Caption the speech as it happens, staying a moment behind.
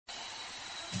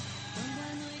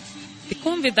Te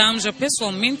convidamos a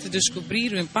pessoalmente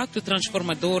descobrir o impacto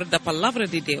transformador da Palavra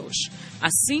de Deus,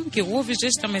 assim que ouves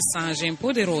esta mensagem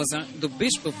poderosa do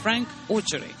Bispo Frank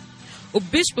Ochery. O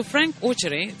Bispo Frank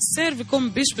Ochery serve como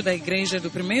Bispo da Igreja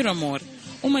do Primeiro Amor,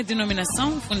 uma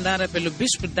denominação fundada pelo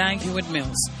Bispo Doug Hewitt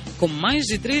Mills, com mais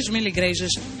de 3.000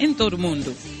 igrejas em todo o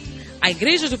mundo. A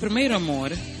Igreja do Primeiro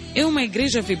Amor é uma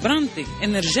igreja vibrante,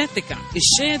 energética e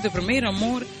cheia de primeiro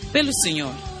amor pelo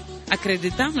Senhor.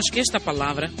 Acreditamos que esta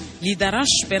palavra lhe dará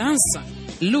esperança,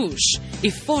 luz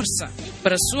e força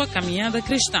para a sua caminhada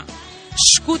cristã.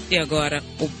 Escute agora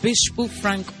o Bispo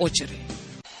Frank Ochery.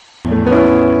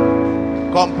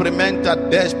 Cumprimenta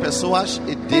 10 pessoas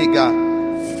e diga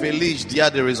Feliz Dia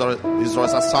de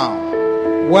Ressurreição.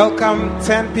 Welcome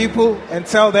 10 people and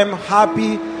tell them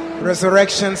Happy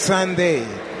Resurrection Sunday.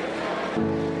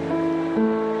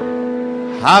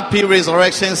 Happy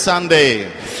Resurrection Sunday.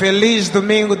 Feliz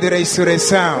Domingo de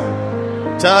Ressurreição.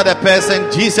 Tell the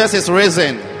person Jesus is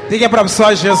risen. Diga para a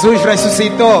pessoa, Jesus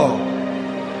ressuscitou.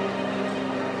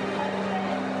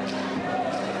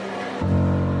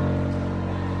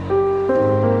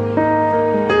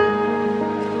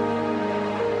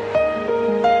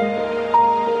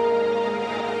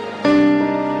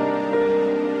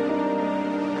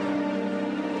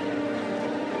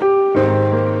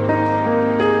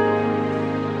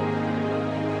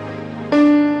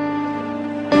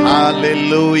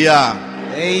 Hallelujah.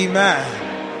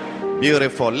 Amen.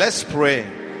 Beautiful. Let's pray.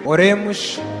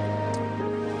 Oremos.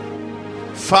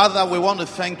 Father, we want to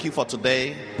thank you for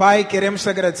today. Pai, queremos te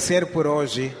agradecer por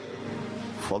hoje.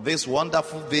 For this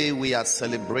wonderful day we are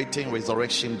celebrating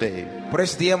Resurrection Day. Por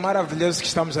este dia maravilhoso que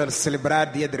estamos a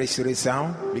celebrar, dia de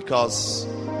ressurreição. Because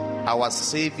our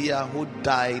Savior who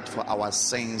died for our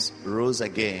sins rose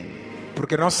again.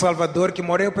 Porque nosso Salvador que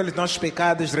morreu pelos nossos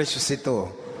pecados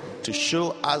ressuscitou. To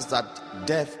show us that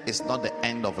death is not the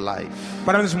end of life.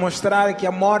 Para nos mostrar que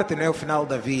a morte não é o final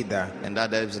da vida. And that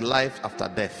there is life after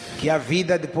death. Que há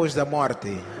vida depois da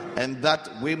morte. And that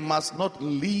we must not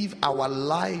live our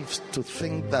lives to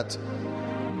think that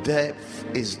death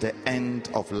is the end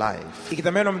of life. E que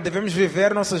também não devemos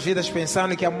viver nossas vidas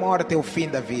pensando que a morte é o fim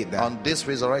da vida. On this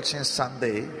Resurrection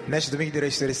Sunday, neste domingo de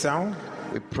ressurreição,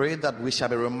 we pray that we shall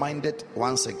be reminded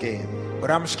once again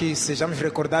oramos que sejamos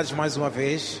recordados mais uma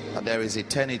vez that there is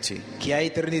eternity que há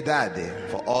eternidade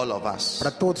for all of us, para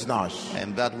todos nós,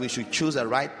 and that we should choose the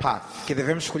right path, que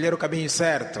devemos escolher o caminho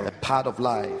certo, the path of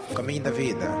life, o caminho da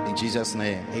vida. in Jesus'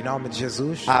 name. Em nome de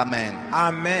Jesus. Amen.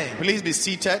 Amém. Please be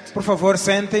seated. Por favor,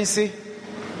 sentem-se.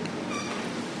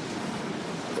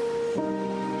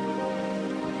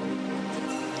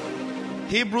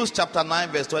 Hebrews chapter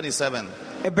 9 verse 27.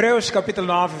 Hebreus capítulo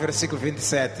 9, versículo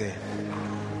 27.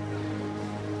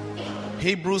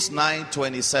 Hebrews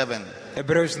 9:27.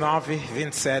 Hebreus 9,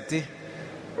 27.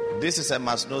 This is a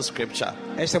must-know scripture.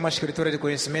 Esta é uma escritura de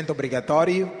conhecimento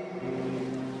obrigatório.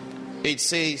 It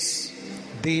says,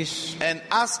 Diz: and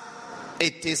as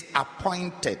it is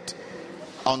appointed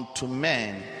unto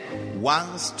men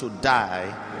once to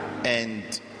die,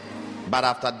 but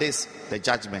after this the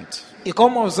judgment. E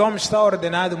como aos homens está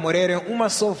ordenado morrerem uma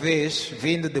só vez,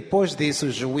 vindo depois disso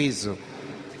o juízo.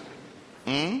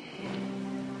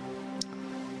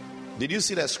 Did you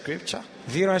see the scripture?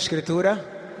 Viram a escritura?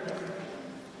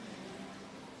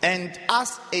 And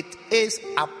as it is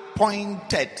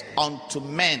appointed unto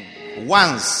men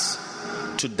once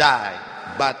to die,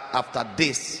 but after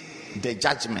this the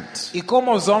judgment. E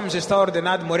como aos homens está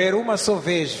ordenado morrer uma só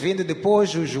vez, vindo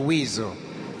depois o juízo.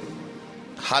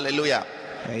 Hallelujah.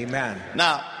 Amen.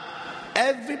 Now,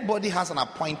 everybody has an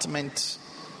appointment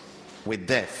with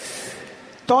death.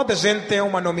 Toda gente tem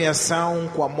uma nomeação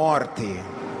com a morte.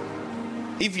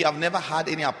 If you have never had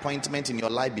any appointment in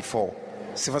your life before,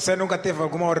 Se você nunca teve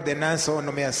alguma ordenança ou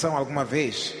nomeação alguma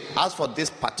vez, as for this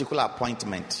particular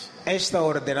appointment, esta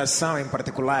ordenação em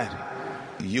particular,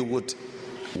 you would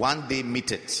one day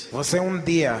meet it. você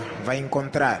dia vai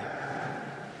encontrar.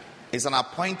 It's an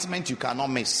appointment you cannot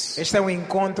miss. Este é um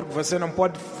encontro que você não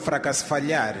pode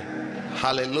falhar.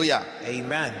 Hallelujah.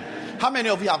 Amen. How many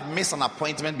of you have missed an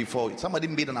appointment before? Somebody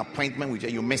made an appointment with you,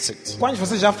 you miss it. Quantos de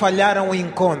vocês já falharam um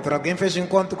encontro? Alguém fez um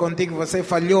encontro contigo e você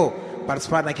falhou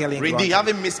participar naquele encontro? Really, you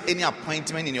haven't missed any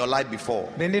appointment in your life before.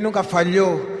 Ninguém nunca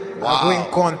falhou algum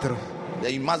encontro.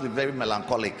 Then you must be very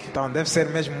melancholic. Então deve ser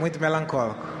mesmo muito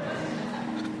melancólico.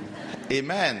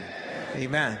 Amen.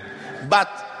 Amen. But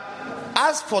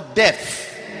as for death,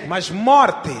 Mas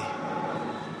morte,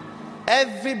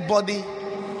 everybody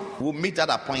will meet that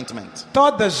appointment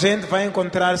toda gente vai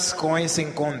encontrar-se com esse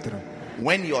encontro.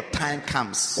 when your time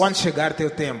comes. Quando chegar teu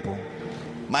tempo.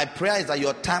 My prayer is that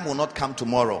your time will not come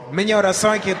tomorrow. Minha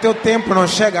oração é que o teu tempo não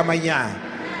chega amanhã.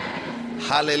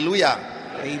 Hallelujah.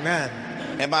 Amen.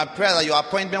 And my prayer is that your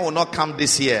appointment will not come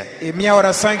this year. E minha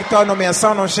oração é que tua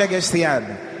nomeação não chegue este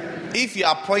ano. If your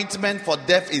appointment for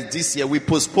death is this year, we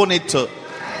postpone it to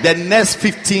the next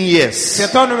 15 years. Se a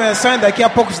tua nomeação é daqui a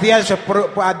poucos dias,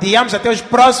 adiamos até os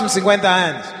próximos 50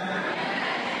 anos.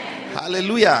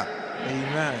 Hallelujah.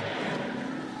 Amen.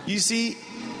 You see,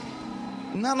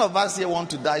 none of us here want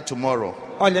to die tomorrow.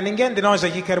 Olha, ninguém de nós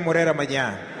aqui quer morrer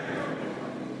amanhã.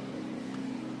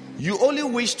 You only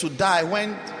wish to die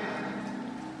when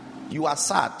you are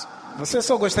sad. Você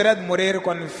só gostaria de morrer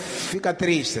quando fica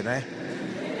triste, né?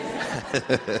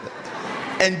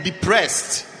 And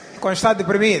depressed. Quando está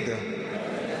deprimido.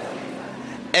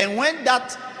 And when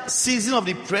that season of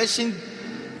depression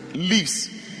leaves,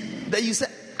 then you say,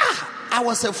 I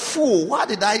was a fool. Why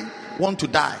did I want to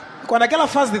die? Quando aquela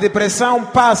fase de depressão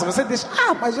passa, você diz,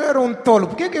 mas eu era um tolo.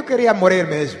 Por que eu queria morrer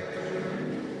mesmo?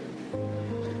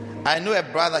 I know a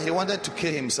brother, he wanted to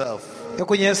kill himself. Eu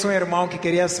conheço um irmão que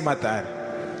queria se matar.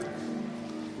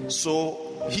 So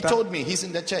he told me, he's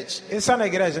in the church. Ele está na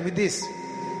igreja, me disse.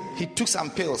 He took some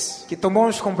pills. Que tomou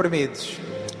uns comprimidos.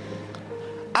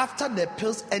 After the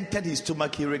pills entered his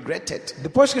stomach, he regretted.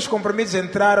 Depois que os comprimidos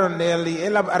entraram nele,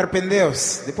 ele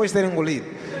arrependeu-se. Depois de ter engolido.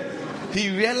 He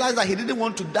realized that he didn't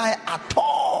want to die at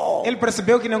all. Ele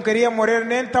percebeu que não queria morrer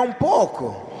nem tão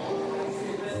pouco.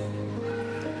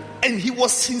 And he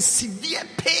was in severe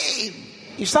pain.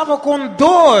 Estava com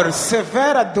dor,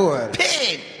 severa dor.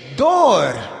 Pain.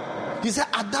 Dor. He said,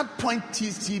 at that point,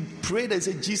 he prayed and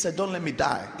said, Jesus, don't let me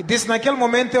die. E disse, naquele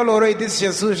momento ele orou e disse,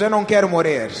 Jesus, eu não quero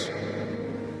morrer.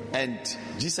 And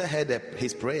Jesus heard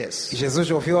his prayers. E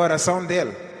Jesus ouviu a oração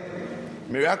dele.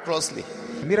 Miraculously.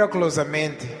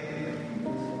 Miraculosamente.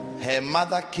 Her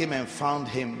mother came and found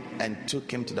him and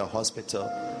took him to the hospital,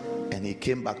 and he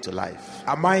came back to life.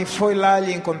 A mãe foi lá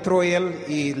e encontrou ele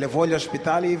e levou-lhe ao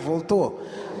hospital e voltou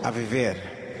a viver.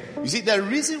 You see, the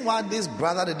reason why this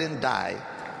brother didn't die,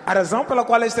 a razão pela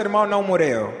qual este irmão não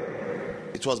morreu,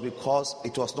 it was because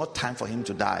it was not time for him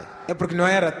to die. É porque não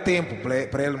era tempo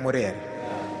para ele morrer.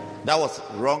 That was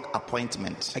wrong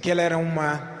appointment. Aquele era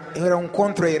um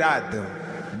encontro errado.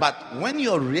 But when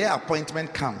your real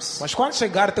appointment comes, mas quando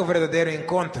chegar teu verdadeiro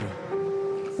encontro,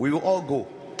 we will all go.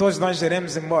 Todos nós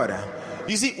iremos embora.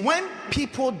 You see, when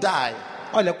people die,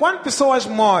 olha, quando pessoas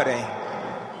morrem,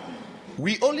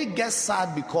 we only get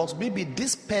sad because maybe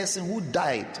this person who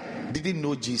died didn't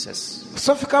know Jesus.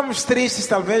 Só ficamos tristes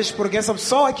talvez porque essa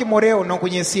pessoa que morreu não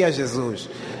conhecia Jesus.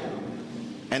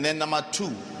 And then number 2,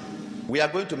 we are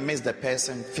going to miss the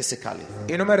person physically.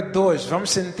 E número 2, vamos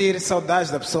sentir saudades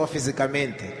da pessoa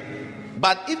fisicamente.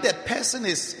 But if the person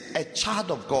is a child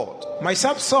of God, mas se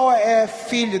a pessoa é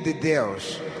filho de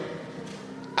Deus,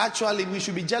 actually we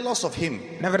should be jealous of him.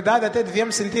 Na verdade até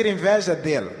devíamos sentir inveja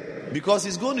dele. Because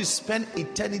he's going to spend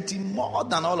eternity more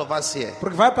than all of us here.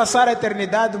 Porque vai passar a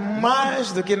eternidade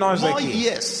mais do que nós more aqui.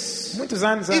 Years. Muitos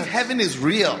anos. If heaven is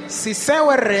real, se céu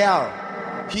é real,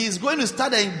 he is going to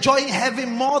start enjoying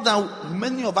heaven more than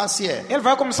many of us here. Ele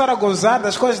vai começar a gozar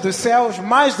das coisas dos céus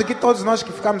mais do que todos nós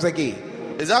que ficamos aqui.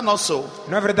 Is that not so?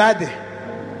 Não é verdade?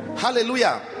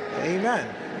 Hallelujah. Amen.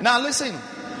 Now listen.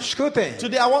 Escutem.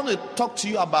 Today I want to talk to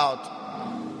you about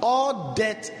all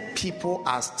dead people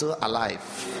are still alive.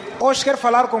 Hoje quero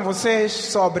falar com vocês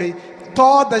sobre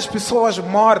todas as pessoas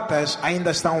mortas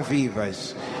ainda estão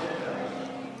vivas.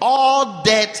 All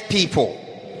dead people.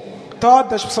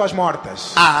 Todas as pessoas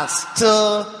mortas are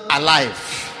still alive.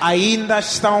 Ainda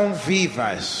estão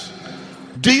vivas.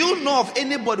 Do you know of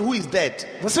anybody who is dead?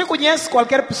 Você conhece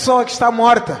qualquer pessoa que está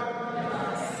morta?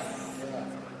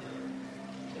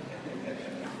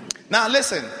 Now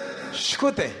listen.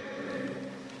 Escutem.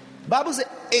 Bible says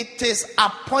it is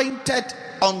appointed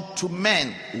unto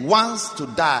men once to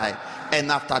die,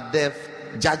 and after death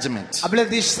judgment. A Bíblia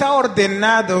diz: está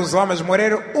ordenado aos homens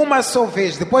morrer uma só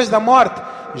vez, depois da morte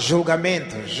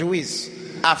julgamento, juízo.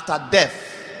 After death,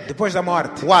 depois da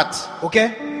morte. What? O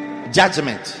quê?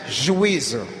 Judgment.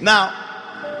 Juízo. Now,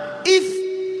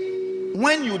 if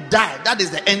when you die, that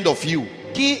is the end of you.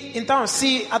 Que então,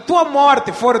 se a tua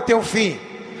morte for o teu fim,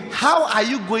 how are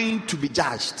you going to be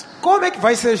judged? Como é que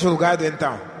vai ser julgado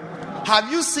então?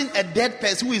 Have you seen a dead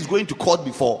person who is going to court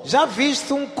before? Já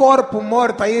viste um corpo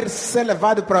morto a ir ser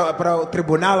levado para o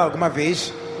tribunal alguma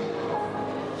vez?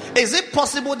 Is it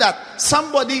possible that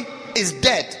somebody is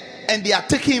dead and they are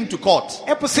taking him to court?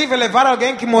 É possível levar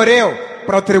alguém que morreu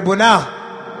para o tribunal?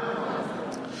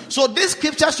 So this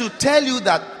scripture should tell you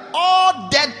that all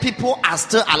dead people are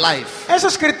still alive. Essa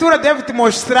escritura deve te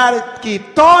mostrar que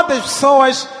todas as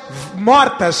pessoas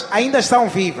mortas ainda estão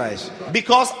vivas.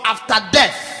 Because after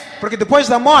death, Porque depois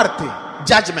da morte,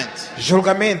 judgment.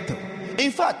 julgamento.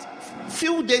 In fact,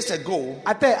 few days ago,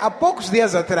 Até há poucos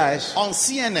dias atrás, on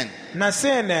CNN, na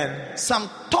CNN, some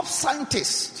top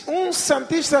scientists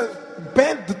cientista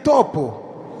bem do topo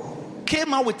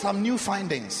came out with some new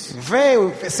findings.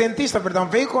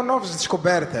 veio com novas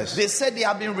descobertas. They said they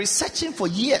have been researching for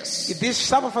years. E disse que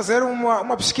estava a fazer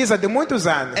uma pesquisa de muitos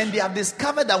anos. And they have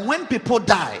discovered that when people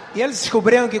die, E eles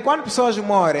descobriram que quando pessoas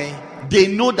morrem, they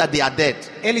know that they are dead.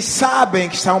 eles sabem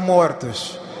que estão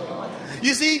mortos.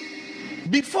 You see,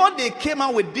 before they came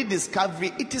out with this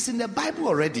discovery, it is in the Bible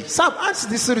already. Sabe, antes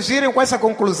de surgirem com essa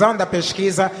conclusão da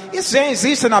pesquisa, isso já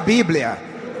existe na Bíblia.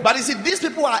 But you see, these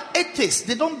people are atheists.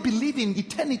 They don't believe in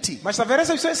eternity. Mas talvez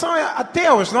essas pessoas são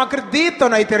ateus, não acreditam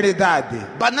na eternidade.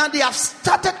 But now they have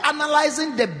started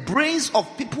analyzing the brains of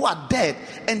people who are dead,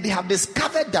 and they have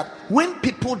discovered that when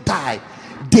people die,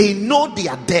 they know they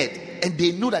are dead, and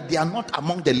they know that they are not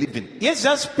among the living. E eles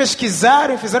já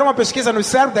pesquisaram, fizeram uma pesquisa no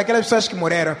cérebro daquelas pessoas que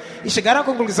morreram e chegaram à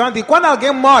conclusão de que quando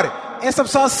alguém morre, essa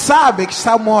pessoa sabe que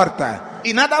está morta.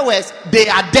 In other words, they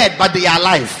are dead, but they are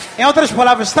alive. Em outras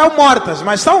palavras, estão mortas,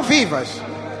 mas estão vivas.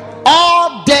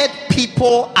 All dead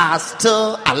people are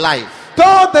still alive.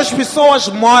 Todas as pessoas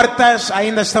mortas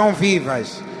ainda estão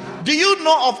vivas. Do you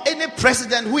know of any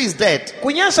president who is dead?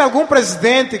 Conhece algum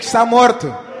presidente que está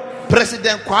morto?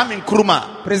 President Kwame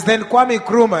Nkrumah, Presidente Kwame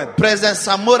Nkrumah, President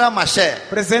Samora Machel,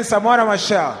 Presidente Samora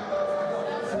Machel,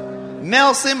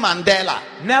 Nelson Mandela.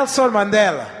 Nelson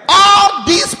Mandela. All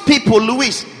these people,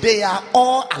 Luis, they are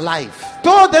all alive.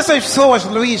 Todas essas pessoas,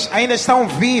 Luís, ainda estão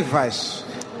vivas.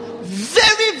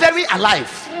 Very, very alive.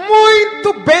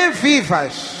 Muito bem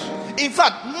vivas. In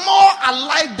fact, more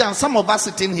alive than some of us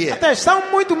sitting here. Até estão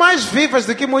muito mais vivas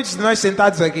do que muitos de nós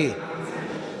sentados aqui.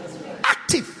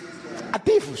 Active.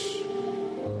 Ativos.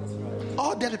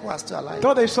 All dead people are still alive.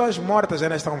 Todas as pessoas mortas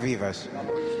ainda estão vivas.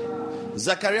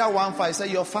 Zechariah 1:5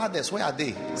 said, your fathers, where are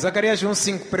they? Zacarias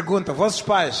 1:5 pergunta: vossos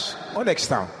pais, onde é que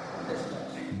estão?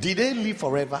 Did they live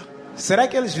forever? Será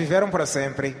que eles viveram para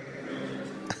sempre?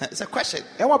 It's a question.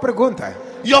 É uma pergunta.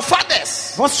 Your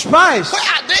fathers, Vossos pais, where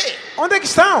are they? onde é que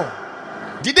estão?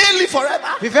 Did they live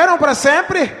forever? Viveram para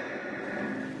sempre?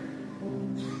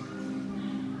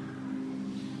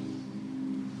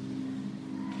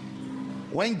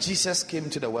 When Jesus came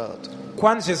to the world,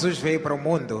 Quando Jesus veio para o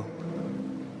mundo,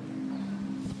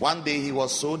 one day he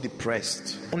was so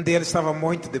depressed deles estava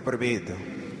muito deprimido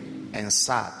and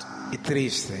sad e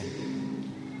triste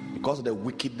because of the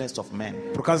wickedness of men.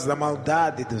 por causa da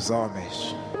maldade dos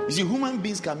homens. You see, human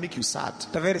beings can make you sad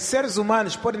Tá vendo? Seres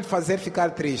humanos podem fazer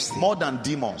ficar triste, more than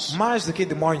demons. mais do que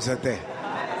demônios até.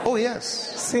 Oh yes.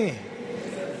 Sim.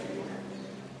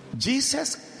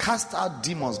 Jesus cast out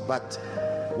demons, but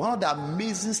one of the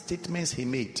amazing statements he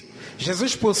made,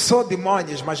 Jesus expulsou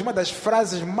demônios, mas uma das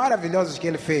frases maravilhosas que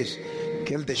ele fez,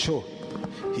 que ele deixou,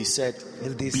 he said,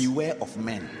 ele disse: beware of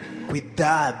men,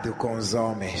 cuidado com os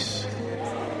homens.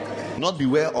 not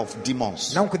beware of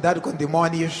demons. Não cuidado com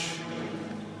demônios.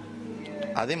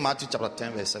 I think Matthew chapter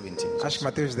 10 verse 17. Acho que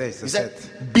Mateus 10, He said,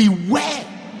 17. beware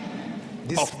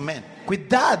Diz: of men.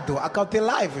 cuidado,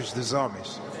 acautelai-vos dos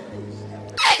homens.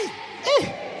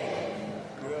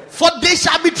 For they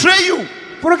shall betray you.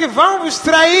 Porque vão vos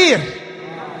trair.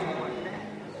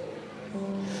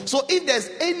 So if there's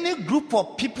any group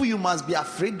of people you must be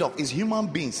afraid of, is human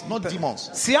beings, not demons.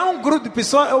 Se há um grupo de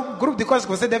pessoas, um grupo de coisas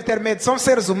que você deve ter medo, são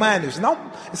seres humanos, não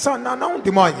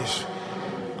demônios.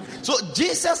 So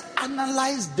Jesus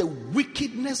analyzed the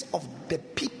wickedness of the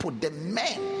people, the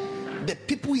men, the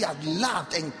people he had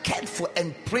loved and cared for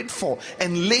and prayed for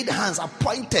and laid hands,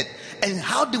 appointed, and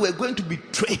how they were going to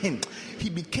betray him. He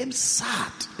became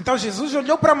sad. Então Jesus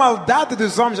olhou para a maldade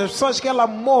dos homens, as pessoas que ele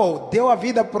amou, deu a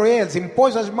vida por eles,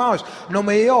 impôs as mãos,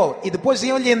 nomeou, e depois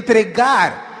iam lhe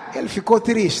entregar. Ele ficou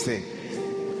triste.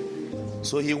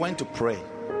 So he went to pray.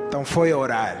 Então foi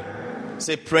orar.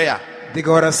 Say prayer. Diga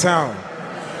oração.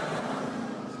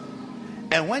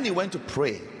 And when he went to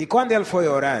pray, E quando ele foi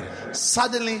orar,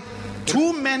 suddenly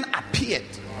 2 men appeared.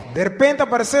 de repente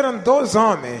apareceram 2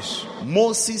 homens,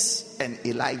 Moses and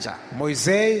Elijah.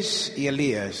 Moisés e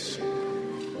Elias.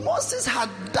 Moses had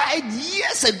died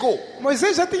years ago.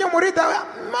 Moisés já tinha morrido há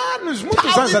muitos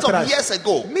anos Thousands of atrás. years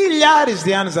ago. Milhares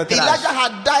de anos atrás. Elijah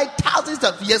had died thousands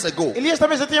of years ago. Elias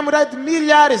também já tinha morrido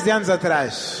milhares de anos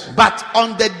atrás. But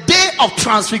on the day of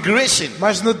transfiguration,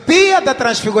 Mas no dia da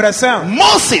transfiguração,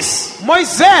 Moses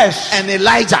Moisés and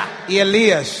Elijah e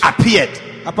Elias appeared.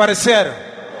 apareceram.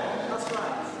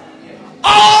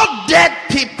 All dead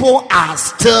people are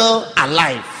still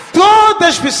alive. Todas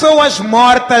as pessoas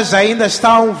mortas ainda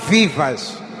estão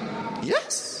vivas.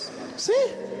 Yes. See?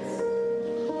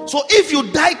 So if you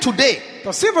die today,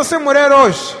 Então, se você morrer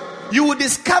hoje, you will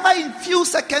discover in few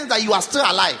seconds that you are still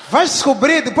alive. vais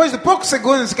descobrir depois de poucos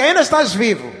segundos que ainda estás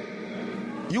vivo.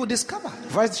 You will discover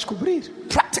Vais descobrir,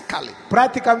 practically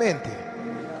praticamente,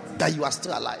 that you are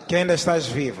still alive. que ainda estás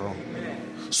vivo.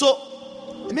 So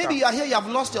maybe you are here, you have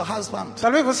lost your husband,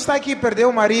 Talvez você está aqui e perdeu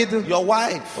o marido, your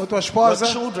wife, ou tua your esposa,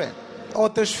 children, ou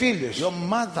teus filhos, your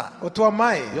mother, ou tua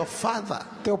mãe, your father,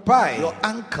 teu pai, your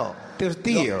uncle, teu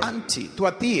tio, your auntie,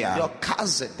 tua tia, your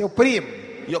cousin, teu primo,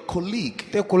 your colleague,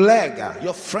 teu colega,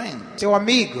 your friend. teu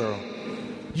amigo.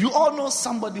 You all know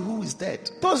somebody who is dead.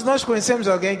 Todos nós conhecemos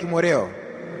alguém que morreu.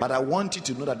 But I want you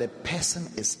to know that the person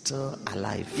is still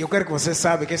alive. E eu quero que você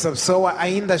saiba que essa pessoa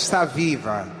ainda está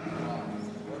viva.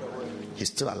 He's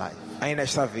still alive. Ainda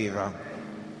está viva.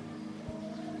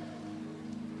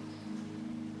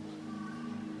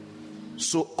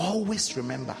 So always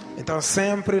remember. Então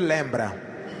sempre lembra.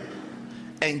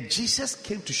 And Jesus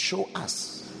came to show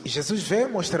us. E Jesus veio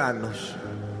mostrar-nos.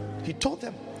 He told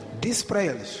them. Disse para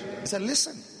eles. He said,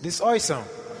 listen, Disse, ouçam,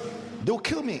 they'll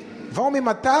kill me. vão me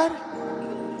matar?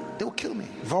 They'll kill me.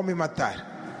 Vão me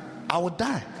matar. I will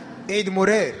die. Hei de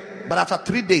morrer. But after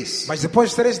 3 days, Mas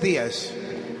depois de 3 dias,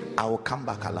 I will come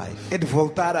back alive. hei de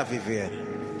voltar a viver.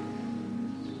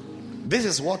 This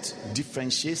is what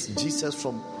differentiates Jesus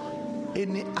from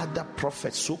any other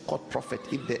prophet, so-called prophet,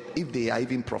 if they are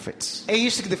even prophets. É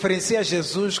isto que diferencia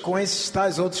Jesus com esses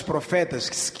tais outros profetas,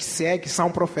 que se é que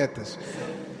são profetas.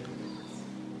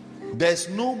 There's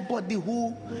nobody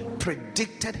who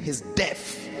predicted his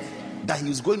death, that he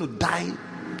was going to die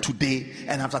today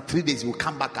and after 3 days he will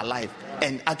come back alive,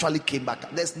 and actually came back.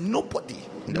 There's nobody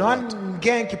in the Não há world.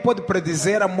 ninguém que pode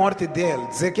predizer a morte dele,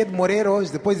 dizer que é de morrer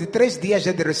hoje, depois de 3 dias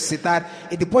é de ressuscitar,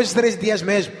 e depois de 3 dias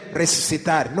mesmo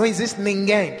ressuscitar. Não existe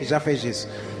ninguém que já fez isso.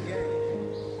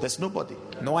 There's nobody.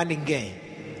 Não há ninguém.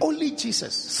 Only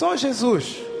Jesus. Só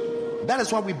Jesus. That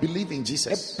is why we believe in É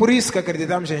Jesus. por isso que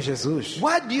acreditamos em Jesus.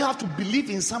 Why do you have to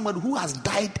believe in someone who has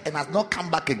died and has not come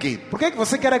back again? Por que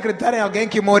você quer acreditar em alguém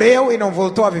que morreu e não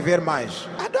voltou a viver mais?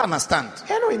 I don't understand.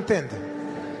 Eu não entendo.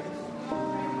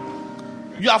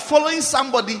 You are following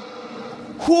somebody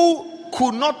who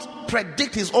could not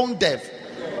predict his own death.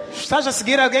 Estás a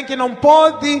seguir alguém que não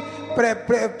pode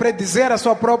predizer a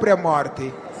sua própria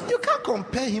morte. You can't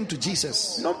compare him to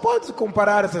Jesus. Não pode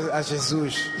comparar a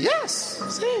Jesus. Yes.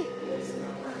 Sim.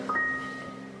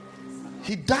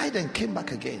 He died and came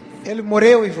back again. Ele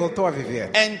morreu e voltou a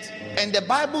viver. And the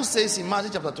Bible says in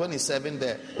Matthew chapter 27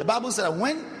 there, the Bible said that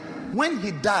when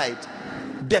he died,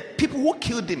 the people who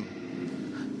killed him,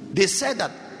 they said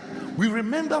that, we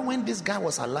remember when this guy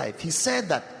was alive, he said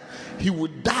that he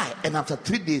would die and after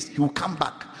 3 days he will come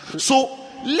back. So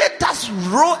let us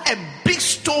roll a big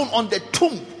stone on the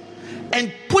tomb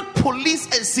and put police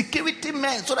and security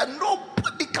men so that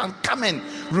nobody can come and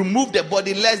remove the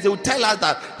body unless they will tell us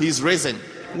that he is risen.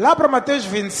 Lá para Mateus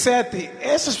 27,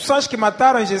 essas pessoas que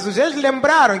mataram Jesus, eles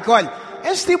lembraram que, olha,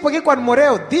 esse tipo aqui quando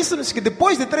morreu, disse-nos que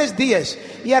depois de 3 dias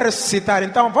ia ressuscitar.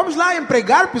 Então vamos lá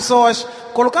empregar pessoas,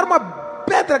 colocar uma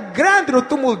pedra grande no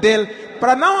túmulo dele,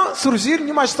 para não surgir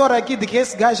nenhuma história aqui de que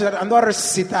esse gajo andou a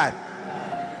ressuscitar.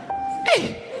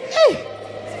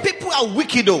 People are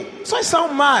wicked though. Pessoas são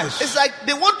más. It's like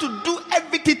they want to do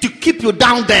everything to keep you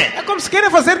down there. É como se querem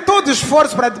fazer todo o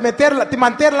esforço para te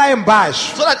manter lá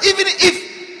embaixo. So that even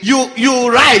if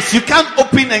you rise, you can't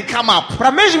open and come up.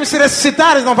 Para mesmo se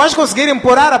ressuscitares, não vais conseguir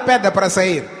empurrar a pedra para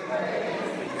sair.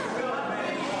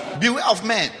 Beware of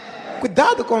men.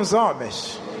 Cuidado com os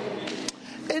homens.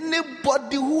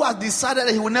 Anybody who has decided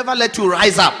that he will never let you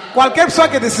rise up, Qualquer pessoa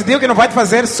que decidiu que não vai te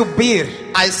fazer subir,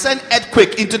 I send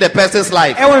earthquake into the person's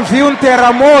life. eu envio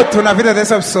terremoto na vida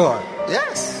dessa pessoa.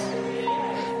 Yes.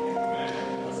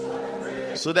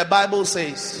 So the Bible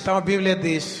says, Então a Bíblia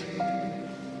diz,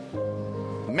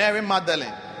 Mary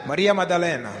Magdalene, Maria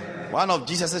Madalena, one of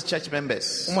Jesus' church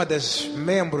members, uma das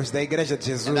membros da igreja de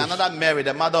Jesus, and another Mary,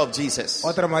 the mother of Jesus.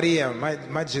 outra Maria,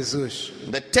 mãe de Jesus.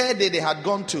 The third day they had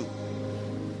gone to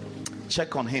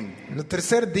check on him. No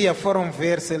terceiro dia foram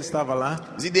ver se ele estava lá.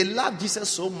 See, they loved Jesus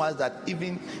so much that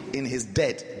even in his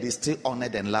death, they still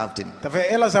honored and loved him. Tá vendo?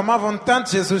 Elas amavam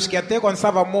tanto Jesus que até quando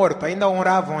estava morto ainda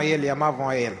honravam a ele e amavam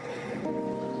a ele.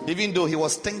 Even though he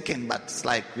was thinking, but it's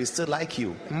like, we still like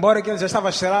you. Embora que ele já estava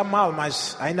a cheirar mal,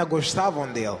 mas ainda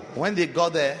gostavam dele. When they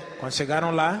got there, Quando chegaram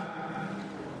lá,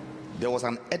 there was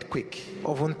an earthquake.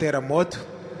 houve terremoto.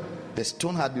 The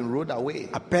stone had been rolled away.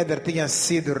 A pedra tinha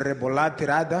sido rebolada,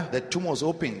 tirada, The tomb was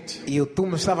opened. e o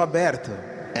túmulo estava aberto.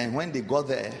 And when they got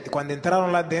there, E quando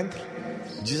entraram lá dentro,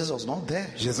 Jesus was not there.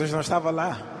 Jesus não estava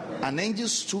lá. An angel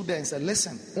stood there and said,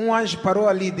 listen, Anjo parou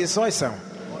ali e disse: Ouçam,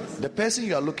 the person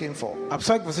you are looking for, a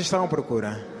pessoa que vocês estão à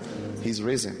procura he's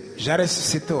risen. já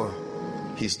ressuscitou,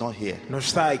 He's not here. não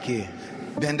está aqui.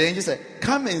 Then the angel said,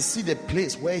 come and see the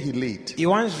place where he laid. E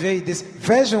o anjo veio e disse: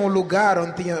 Vejam o lugar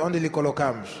onde lhe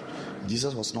colocamos.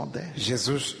 Jesus was not there.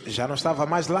 Jesus já não estava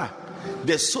mais lá.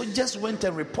 The soldiers went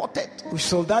and reported. Os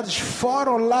soldados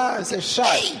foram lá e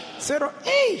disseram: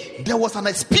 Ei, There was an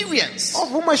experience.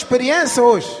 houve uma experiência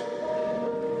hoje.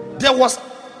 There was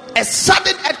a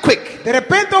sudden earthquake. De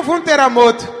repente houve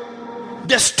terremoto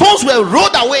The stones were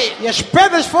rolled away e as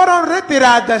pedras foram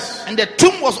retiradas and the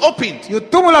tomb was opened. e o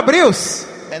túmulo abriu-se.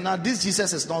 And now this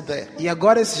Jesus is not there. E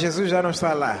agora esse Jesus já não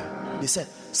está lá. They said,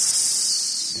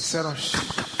 Disseram: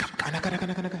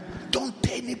 don't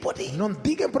tell anybody. Não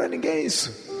digam para ninguém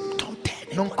isso. Don't tell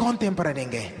anybody. Não contem para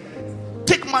ninguém.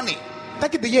 Take money. Tá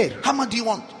aqui dinheiro. How much do you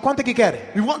want? Quanto é que querem?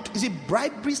 We want. You see,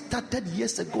 bribery started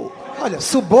years ago. Olha,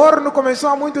 suborno começou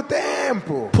há muito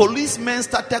tempo. Policemen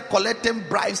started collecting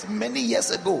bribes many years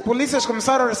ago. Polícias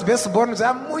começaram a receber subornos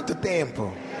há muito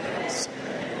tempo.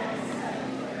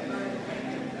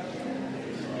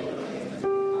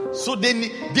 So they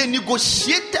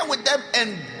negotiated with them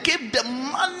and gave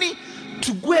them money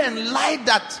to go and lie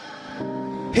that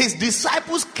his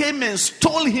disciples came and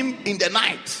stole him in the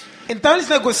night. Então eles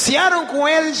negociaram com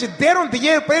eles e deram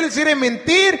dinheiro para eles irem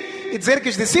mentir e dizer que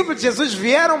os discípulos de Jesus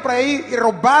vieram para aí e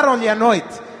roubaram-lhe à noite.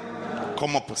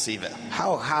 Como é possível?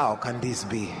 How can this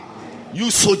be?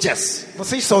 You soldiers,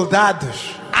 Vocês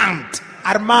soldados, armed.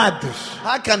 armados.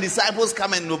 How can disciples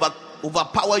come and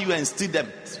overpower you and steal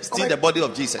the body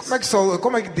of Jesus?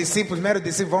 Como é que discípulos, meros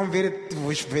discípulos vão vir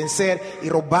vos vencer e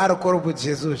roubar o corpo de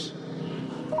Jesus?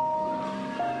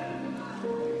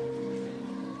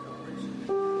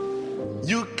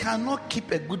 You cannot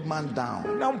keep a good man down.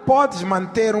 Não podes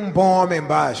manter bom homem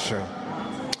embaixo.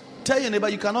 Tell your neighbor,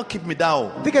 you cannot keep me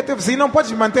down. Diga a teu vizinho: não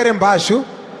podes me manter embaixo.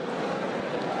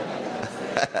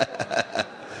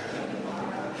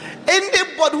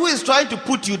 Anybody who is trying to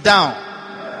put you down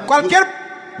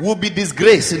will be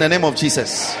disgraced in the name of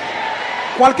Jesus.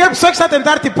 Qualquer pessoa que está a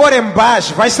tentar te pôr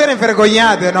embaixo vai ser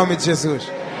envergonhado em nome de Jesus.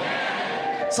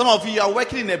 Some of you are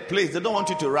working in a place, they don't want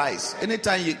you to rise.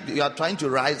 Anytime you are trying to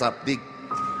rise up, they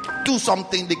do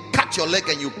something, they cut your leg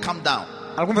and you come down.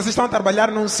 Alguns de vocês estão a trabalhar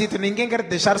num sítio, ninguém quer te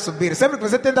deixar subir. Sempre que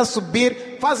você tenta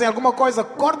subir, fazem alguma coisa,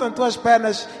 cortam tuas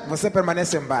pernas e você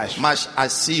permanece embaixo. Mas I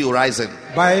see you rising.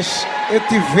 Mas eu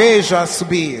te vejo a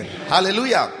subir.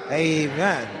 Hallelujah.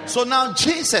 Amen. So now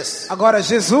Jesus Agora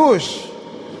Jesus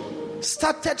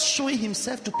started showing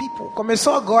himself to people.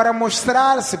 começou agora a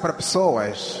mostrar-se para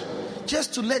pessoas.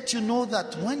 Just to let you know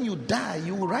that when you die,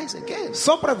 you will rise again.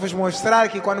 Só para vos mostrar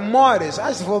que quando mores,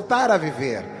 has de voltar a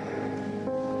viver.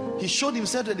 He showed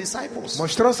himself to the disciples.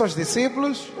 Mostrou-se aos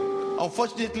discípulos.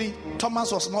 Unfortunately,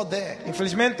 Thomas was not there.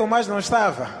 Infelizmente Tomás não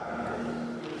estava.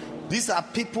 These are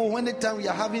people, anytime we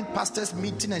are having pastors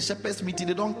meeting and shepherds meeting,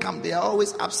 they don't come. They are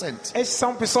always absent. Essas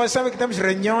são pessoas, sabe que temos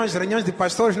reuniões de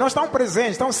pastores, não estão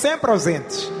presentes, estão sempre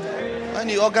ausentes. When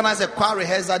you organize a choir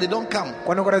rehearsal, they don't come.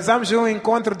 Quando organizamos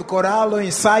encontro de coral ou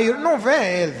ensaio, não vem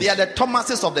eles. They are the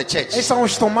Thomases of the church. Esses são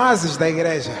os Tomases da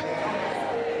igreja.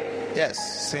 Yes.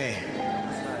 Sim.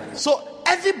 So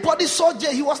everybody saw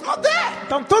Jesus, he was not there.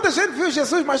 Então toda a gente viu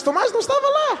Jesus, mas Tomás não estava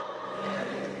lá.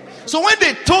 So when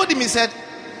they told him, he said,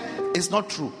 it's not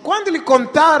true. Quando lhe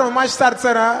contaram, mais tarde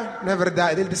será, não é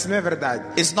verdade. Ele disse: não é verdade.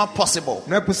 It's not possible.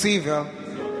 Não é possível.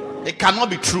 It cannot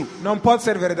be true. Não pode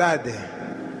ser verdade.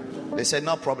 They said,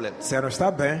 no problem. Você não está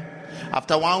bem.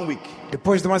 After 1 week.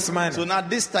 Depois de uma semana. So now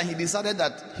this time he decided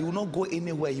that he will not go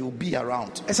anywhere. He will be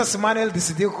around. Essa semana ele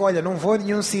decidiu que, olha, não vou em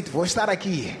nenhum sítio, vou estar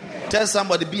aqui. Tell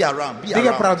somebody, be around. Be Diga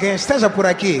para around. alguém: esteja por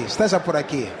aqui, esteja por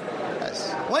aqui. Yes.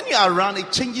 When you are around, it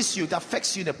changes you. It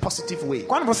affects you in a positive way.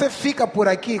 Quando você fica por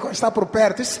aqui, quando está por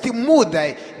perto, isso te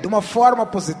muda de uma forma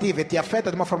positiva, te afeta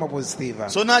de uma forma positiva.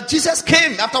 So now Jesus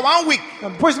came after 1 week.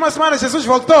 Depois de uma semana, Jesus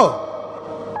voltou.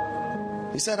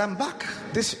 He said, I'm back.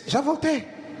 Disse: já voltei.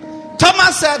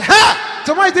 Thomas said, ha!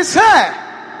 Tomás disse: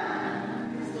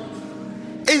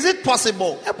 Is it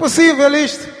possible? é possível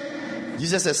isto?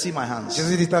 Jesus said, see my hands.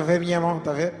 Jesus disse: está a ver minha mão,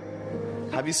 está a ver?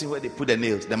 Have you seen where they put the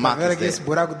nails? The Está a mark ver is aqui esse there.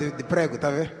 buraco de prego, está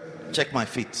a ver? Check my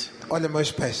feet. Olha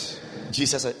meus pés.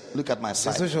 Jesus said, look at my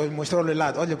side. Jesus mostrou-lhe o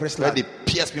lado, olha para este Where lado. they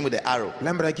pierced me with the arrow.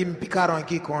 Lembra aqui, me picaram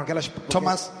aqui com aquelas...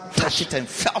 Thomas touched it and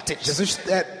felt it. Jesus,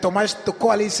 Tomás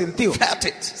tocou ali e sentiu. Felt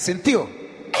it. Sentiu.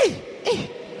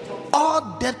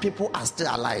 All dead people are still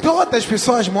alive. Todas as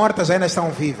pessoas mortas ainda estão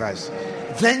vivas.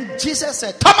 Then Jesus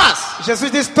said, Thomas,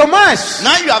 Jesus disse: Tomás,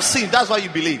 now you have seen, that's why you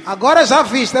believe. agora já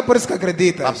viste, é por isso que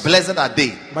acreditas. But blessed are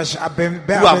they Mas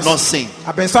who have not seen,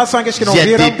 abençoados são aqueles que não yet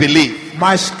viram, they believe.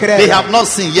 mas They creram. have not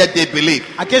seen, yet they believe.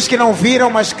 Aqueles que não viram,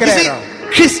 mas You creram. see,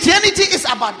 Christianity is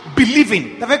about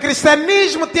believing. Tá vendo?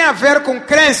 Cristianismo tem a ver com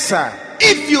crença.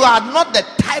 If you are not the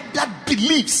type that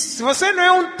believes, Se você não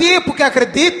é um tipo que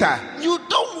acredita, you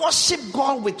don't worship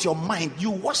God with your mind,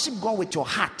 you worship God with your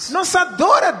heart. não se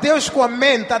adora a Deus com a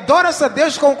mente, adora-se a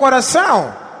Deus com o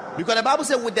coração. Because the Bible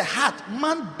says, with the heart,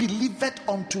 man believeth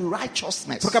unto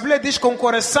righteousness. Porque a Bíblia diz com o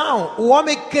coração, o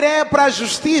homem crê para a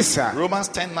justiça. Romans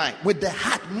 10:9. With the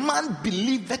heart, man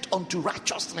believeth unto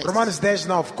righteousness. Romanos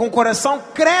 10:9. Com o coração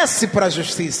cresce para a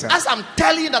justiça. As I'm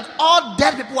telling you that all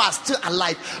dead people are still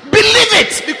alive, believe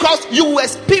it, because you will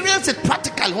experience it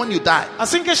practically when you die.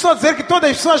 Assim que estou a dizer que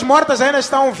todas as pessoas mortas ainda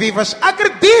estão vivas,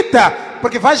 acredita,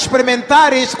 porque vais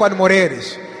experimentar isso quando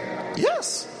morreres.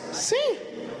 Yes, Sim,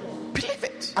 believe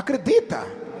it. acredita.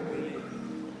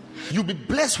 You'll be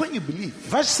blessed when you believe.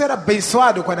 Vais ser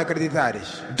abençoado quando acreditares.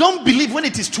 Don't believe when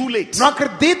it is too late. Não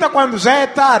acredita quando já é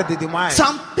tarde demais.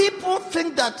 Some people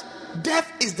think that death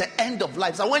is the end of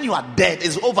life. So when you are dead,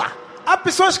 it's over. Há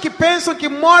pessoas que pensam que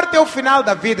morte é o final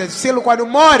da vida. Estilo, quando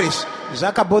morres, já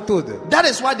acabou tudo. That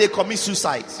is why they commit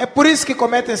suicide. É por isso que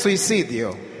cometem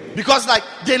suicídio. Because like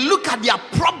they look at their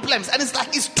problems and it's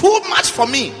like it's too much for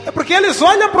me. É porque eles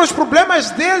olham para os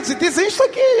problemas deles e dizem: isto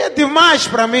aqui é demais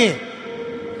para mim.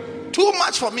 Too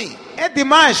much for me. É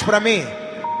demais para mim.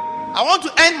 I want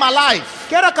to end my life.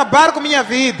 Quero acabar com minha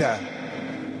vida.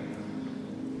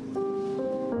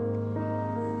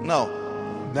 No.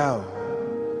 Não.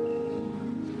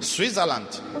 Switzerland,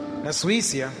 Na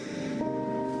Suíça,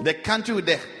 the country with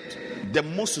the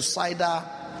most suicidal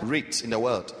rate in the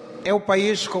world. é o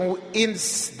país com o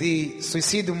índice de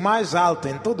suicídio mais alto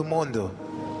em todo o mundo.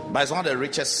 But it's one of the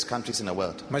richest countries in the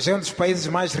world. Mas é um dos países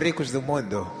mais ricos do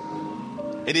mundo.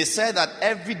 It is said that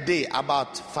every day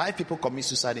about 5 people commit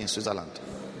suicide in Switzerland.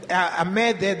 A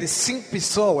média é de 5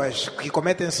 pessoas que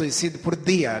cometem suicídio por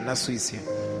dia na Suíça.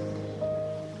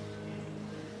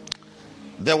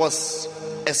 There was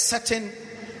a certain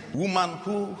woman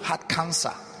who had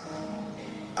cancer.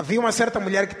 Havia uma certa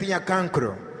mulher que tinha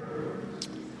cancro.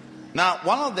 Now,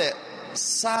 one of the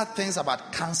sad things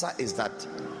about cancer is that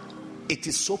it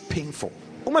is so painful.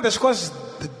 Uma das coisas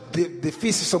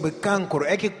difíceis sobre cancro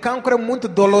é que cancro é muito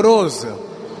doloroso.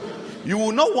 You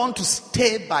will not want to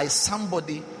stay by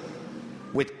somebody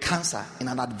with cancer in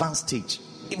an advanced stage.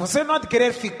 E você não há de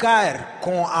querer ficar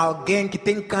com alguém que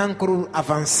tem cancro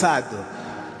avançado.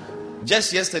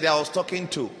 Just yesterday, I was talking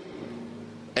to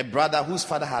a brother whose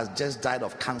father has just died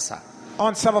of cancer.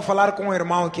 Ontem estava a falar com um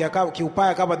irmão que o pai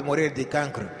acaba de morrer de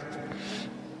cancro.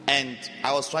 And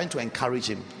I was trying to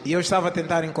encourage him. E eu estava a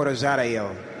tentar encorajar a ele.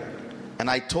 And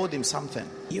I told him something.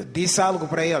 E eu disse algo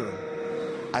para ele.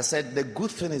 I said, the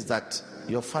good thing is that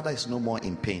your father is no more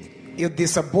in pain. Eu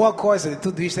disse: a boa coisa de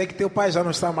tudo isto é que teu pai já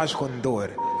não está mais com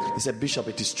dor. He said, Bishop,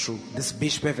 it is true. Disse: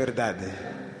 bispo, é verdade.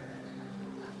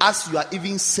 As you are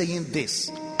even saying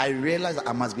this, I realize that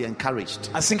I must be encouraged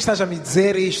Assim que estás a me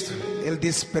dizer isto, ele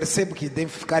disse: percebo que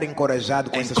devo ficar encorajado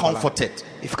com and essas palavras comforted.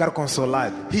 e ficar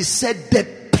consolado. He said, the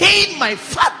pain my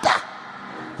father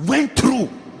went through,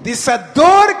 Disse: a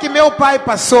dor que meu pai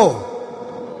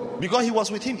passou, because he was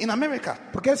with him in America.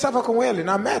 porque ele estava com ele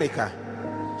na América,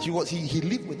 He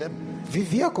lived with them.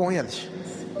 vivia com eles.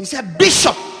 He said,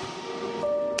 Bishop,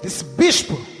 Disse: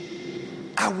 bispo,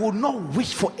 I will not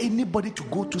wish for anybody to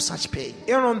go through such pain.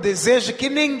 eu não desejo que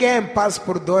ninguém passe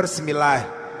por dor similar.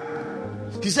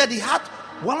 He said he had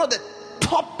one of the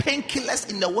top painkillers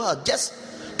in the world just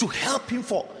to help him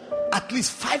for at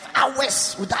least 5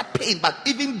 hours without pain, but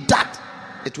even that,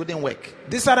 it wouldn't work.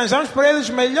 Disse: arranjamos para eles os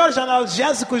melhores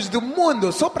analgésicos do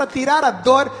mundo, só para tirar a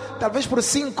dor, talvez por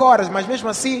 5 horas, mas mesmo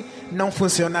assim não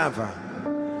funcionava.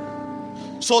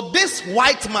 So this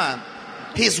white man,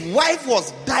 his wife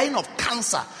was dying of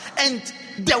cancer, and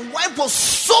the wife was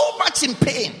so much in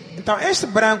pain. Então este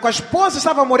branco, a esposa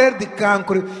estava a morrer de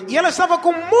cancro e ela estava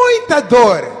com muita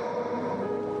dor.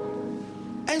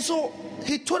 And so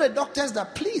he told the doctors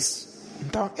that, please,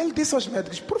 Então ele disse aos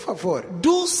médicos: por favor,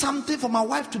 do something for my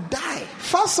wife to die.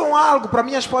 façam algo para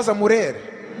minha esposa morrer,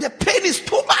 The pain is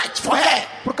too much for her.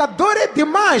 porque a dor é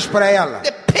demais para ela.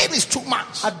 The pain is too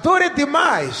much. A dor é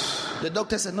demais. The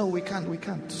doctor said, no, we can't.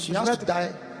 She has to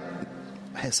die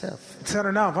herself.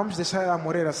 Disseram: não, vamos deixar ela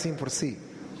morrer assim por si.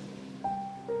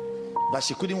 But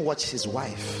she couldn't watch his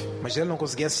wife Mas ele não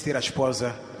conseguia assistir a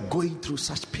esposa going through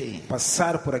such pain.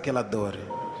 passar por aquela dor.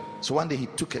 So one day he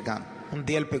took a gun Um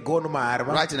dia ele pegou numa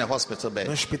arma right in a hospital no bed.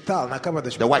 hospital, na cama do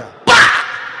The hospital. wife, bah!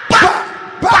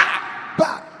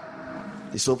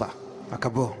 It's over.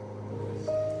 Acabou.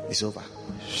 It's over.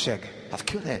 Chega. I've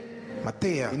killed her.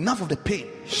 Matei-a. Enough of the pain.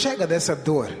 Chega dessa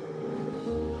dor.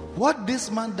 What this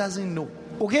man doesn't know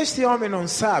O que este homem não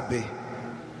sabe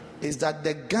is that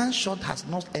the gunshot has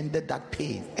not ended that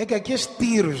pain. é que aqueles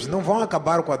tiros não vão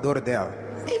acabar com a dor dela.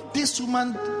 If this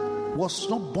woman was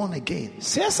not born again,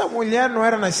 Se essa mulher não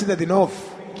era nascida de novo,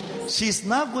 she's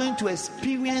now going to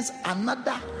experience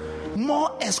another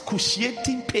more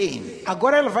excruciating pain.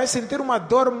 agora ela vai sentir uma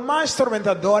dor mais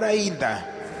tormentadora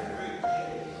ainda.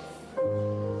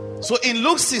 So in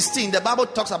Luke 16, the Bible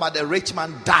talks about the rich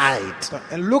man died.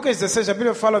 Em Lucas 16, a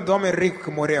Bíblia fala do homem rico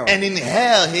que morreu. And in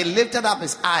hell, he lifted up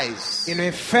his eyes. E no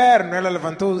inferno ela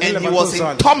levantou, ele And he levantou was os in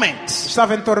olhos. torment.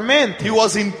 Estava em tormento. He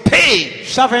was in pain.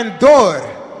 Estava em dor.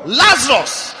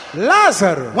 Lazarus,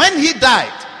 Lázaro, when he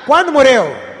died, quando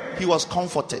morreu, he was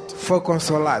comforted. foi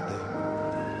consolado.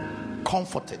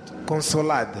 Comforted.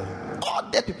 Consolado. All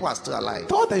dead people are still alive.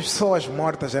 Todas as pessoas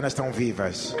mortas ainda estão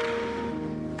vivas.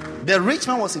 The rich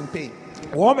man was in pain.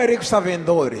 O homem rico estava em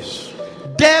dores.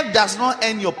 Death does not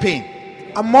end your pain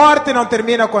A morte não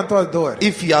termina com a tua dor.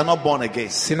 if you are not born again.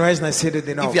 Se não és nascido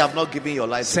de If novo. you have not given your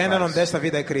life Se to ainda não Christ. deste a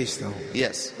vida a Cristo.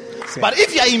 Yes. Sim. But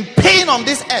if you are in pain on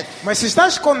this earth Mas se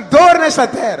estás com dor nesta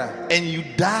terra, and you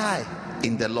die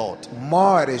in the Lord,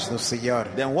 mores no Senhor.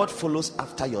 then what follows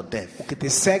after your death O que te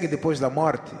segue depois da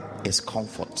morte is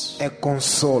comfort. é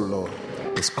consolo.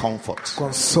 Is comfort.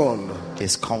 Consolo.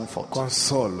 Is comfort.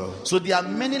 Consolo. So there are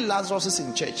many Lazaruses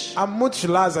in church. Há muitos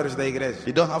Lázaros da igreja.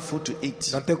 They don't have food to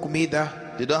eat. Não tem comida,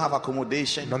 They don't have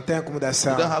accommodation. não tem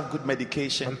acomodação, They don't have good não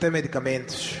medication. tem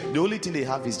medicamentos. The only thing they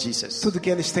have is Jesus. Tudo que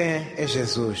eles têm é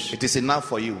Jesus. It is enough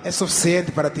for you. É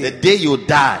suficiente para ti. The day you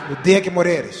die, No dia que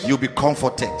morreres, you'll be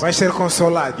comforted. vais ser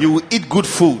consolado. You will eat good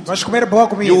food. Vais comer boa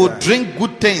You will comida. drink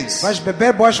good things. Vais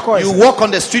beber boas You coisas. will walk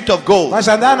on the street of gold. Vais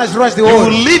andar nas ruas de You will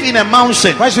ouro. live in a mountain.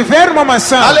 Vais viver numa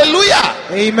mansão. Hallelujah.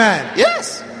 Amen.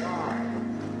 Yes.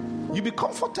 You'll be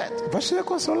comforted. Vais ser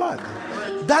consolado.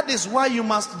 That is why you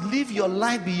must live your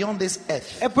life beyond this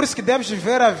earth. É por isso que deves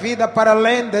viver a vida para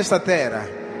além desta terra.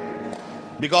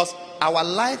 Because our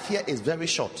life here is very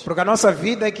short. Porque a nossa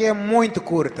vida aqui é muito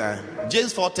curta.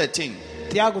 James 4:13.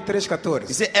 Tiago He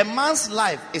 3,14 said, a man's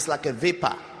life is like a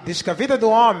vapor diz que a vida do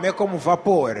homem é como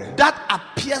vapor, that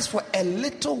appears for a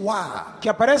little while. que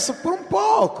aparece por um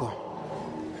pouco.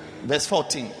 Verse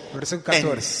 14. Versículo And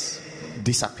 14.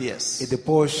 disappears. E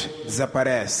depois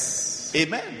desaparece.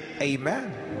 Amen.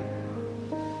 Amen.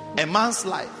 A man's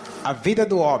life. A vida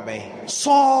do homem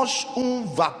Só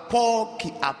vapor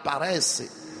que aparece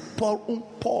por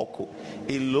pouco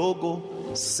e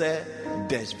logo se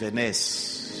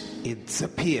desvanece. it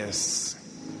disappears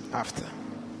after.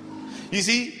 You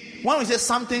see, when we say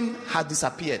something has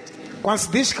disappeared, Quando se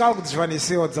diz que algo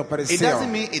desvaneceu ou it desapareceu,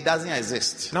 doesn't mean it doesn't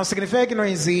exist. não significa que não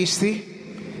existe,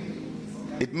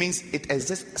 It means it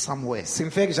exists somewhere.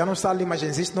 significa que já não está ali, mas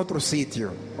existe noutro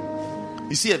sítio.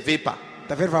 You see a vapor,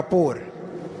 Está a ver vapor?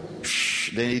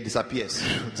 then it disappears.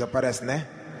 Desaparece, né?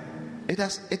 It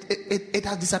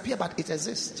has disappeared, but it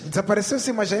exists. Desapareceu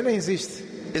sim, mas ainda existe.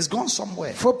 It's gone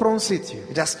somewhere. Foi para um sítio.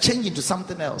 It has changed into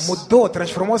something else. Mudou,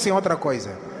 transformou-se em outra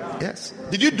coisa. Yes.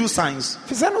 Did you do science?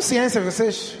 Fizeram ciência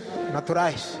vocês?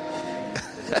 Naturais.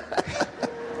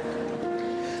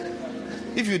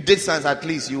 If you did science, at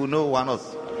least you will know one of.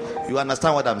 You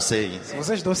understand what I'm saying. Se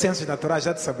vocês dão ciências naturais,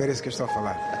 já de saber isso que eu estou a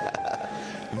falar.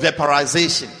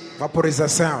 Vaporization.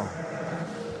 Vaporização.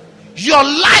 Your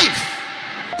life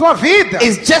Tua vida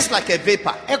is just like a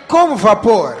vapor. é como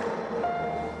vapor.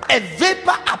 A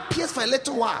vapor appears for a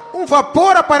little while. Um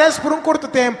vapor aparece por um curto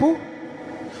tempo.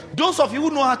 Those of you who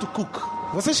know how to cook,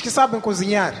 Vocês que sabem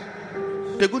cozinhar.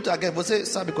 pergunta again, você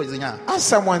sabe cozinhar? Ask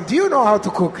someone, do you know how to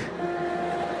cook?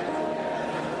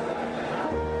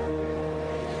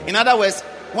 In other words,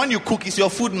 when you cook, is your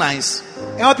food nice?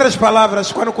 Em outras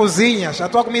palavras, quando cozinhas, a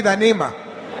tua comida anima.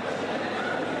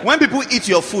 When people eat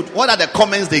your food, what are the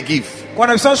comments they give?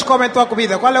 Quando as pessoas comem tua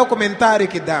comida, qual é o comentário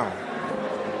que dão?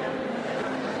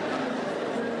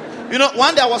 You know,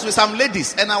 one day I was with some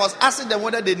ladies and I was asking them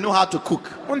whether they know how to cook.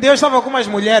 Um dia eu estava com umas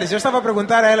mulheres, eu estava a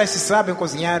perguntar a elas se sabem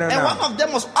cozinhar ou And one não. of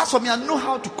them was asked for me, I know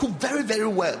how to cook very, very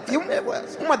well. E Very well.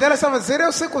 uma delas estava a dizer,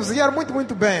 eu sei cozinhar muito,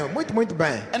 muito bem. Muito, muito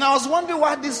bem. And I was wondering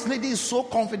why this lady is so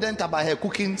confident about her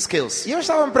cooking skills. E eu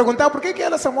estava a me perguntar por que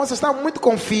essa moça está muito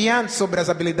confiante sobre as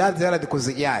habilidades dela de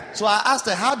cozinhar. So I asked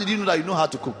her, how did you know that you know how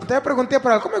to cook? Então eu perguntei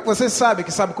para ela, como é que você sabe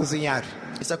que sabe cozinhar?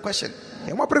 It's a question.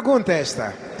 É uma pergunta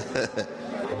esta.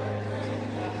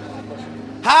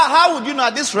 How would you know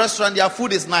at this restaurant their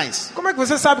food is nice? Como é que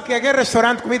você sabe que aquele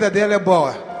restaurante a comida dele é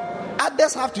boa?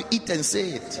 Others have to eat and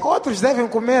say it. Outros devem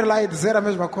comer lá e dizer a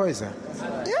mesma coisa.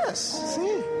 Yes.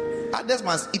 Sim. Others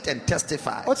must eat and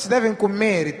testify. Outros devem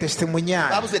comer e The testemunhar.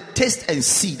 Bible says, taste and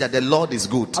see that the Lord is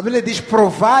good. A Bíblia diz: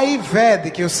 provai e vede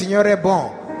que o Senhor é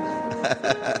bom.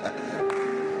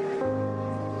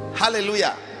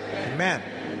 Hallelujah. Amen.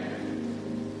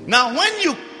 Now, when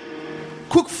you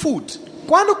cook food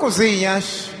Quando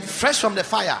cozinhas fresh from the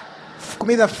fire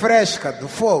comida fresca do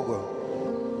fogo,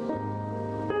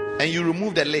 and you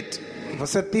remove the lid,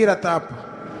 você tira a tapa,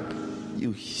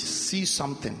 you see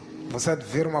something. você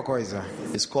vê uma coisa,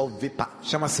 It's called vapor.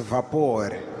 chama-se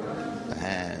vapor.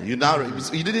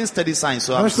 You didn't study science,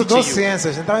 so Não I'm estudou teaching you.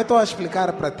 ciências, então eu estou a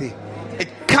explicar para ti.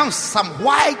 It comes some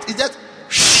white. It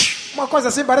Uma coisa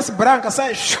assim parece branca,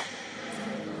 sai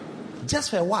just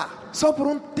for a while. só por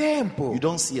um tempo. You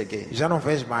don't see again. Já não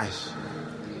vês mais.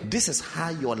 This is how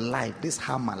your life. This is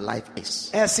how my life is.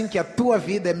 É assim que a tua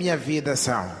vida e a minha vida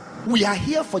são. We are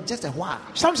here for just a while.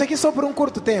 Estamos aqui só por um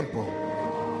curto tempo.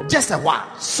 Just a while.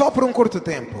 Só por um curto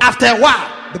tempo. After a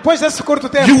while, Depois desse curto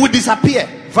tempo, you will disappear.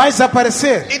 vais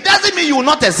desaparecer. It doesn't mean you will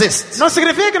not exist. Não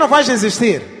significa que não vais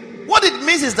existir. What it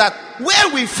means is that where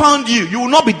we found you, you will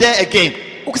not be there again.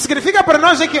 O que significa para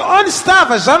nós é que onde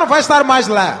estavas já não vai estar mais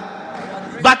lá.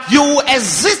 But you will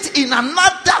exist in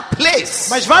another place,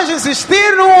 Mas vais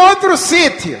existir num outro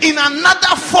sítio, in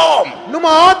another form.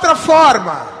 numa outra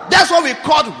forma. That's what we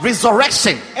call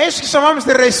resurrection. É isso que chamamos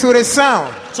de ressurreição.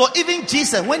 So even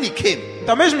Jesus, when he came,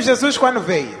 Então mesmo Jesus quando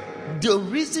veio, the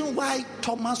reason why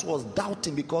Thomas was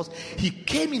doubting, because he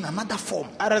came in another form.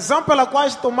 a razão pela qual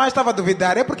Tomás estava a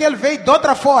duvidar é porque ele veio de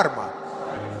outra forma.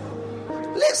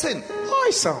 Listen,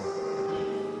 Ouçam,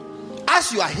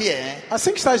 as you are here,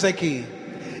 assim que estás aqui,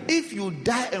 if you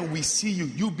die and we see you,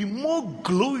 you'll be more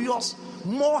glorious,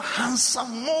 more handsome,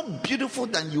 more beautiful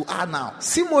than you are now.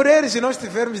 se morreres e nós te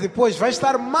vermos depois, vais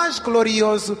estar mais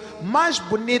glorioso, mais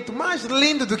bonito, mais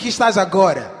lindo do que estás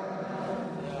agora.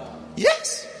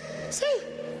 Yes, Sim,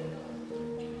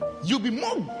 you'll be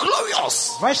more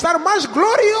glorious. vai estar mais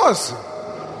glorioso.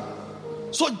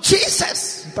 So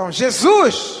Jesus, Então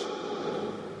Jesus,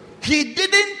 he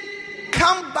didn't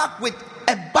come back with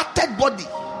a battered body,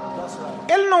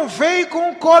 ele não veio com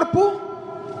um corpo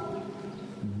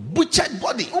butchered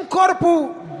body.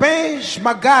 bem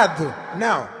esmagado.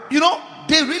 Não. You know,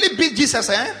 they really beat Jesus,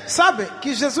 eh? Sabe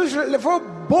que Jesus levou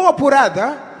boa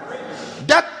apurada.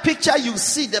 That picture you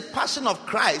see, the passion of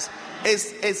Christ,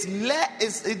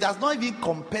 it does not even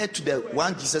compare to the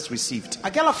one Jesus received.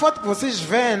 Aquela foto que vocês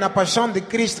veem na paixão de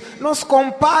Cristo não se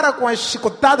compara com as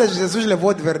chicotadas que Jesus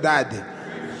levou de verdade.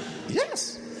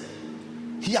 Yes.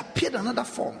 He appeared in another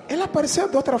form. Ele apareceu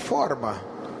de outra forma.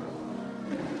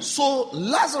 So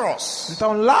Lazarus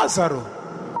Então Lázaro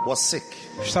was sick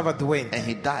estava doente and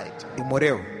he died. e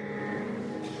morreu.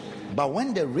 But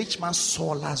when the rich man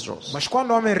saw Lazarus Mas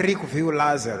quando o homem rico viu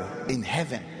Lázaro in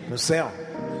heaven, no céu,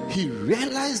 he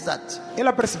realized that ele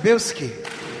apercebeu-se que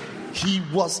he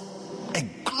was a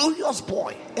glorious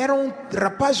boy. era um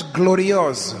rapaz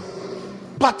glorioso.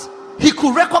 But he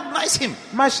could recognize him.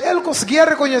 Mas ele conseguia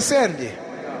reconhecer-lhe.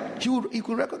 He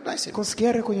could recognize him.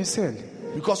 Conseguia reconhecer-lhe.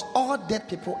 Because all dead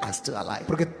people are still alive.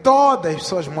 Porque todas as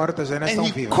pessoas mortas ainda And estão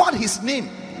he vivas. called his name,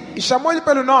 E chamou-lhe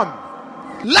pelo nome.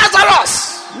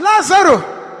 Lazarus, Lázaro,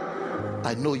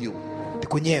 I know you. te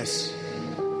conheço.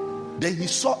 Then he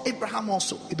saw Abraham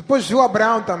also. E depois viu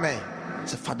Abraão também. He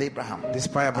said, Father Abraham, Disse: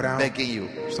 pai Abraão, begging you,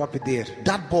 estou a pedir.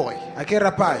 that boy, Aquele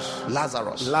rapaz,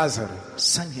 Lazarus, Lázaro,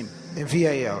 send him,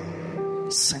 envia ele.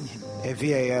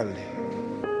 Envia ele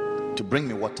to bring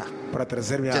me water. para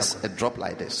trazer-me água. Just a drop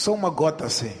like this. Só uma gota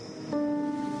assim.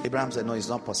 Abraham said, no, it's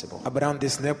not possible. Abraão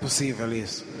disse: não é possível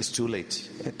isso. It's too late.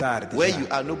 É tarde. Where já. you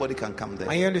are, nobody can come there.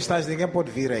 Aí onde estás, ninguém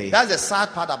pode vir aí. That's the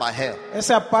sad part about hell.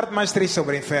 Essa é a parte mais triste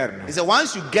sobre o inferno. He said,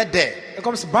 once you get there, É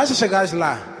como se basta chegares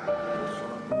lá.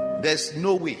 there's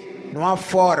no way. Não há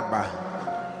forma.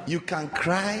 You can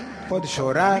cry, Pode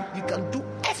chorar. you can do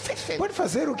everything. Pode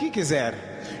fazer o que quiser.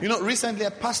 You know, recently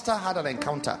a pastor had an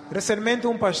encounter. Recentemente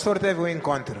pastor teve um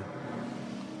encontro.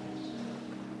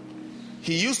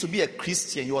 He used to be a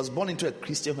Christian. He was born into a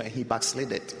Christian when he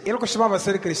backslided. Ele costumava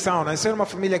ser cristão, nasceu numa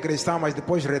família cristã, mas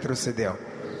depois retrocedeu.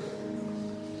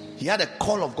 He had a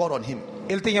call of God on him.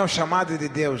 Ele tinha um chamado de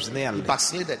Deus He nele.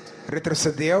 backslided.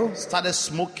 Retrocedeu, Started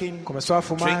smoking, começou a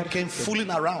fumar, drinking, fooling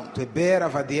around. beber, a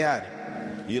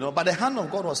vadiar. You know, but the hand of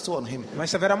God was still on him.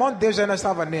 Mas a mão de Deus ainda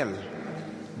estava nele.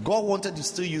 God wanted to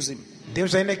still use him.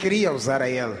 Deus ainda queria usar a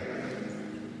ele.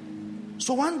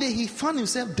 So one day he found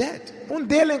himself dead.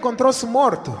 Dele encontrou-se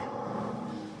morto.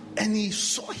 And he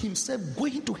saw himself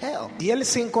going to hell. E ele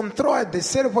se encontrou a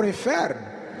descer por inferno.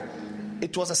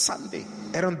 It was a Sunday.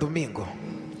 Era domingo.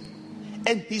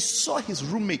 And he saw his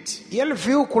roommate E ele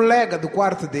viu o colega do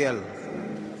quarto dele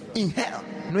in hell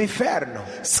no inferno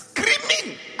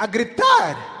screaming a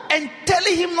gritar and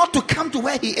telling him not to come to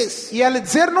where he is. e ele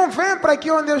dizer: não vem para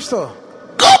aqui onde eu estou.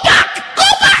 Go back! Go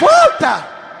back! Volta!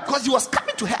 Because he was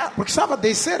coming to hell. Porque estava a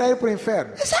descer a ir para o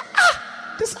inferno. He said,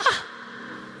 Disse: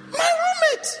 my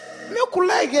roommate, meu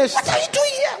colega este what are you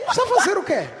doing here? está a fazer o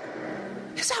quê?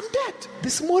 He said, I'm dead.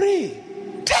 Disse: morri.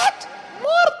 Dead?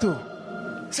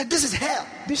 Morto. He said, this is hell.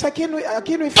 Diz: aqui no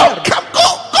Don't inferno. come,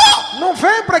 go! Não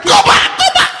vem para aqui. Go back!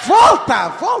 Go back! Volta,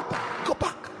 volta. Go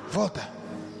back. Volta.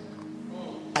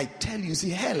 I tell you,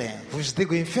 see, hell Vos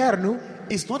digo, o inferno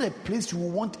is not a place you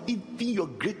want even your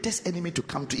greatest enemy to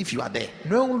come to if you are there.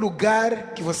 não é um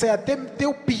lugar que você, até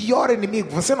teu pior inimigo,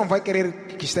 você não vai querer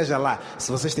que esteja lá, se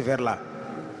você estiver lá.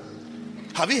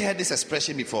 Have you heard this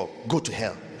expression before? Go to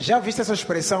hell. Já viste essa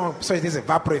expressão? As pessoas dizem: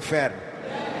 vá para o inferno.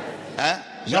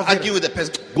 You argue with the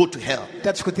person, go to hell.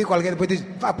 Até discutir com alguém, depois diz: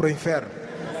 vá para o inferno.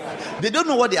 They don't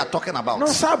know what they are talking about. Não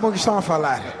sabem o que estão a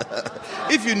falar.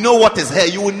 If you know what is hell,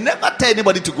 you will never tell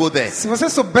anybody to go there. Se você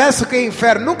soubesse o que é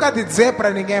inferno, nunca te dizer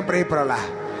para ninguém para ir para lá.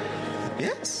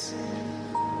 Yes.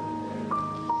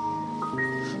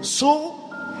 So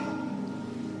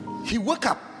he woke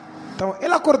up Então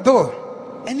ele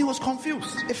acordou and he was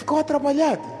confused. e ficou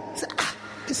atrapalhado. He said,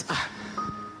 Disse: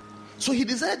 So he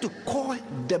decided to call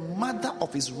the mother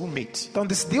of his roommate. Então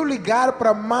decidiu ligar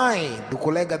para a mãe do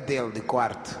colega dele de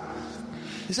quarto.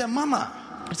 He said, Mama,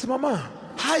 Disse: mamãe,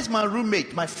 how is my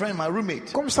roommate, my friend, my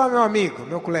roommate? como está meu amigo,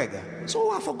 meu colega?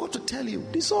 So I forgot to tell you.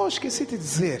 Disse: esqueci de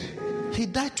dizer. He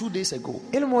died 2 days ago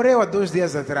Ele morreu há 2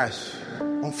 dias atrás,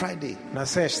 on Friday. na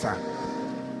sexta.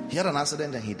 He had an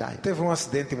accident and he died. Teve um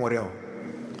acidente e morreu.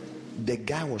 The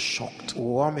guy was shocked.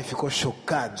 O homem ficou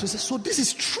chocado. So he said, so this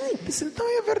is true. Disse: então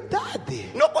é verdade.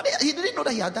 Nobody, he didn't know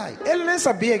that he had died. Ele nem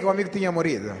sabia que o amigo tinha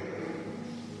morrido.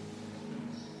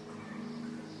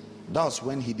 That was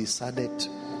when he decided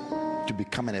to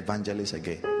become an evangelist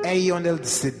again. É aí onde ele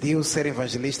decidiu ser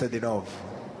evangelista de novo.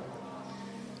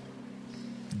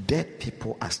 Dead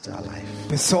people are still alive.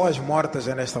 Pessoas mortas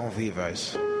ainda estão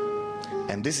vivas.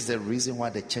 And this is the reason why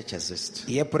the church exists.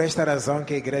 E é por esta razão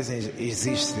que a igreja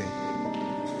existe.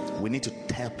 We need to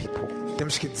tell people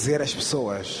Temos que dizer às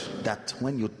pessoas that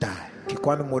when you die, que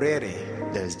quando morrerem,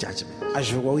 there is judgment. há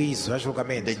juízo, há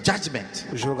julgamento. The judgment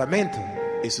O julgamento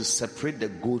is to separate the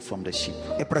goat from the sheep.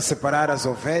 é para separar as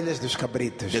ovelhas dos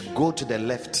cabritos. The goat to the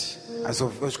left,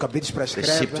 Os cabritos para a the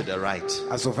sheep to esquerda, the right.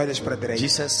 as ovelhas para a direita.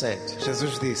 Jesus said,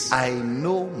 Jesus disse: I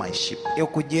know my sheep. eu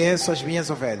conheço as minhas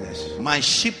ovelhas. My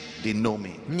sheep, they know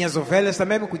me. Minhas ovelhas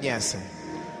também me conhecem.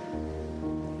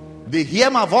 They hear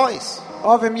my voice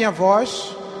Ouvem minha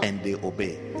voz and they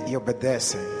obey. e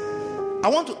obedecem. I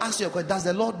want to ask you a question. Does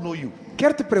the Lord know you?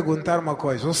 Quero te perguntar uma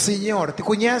coisa. O Senhor te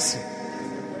conhece?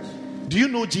 Do you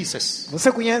know Jesus?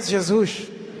 Você conhece Jesus?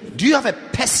 Do you have a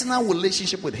personal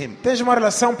relationship with him? Tens uma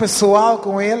relação pessoal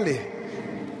com Ele?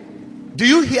 Do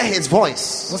you hear his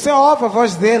voice? Você ouve a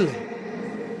voz dele?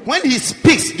 When he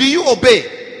speaks, do you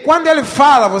obey? Quando Ele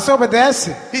fala, você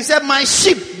obedece? He said, my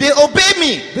sheep, they obey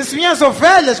me. Diz: minhas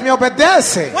ovelhas me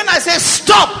obedecem. When I say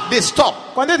stop, they stop.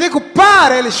 Quando eu digo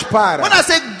para, eles param. When I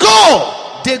say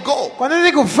go, they go. Quando eu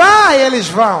digo vai, eles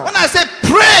vão. When I say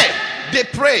pray, they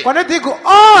pray. Quando eu digo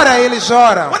ora, eles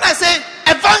oram. When I say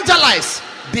evangelize,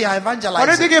 they are Quando eu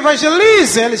evangelizing. digo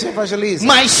evangelize, eles evangelizam.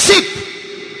 My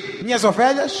sheep, Minhas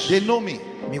ovelhas they know me.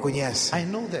 me conhecem. I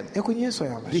know them. Eu conheço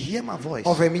They elas. hear my voice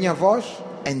Ouvem minha voz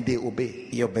and they obey.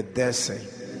 e obedecem.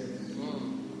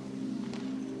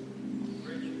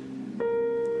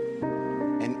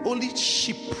 And only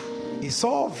sheep E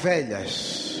só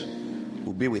ovelhas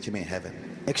will be with him in heaven.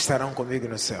 é que estarão comigo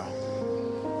no céu.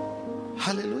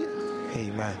 Hallelujah.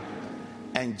 Amen.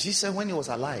 And Jesus, when he was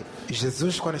alive, E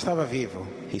Jesus, quando estava vivo,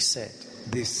 he said,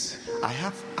 disse: I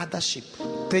have other sheep,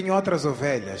 tenho outras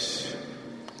ovelhas.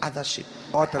 other sheep.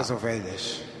 Outras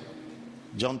ovelhas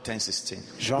John 10:16.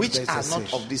 John Which are 10:16.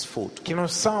 not of this fold. que não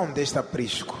são deste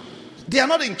aprisco. They are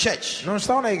not in church. Não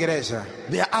estão na igreja.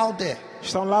 They are out there.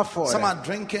 Estão lá Some fora. are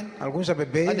drinking. Alguns a And the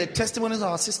beber. testimonies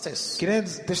of our sisters. Querendo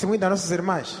testemunho das nossas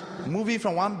irmãs. Moving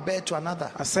from one bed to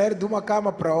another. A sair de uma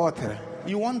cama para outra.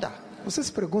 You wonder. Você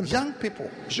se pergunta: Young people.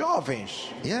 jovens?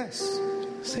 Yes.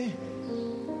 Sim.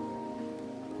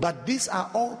 But these are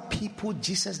all people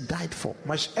Jesus died for.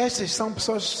 Mas estas são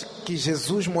pessoas que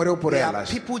Jesus morreu por They are elas.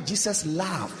 people Jesus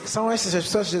loved. São estas as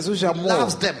pessoas que Jesus amou.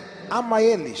 Loves them. Ama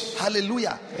eles.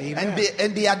 Hallelujah. Amen.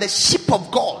 And they are the sheep of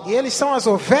God. E eles são as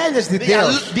ovelhas de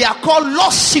Deus. They are called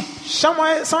lost sheep. São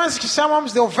essas que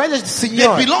chamamos de ovelhas do They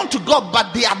Senhor. belong to God,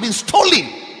 but they have been stolen.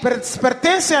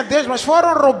 pertencem a Deus, mas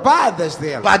foram roubadas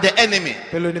dele by the enemy.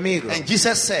 pelo inimigo. And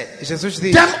Jesus said, E Jesus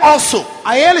diz: them also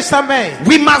a eles também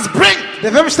we must bring.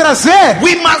 devemos trazer.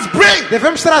 We must bring.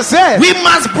 Devemos trazer. We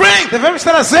must bring. Devemos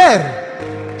trazer.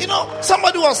 You know,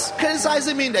 somebody was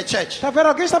criticizing me in the church. Está vendo?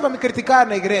 Alguém estava a me criticar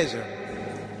na igreja.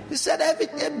 He said every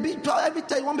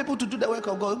time you want people to do the work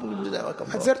of God, people do the work of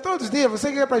A God. dizer, todos os dias você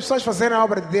quer para as pessoas fazerem a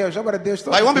obra de Deus, todos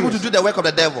But you want os people to dias. do the work of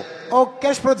the devil. Ou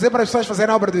queres dizer para as pessoas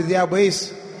fazerem a obra do diabo, é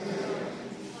isso?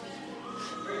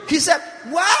 He said,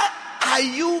 why are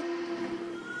you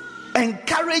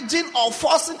encouraging or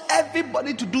forcing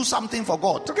everybody to do something for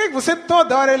God? Por que você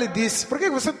toda hora, ele disse, por que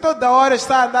você toda hora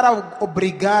está a andar a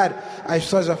obrigar as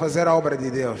pessoas a fazer a obra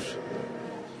de Deus?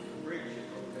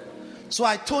 So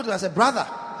I told him, I said, brother,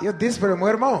 Eu disse para o meu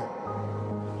irmão,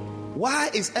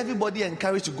 why is everybody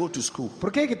encouraged to go to school?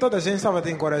 por que toda a gente estava a te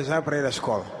encorajar para ir à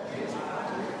escola?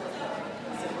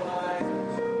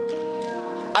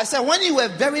 I said, when you were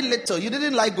very little, you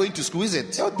didn't like going to school, is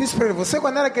it? Eu disse para ele, você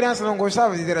quando era criança não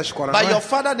gostava de ir à escola, But não é? your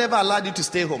father never allowed you to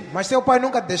stay home. Mas teu pai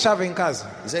nunca te deixava em casa.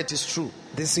 He said, it is true.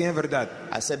 Disse sim, é verdade.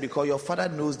 I said, because your father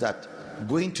knows that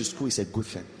going to school is a good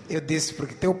thing. Eu disse,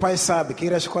 porque teu pai sabe que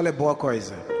ir à escola é boa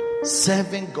coisa.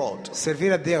 Serving God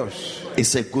Servir a Deus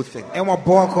is a good thing. é uma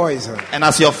boa coisa. And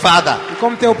as your father, E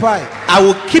como teu pai, I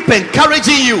will keep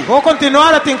encouraging you. vou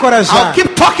continuar a te I'll encorajar.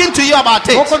 keep talking to you about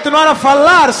Vou it. continuar a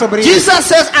falar sobre isso. Jesus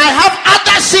says, I have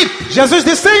other sheep Jesus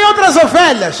disse, tem outras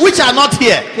ovelhas which are not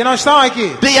here. que não estão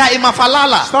aqui. They are in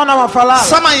Mafalala. Estão na Mafalala.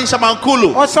 Some are in Shamankulu.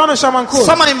 Outros estão no Xamancu.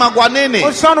 Some are in Magwanene.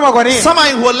 Outros estão no Maguari. Some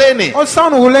are in Holene. Outros estão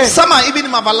no Hulê. Some are even in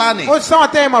Mavalane. Outros estão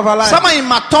até em Mavalai. Some are in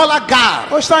Matola Gar.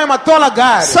 Outros estão em Matola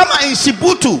Gar. Some are in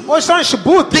Shibutu. Outros estão em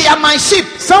Chibut. They are my sheep.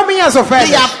 São minhas They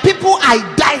ovelhas. are people I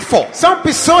died for. São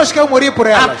pessoas que eu morri por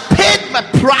I elas. paid my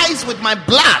price with my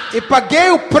blood E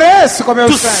paguei o preço com meu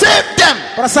to sangue. save them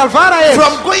Para salvar a eles.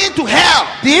 from going to hell.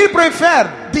 De ir para o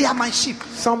inferno. They are my sheep.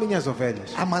 São minhas ovelhas.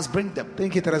 I must bring them. Tem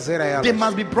que trazer a elas. They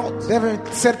must be brought. Devem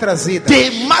ser trazidas.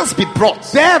 They must be brought.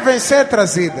 Devem ser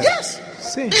trazidas. Yes.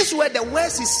 Sim. These were the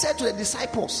words he said to the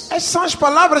disciples, Essas são as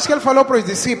palavras que ele falou para os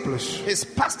discípulos. his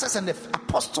pastors and the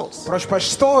apostles. Para os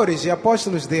pastores e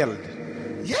apóstolos dele.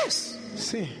 Yes.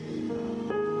 Sim.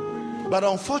 But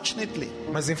unfortunately,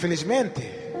 Mas infelizmente,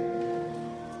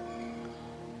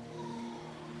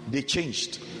 they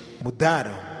changed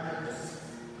mudaram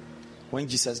when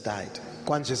Jesus died.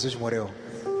 quando Jesus morreu.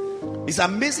 It's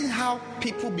amazing how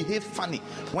people behave funny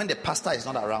when the pastor is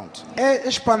not around. É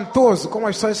espantoso como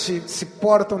as pessoas se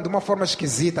portam de uma forma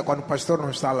esquisita quando o pastor não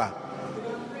está lá.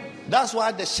 That's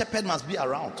why the shepherd must be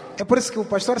around. É por isso que o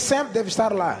pastor sempre deve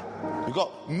estar lá. Because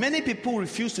many people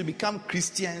refuse to become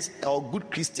Christians or good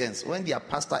Christians when their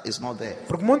pastor is not there.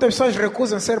 Porque muitas pessoas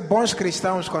recusam ser bons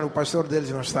cristãos quando o pastor deles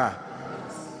não está.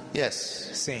 Yes.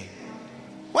 Sim.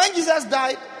 When Jesus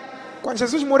died, Quando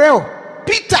Jesus morreu,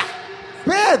 Peter,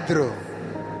 Pedro,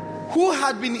 who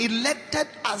had been elected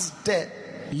as the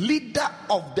leader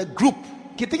of the group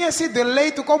que tinha sido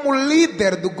eleito como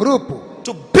líder do grupo,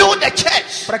 to build the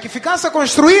church, para que ficasse a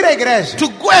construir a igreja, to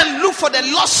go and look for the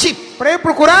lost sheep, para ir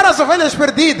procurar as ovelhas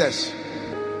perdidas,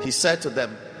 he said to them,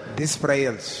 disse para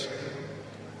eles: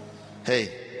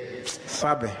 hey,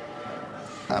 sabe,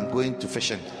 I'm going to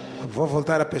fishing. vou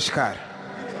voltar a pescar.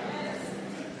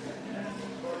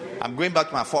 I'm going back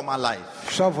to my former life.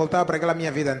 Só voltar para aquela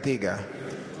minha vida antiga.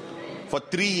 For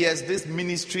 3 years, this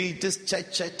ministry, this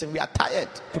church, and we are tired.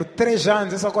 Por 3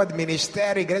 anos, essa coisa de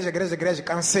ministério, igreja,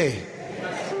 cansei.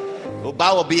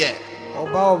 Oba Obie,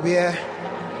 Oba, obie,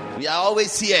 we are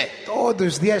always here. todos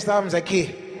os dias estávamos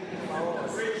aqui.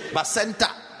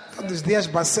 Basenta, Todos os dias,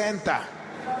 Bacenta,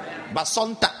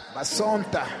 Basonta,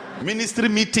 Bassonta, ministry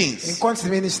meetings, encontros de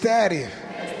ministério,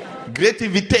 great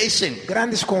invitation.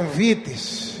 grandes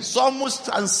convites. Somos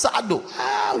cansados.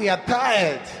 Ah, we are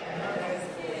tired.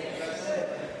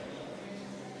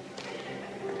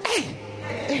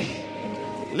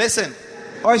 Listen,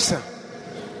 Ouça,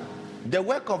 the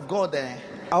work of God,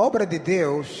 a obra de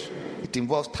Deus it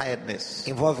involves tiredness.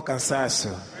 envolve cansaço.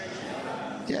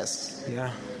 Yes.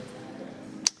 Yeah.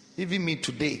 Even me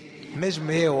today,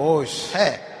 Mesmo eu hoje,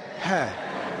 hey, é,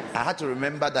 I had to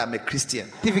remember that I'm a Christian.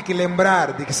 tive que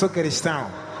lembrar de que sou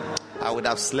cristão. I would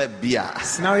have slept beer.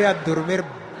 Senão eu ia dormir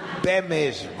bem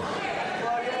mesmo.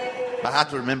 But I had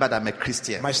to remember that I'm a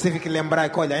Christian. Mas tive que lembrar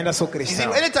que, olha, ainda sou You see,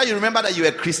 cristão. anytime you remember that you're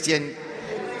a Christian,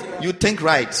 you think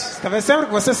right. Talvez sempre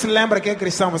que você se lembra que é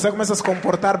cristão, você começa a se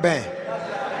comportar bem.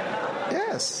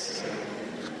 Yes.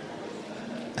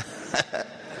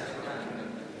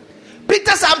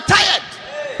 Peter said, I'm tired.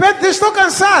 Pedro, estou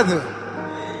cansado.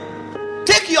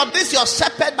 Take your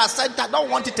shepherd bacenta, I don't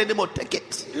want it anymore. Take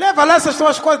it. Leva lá essas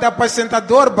tuas coisas de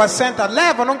apacentador, bacenta.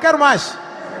 Leva, não quero mais.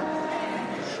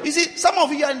 You see, some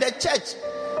of you are in the church.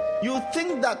 You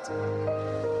think that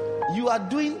you are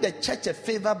doing the church a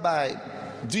favor by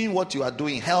doing what you are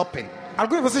doing, helping.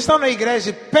 Alguns de vocês estão na igreja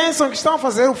e pensam que estão a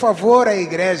fazer um favor à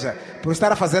igreja por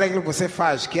estar a fazer aquilo que você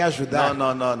faz, que é ajudar.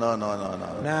 No.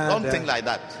 Nada. Don't think like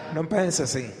that. Não pense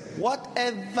assim.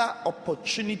 Whatever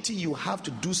opportunity you have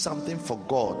to do something for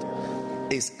God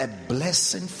is a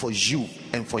blessing for you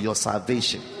and for your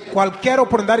salvation. Qualquer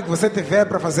oportunidade que você tiver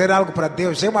para fazer algo para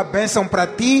Deus é uma bênção para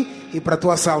ti e para a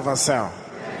tua salvação.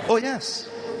 Oh yes.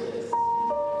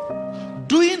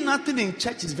 Doing nothing in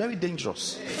church is very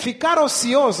dangerous. Ficar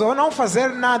ocioso ou não fazer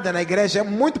nada na igreja é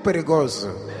muito perigoso.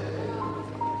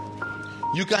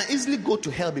 You can easily go to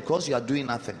hell because you are doing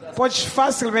nothing. Podes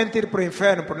facilmente ir para o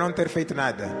inferno por não ter feito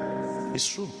nada. It's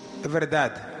true. É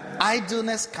verdade.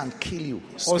 Idleness can kill you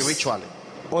spiritually.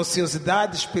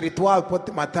 Ociosidade espiritual pode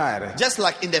te matar. Just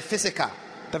like in the physical.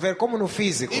 Tá vendo? Como no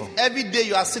físico. If every day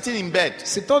you are sitting in bed,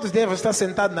 Se todos os dias você está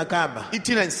sentado na cama,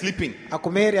 eating and sleeping, a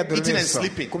comer e a dormir Eating and só.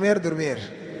 sleeping. Comer e dormir,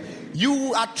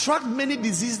 you attract many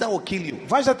diseases that will kill you.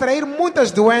 vais atrair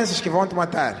muitas doenças que vão te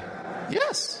matar.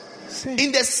 Yes. Sim.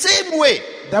 In the same way,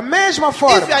 Da mesma if you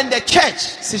forma, are in the church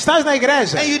se estás na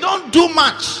igreja and you don't do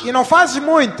much, e não fazes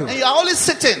muito, and you are only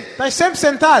sitting estás sempre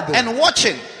sentado and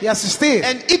watching e a assistir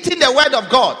and eating the word of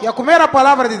God, e a comer a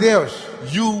palavra de Deus,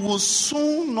 you will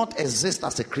soon not exist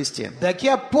as a Christian. daqui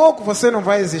a pouco você não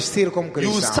vai existir como You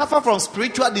will cristão. suffer from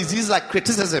spiritual disease like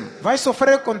criticism. Vai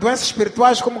sofrer com doenças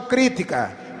espirituais como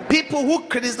crítica. People who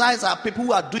criticize are people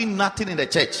who are doing nothing in the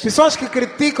church. Pessoas que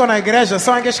criticam na igreja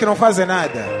são aqueles que não fazem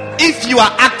nada. If you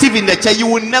are active in the church, you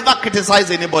will never criticize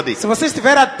anybody. Se você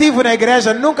estiver ativo na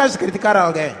igreja, nunca has de criticar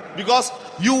alguém. Because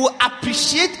you will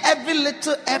appreciate every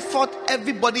little effort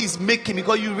everybody is making,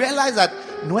 because you realize that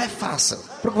não é fácil.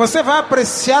 Porque você vai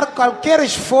apreciar qualquer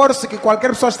esforço que qualquer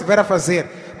pessoa estiver a fazer.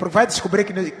 Porque vai descobrir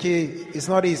que it's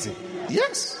not easy.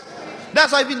 Yes.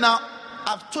 That's why even now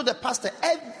I've told the pastor,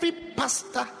 every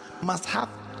pastor must have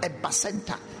a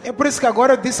bacenta. É por isso que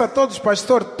agora eu disse a todos os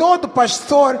pastores, todo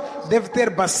pastor deve ter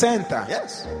bacenta.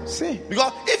 Yes. Sim.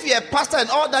 Because if you're a pastor and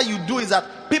all that you do is that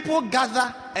people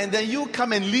gather and then you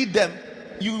come and lead them,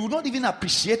 you will not even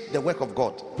appreciate the work of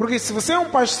God. Porque se você é um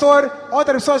pastor,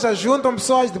 outras pessoas ajuntam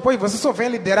pessoas, depois você só vem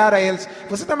liderar a eles.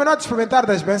 Você também não há de experimentar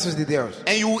das bênçãos de Deus.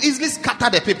 And you will easily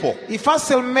scatter the people. E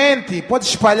facilmente pode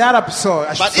espalhar as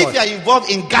pessoas. But if you are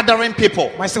involved in gathering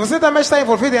people, Mas se você também está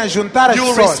envolvido em ajuntar as you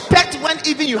pessoas, respect when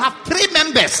even you have 3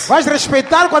 members. vais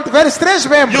respeitar quando tiveres 3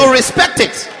 membros. You respect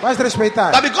it. Vais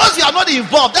respeitar. But because you are not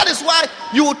involved, that is why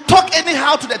you will talk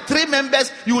anyhow to the 3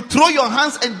 members. You will throw your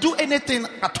hands and do anything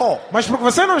at all. Mas porque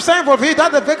você não está envolvido, há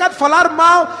de falar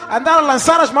mal, andar a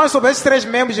lançar as mãos sobre esses 3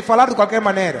 membros e falar de qualquer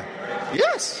maneira.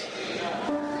 Yes.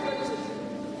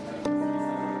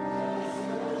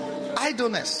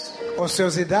 Idleness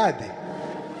Ociosidade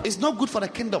is not good for the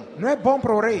kingdom. não é bom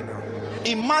para o reino.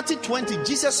 In Matthew 20,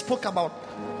 Jesus spoke about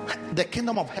the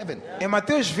kingdom of heaven. Em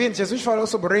Mateus 20, Jesus falou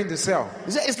sobre o reino do céu.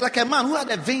 He said it's like a man who had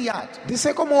a vineyard Disse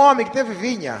é como um homem que teve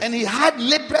vinha. and he had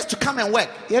laborers to come and work,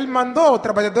 E ele mandou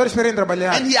trabalhadores para irem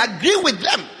trabalhar. and he agreed with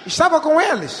them Estava com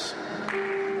eles.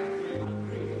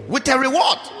 with a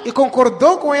reward. E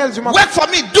concordou com eles. Work for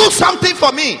me, do something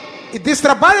for me, E disse,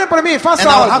 trabalhem para mim, and façam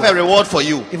I'll have a algo. reward for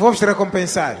you. E vou-vos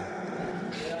recompensar.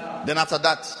 Then after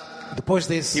that, Depois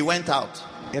disso, he went out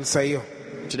ele saiu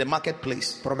to the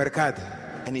marketplace para o mercado.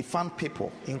 and he found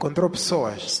people E encontrou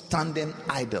pessoas standing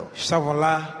idle, que estavam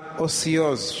lá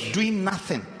ociosos, doing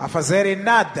nothing. a fazerem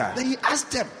nada. Then he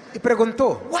asked them, E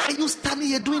perguntou, why are you standing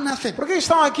here doing nothing? por que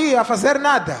estão aqui a fazer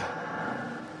nada?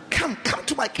 Come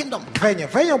to my kingdom.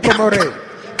 Venham para o meu reino.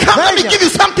 Come, let me Venha. give you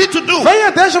something to do.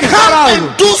 Venham, deixa-me fazer Come algo.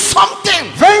 and do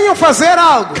something. Venham fazer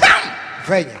algo. Come,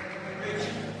 Venham.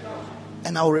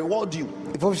 and I'll reward you.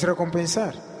 E vou-vos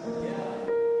recompensar.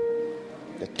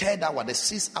 The 3rd hour, the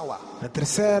 6th hour, Na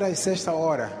 3ª e 6ª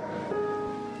hora,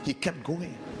 he kept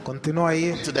going continuou a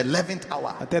ir to the 11th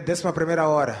hour. até a 11ª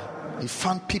hora. He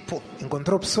found people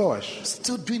Encontrou pessoas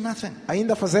still doing nothing.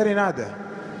 ainda a fazerem nada.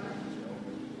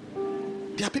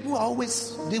 There are people who are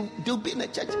always, they'll be in the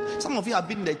church. Some of you have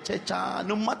been in the church,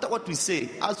 no matter what we say.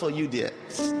 As for you there,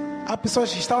 Há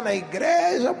pessoas que estão na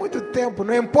igreja há muito tempo.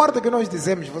 Não importa o que nós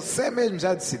dizemos, você mesmo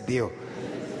já decidiu.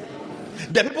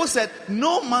 the people said,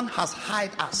 no man has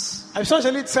hired us. As pessoas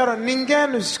ali disseram, ninguém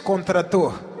nos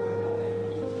contratou.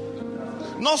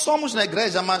 Nós somos na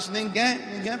igreja, mas ninguém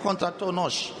contratou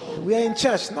nós. We are in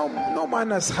church. No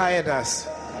man has hired us.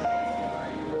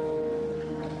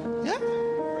 Yeah?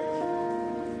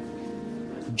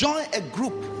 Join a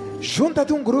group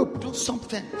Junta-te um grupo. Do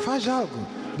something. Faz algo.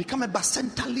 Become a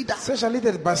Bacenta leader. Seja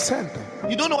líder de Bacenta.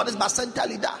 You don't know what is Bacenta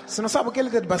leader? Se não sabe o que é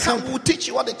líder de Come, Bacenta, we'll teach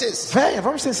you what it is. venha,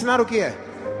 vamos te ensinar o que é.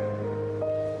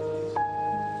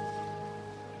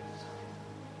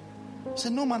 Say,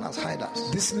 no man has hired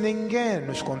us. Disse, ninguém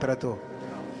nos contratou.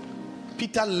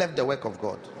 Peter left the work of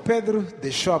God. Pedro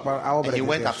deixou a obra And he de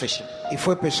went a Deus fishing. e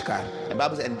foi pescar. The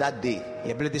Bible says, and that day,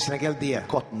 E a Bíblia diz, naquele dia,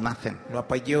 caught nothing. não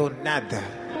apanhou nada.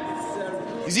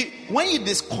 You see, when you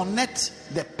disconnect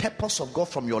the purpose of God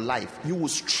from your life, you will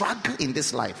struggle in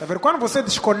this life. Tá vendo? Quando você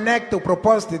desconecta o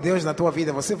propósito de Deus na tua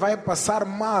vida, você vai passar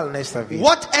mal nesta vida.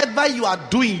 Whatever you are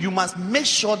doing, you must make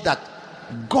sure that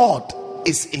God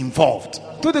is involved.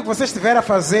 Tudo que você estiver a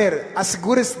fazer,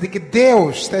 assegure-se de que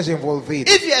Deus esteja envolvido.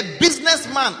 If you're a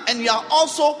businessman and you are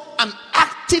also an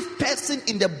active person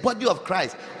in the body of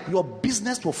Christ, your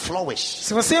business will flourish.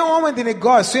 Se você é um homem de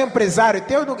negócio, um empresário,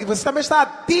 e você também está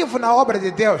ativo na obra de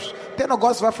Deus, teu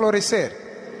negócio vai florescer.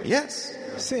 Yes.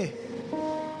 Sim.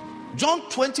 John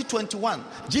 20:21,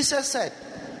 Jesus said,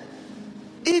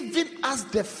 even as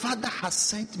the Father has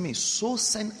sent me, so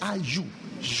send I you.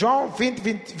 João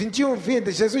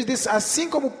 21:20, Jesus disse, assim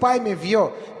como o Pai me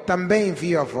enviou, também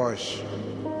envio a vós.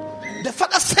 The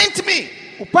Father sent me.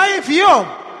 O Pai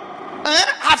enviou.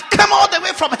 I've come all the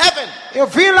way from heaven Eu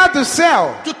vim lá do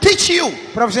céu to teach you,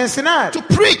 para vos ensinar, to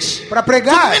preach, para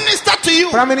pregar, to minister to you,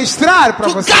 para ministrar para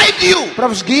to vocês, guide you, para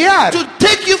vos guiar, to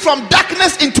take you from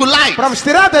darkness into light. para vos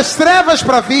tirar das trevas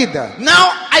para a vida.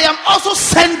 Now I am also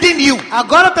sending you.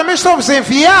 Agora também estou vos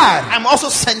enviar. I'm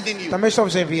also sending you. Também estou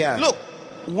vos enviar. Look,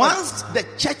 once the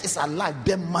church is alive,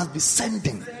 there must be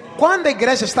sending. Quando a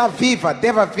igreja está viva,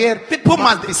 deve haver, People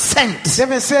must be sent.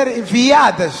 devem ser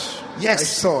enviadas Yes. as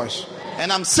pessoas.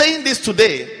 And I'm saying this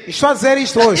today, Estou a dizer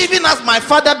isto hoje, even as my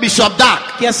father Bishop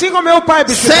Dark que assim como meu pai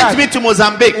sent me to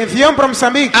Mozambique, enviou para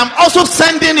Moçambique, I'm also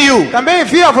sending you também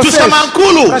envio a to vocês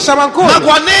Shamankulu, para Xamanculo, para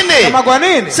Maguanene,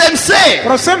 Maguanene, Semse,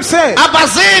 para o Semse,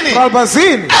 Abazene, para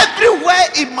Albazine,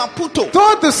 everywhere in Maputo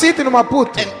todo sítio no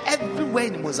Maputo, and everywhere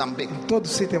in Mozambique. todo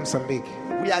sítio em Moçambique.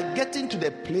 We are getting to the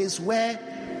place where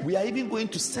we are even going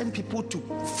to send people to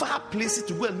far places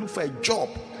to go and look for a job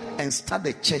and start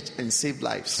a church and save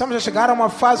lives. Estamos a chegar a uma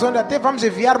fase onde até vamos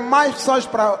enviar mais pessoas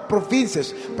para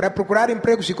províncias para procurar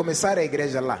empregos e começar a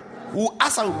igreja lá. Who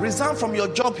ask you resign from your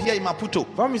job here in Maputo.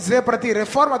 Vamos dizer para ti,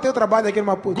 reforma teu trabalho aqui no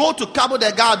Maputo. Go to Cabo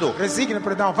Delgado. Resigna,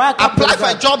 perdão, vai a Cabo Apply for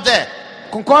a Delgado. job there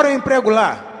Concorre um emprego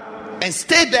lá and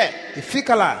stay there. e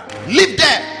fica lá. Live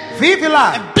there Vive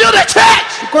lá and build a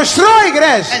church e constrói a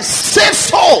igreja and save e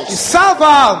souls. salva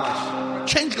almas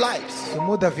Change lives. e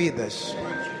muda vidas.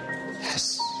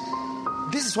 Yes.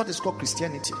 This is what is called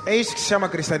Christianity. É isto que se chama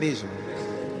cristianismo.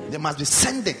 There must be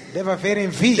sending. Deve haver The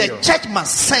envio. church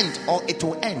must send or it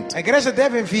will end. A igreja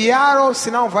deve enviar ou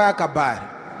senão vai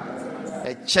acabar.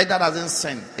 A church that doesn't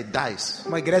send, it dies.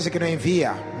 Uma igreja que não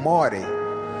envia, morre.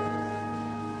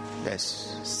 Yes.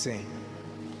 Sim.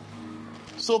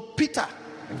 So Peter,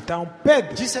 Então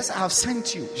Pedro, Jesus, I have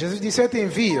sent you. Jesus disse, eu te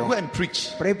envio Go and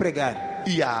preach. para ir pregar.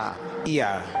 Yeah.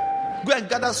 Go and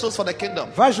gather souls for the kingdom.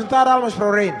 Vai juntar almas para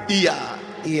o reino. Yeah.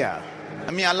 Yeah.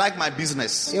 I mean, I like my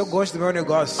business. Eu gosto do meu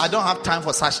negócio. I don't have time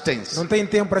for such things. Não tenho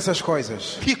tempo para essas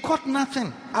coisas. He caught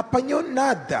nothing. Apanhou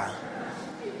nada.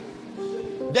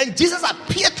 Then Jesus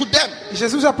appeared to them. E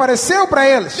Jesus apareceu para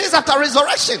eles. This is after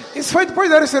resurrection. Isso foi depois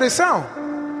da ressurreição.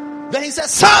 Then he said,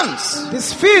 sons,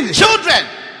 Diz, filhos, children,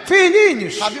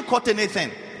 filhinhos, have you caught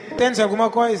anything? tens alguma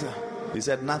coisa? He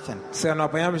said, nothing. Se não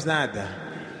apanhamos nada.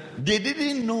 They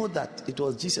didn't know that it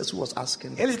was Jesus who was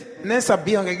asking. Eles nem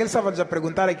sabiam que aquele estava a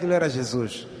perguntar aquilo era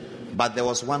Jesus. But there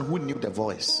was one who knew the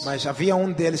voice Mas havia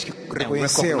um deles que and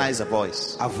reconheceu recognized the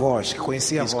voice. a voz, que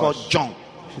conhecia a He's voz. called John.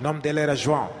 O nome dele era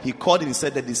João. He called him, he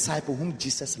said, the disciple whom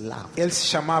Jesus loved. Ele se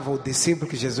chamava o discípulo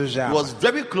que Jesus já He was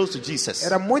very close to Jesus.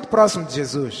 era muito próximo de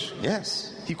Jesus.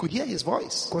 Yes, he could hear his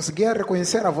voice. Conseguia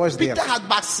reconhecer a voz dele. Peter had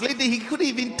backslidden, he couldn't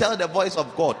even tell the voice of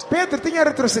God. Pedro tinha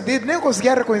retrocedido, nem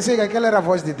conseguia reconhecer que aquela era a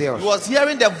voz de Deus. He was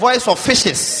hearing the voice of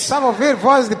fishes. Estava a ouvir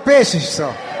voz de peixes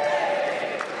só.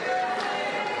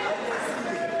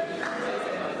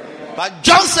 But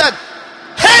John said,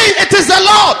 hey, it is the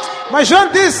Lord. Mas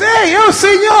João disse, ei, é o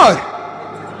Senhor.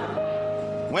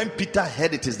 When Peter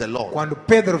heard it is the Lord, Quando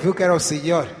Pedro viu que era o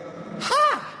Senhor,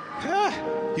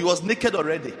 he was naked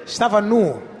already. estava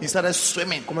nu, He started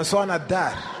swimming, começou a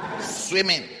nadar,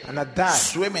 swimming, a nadar,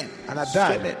 swimming, a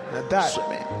nadar, swimming, nadar.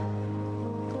 swimming.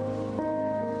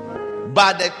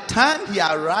 By the time he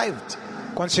arrived,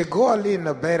 Quando chegou ali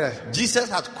na beira, Jesus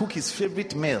had cooked his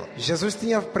favorite meal, Jesus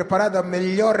tinha preparado a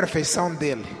melhor refeição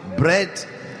dele: bread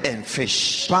and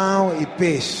fish. pão e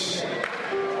peixe.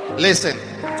 Listen,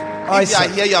 if you are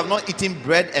Olha, here, you have not eaten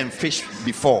bread and fish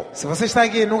before. se você está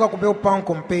aqui e nunca comeu pão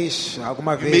com peixe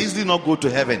alguma You may vez, easily not go to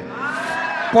heaven.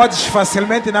 podes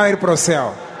facilmente não ir para o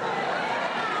céu.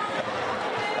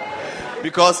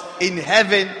 Because in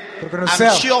heaven, Porque no I'm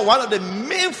céu, sure one of the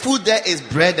main food there is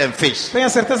bread and fish. tenho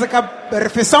certeza que a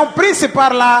refeição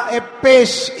principal lá é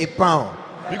peixe e pão.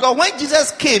 Because when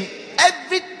Jesus came,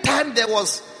 every time there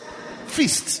was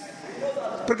feast,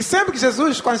 Porque sempre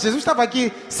que quando Jesus estava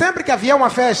aqui, sempre que havia uma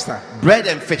festa, bread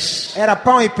and fish. era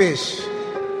pão e peixe.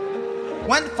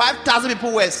 When 5,000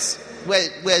 people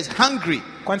were hungry,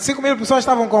 Quando 5.000 pessoas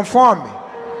estavam com fome,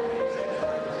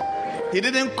 he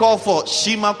didn't call for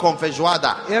shima com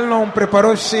feijoada, ele não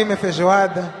preparou chime,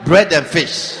 feijoada, bread and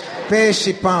fish.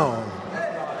 peixe e pão.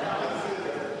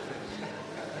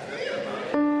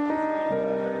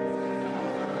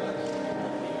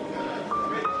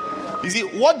 You see,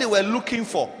 what they were looking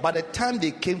for, by the time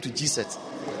they came to Jesus,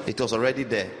 it was already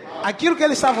there. Aquilo que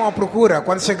eles estavam à procura,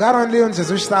 quando chegaram ali onde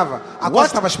Jesus estava, a coisa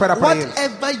estava à espera para eles.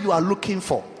 Whatever you are looking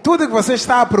for, Tudo que você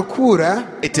está à procura,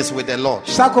 it is with the Lord.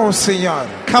 está com o Senhor.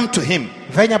 Come to Him,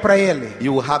 Venha para Ele.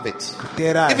 you will have it.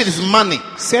 Terás. If it is money,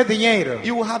 Se é dinheiro,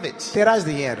 you will have it. terás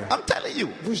dinheiro. I'm telling you,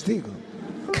 Vos digo,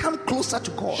 come closer to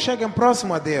God. cheguem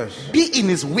próximo a Deus. Be in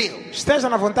His will. Esteja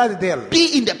na vontade dele.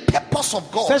 Be in the purpose of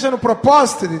God. Esteja no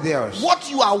propósito de Deus. What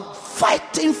you are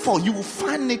fighting for, you will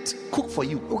find it cook for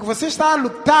you. O que você está a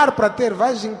lutar para ter,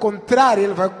 vais encontrar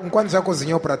ele enquanto já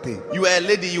cozinhou para ti. You are a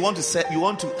lady, you want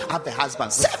to have a husband.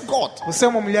 Serve God. Você é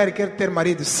uma mulher e quer ter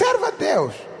marido, serva a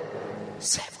Deus.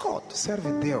 Serve God.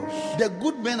 Serve Deus. The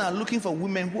good men are looking for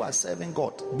women who are serving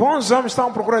God. Bons homens estão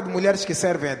à procura de mulheres que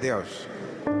servem a Deus.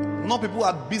 No people who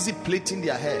are busy plaiting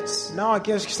their hairs. Não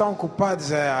aqueles que estão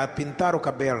ocupados a pintar o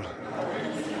cabelo.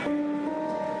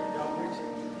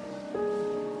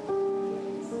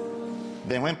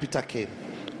 Then when Peter came,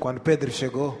 Quando Pedro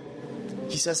chegou,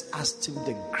 Jesus asked him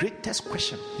the greatest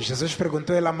question, Jesus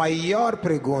perguntou ele a maior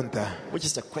pergunta, which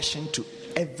is a question to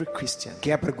every Christian.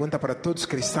 que é a pergunta para todos os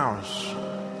cristãos.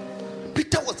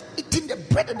 Peter was eating the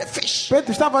bread and the fish.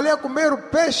 Pedro estava ali a comer o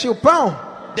peixe e o pão.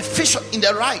 The fish in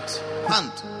the right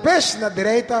hand, Peixe na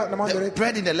direita, na mão the direita,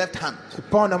 bread in the left hand. e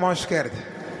pão na mão esquerda.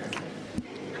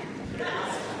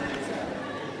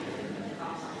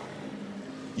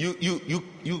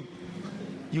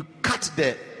 You cut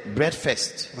the bread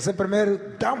first, Você primeiro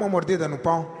dá uma mordida no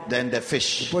pão, then the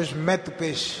fish. depois mete o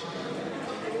peixe.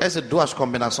 Essas duas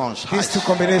combinações. These two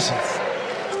combinations.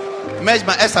 Mesmo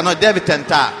essa não deve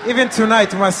tentar. Even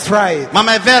tonight you must try it.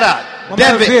 Mamãe Vera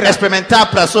deve Vera. experimentar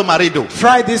para seu marido.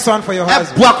 Try this one for your É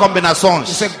husband. boa combinações.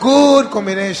 It's a good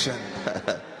combination.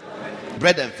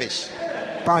 Bread and fish.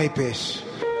 Pão e peixe.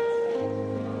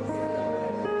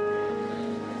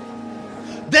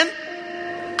 Then,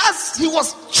 as he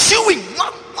was chewing,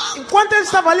 Enquanto ele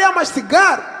estava ali a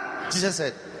mastigar, Jesus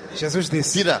said, Jesus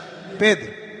disse: Peter,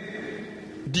 Pedro,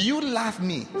 do you love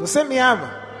me você me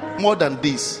ama more than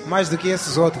this? mais do que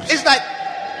esses outros. It's like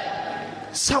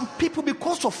some people,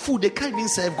 because of food, they can't even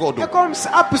serve God. É como se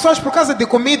há pessoas por causa de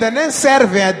comida nem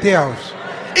servem a Deus.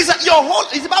 It's like your whole.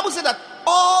 The Bible said that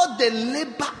all the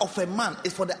labor of a man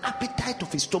is for the appetite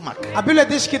of his stomach. A Bíblia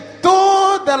diz que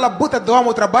toda a labuta do homem,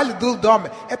 o trabalho do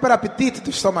homem, é para o apetite do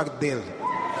estômago dele.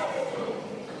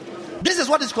 This is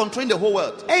what is controlling the whole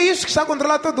world. É isso que está a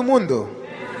controlar todo mundo.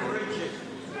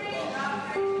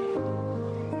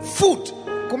 Food,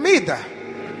 Comida.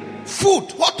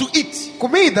 food, what to eat.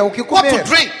 Comida, o que What comer, to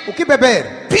drink. o que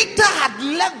beber. Peter had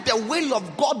left the will of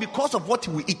God because of what he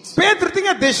would eat. Pedro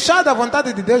tinha deixado a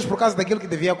vontade de Deus por causa daquilo que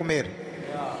devia comer.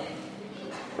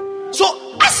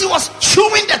 So as he was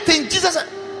chewing the thing, Jesus said,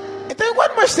 Então,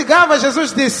 enquanto mastigava,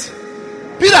 Jesus disse: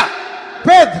 Peter,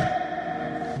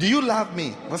 Pedro, do you love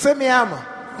me você me ama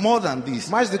more than this?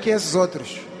 mais do que esses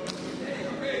outros.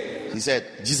 He said,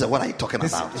 Jesus, what are you talking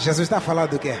Disse, about? Jesus está a falar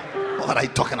do quê? What are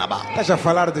you talking about? Estás a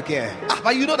falar do quê? Ah,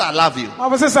 but you know that I love you. Mas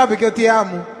você sabe que eu te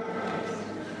amo.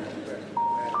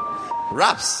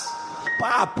 Raps.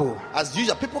 Papo. As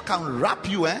usual, people can rap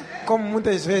you, eh? Como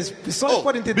muitas vezes pessoas Oh,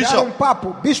 podem te Bishop. dar um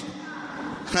papo. Bispo.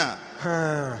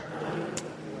 Huh.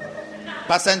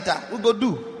 Pastor, we go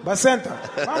do. Bacenta,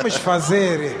 vamos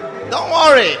fazer. Don't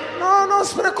worry. Não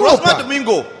se Próximo preocupa.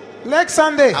 domingo, Next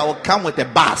Sunday. I will come with a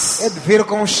bass. É de vir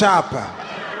com chapa.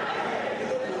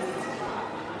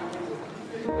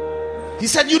 He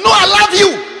said, you know I love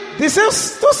you.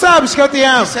 Disse, tu sabes que eu te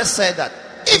amo. Jesus said that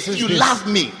if Jesus you disse. love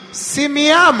me, Se me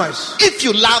amas. if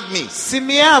you love me, Se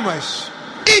me amas.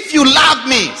 if you love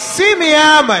me, Se me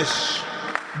amas.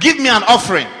 give me an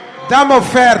offering. Dá-me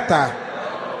oferta.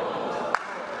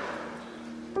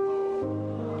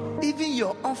 Even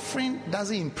your offering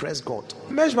doesn't impress God.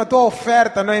 Mesmo a tua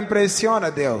oferta não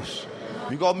impressiona Deus.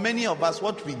 Because many of us,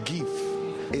 what we give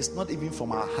is not even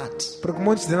from our hearts. Porque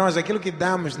muitos de nós, aquilo que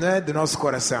damos não é do nosso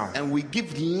coração. And we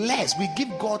give less. We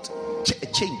give God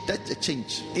a change. That's a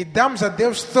change. E damos a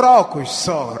Deus trocos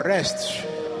só, restos.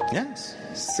 Yes.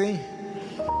 Sim.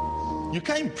 You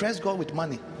can't impress God with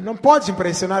money. Não podes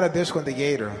impressionar a Deus com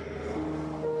dinheiro.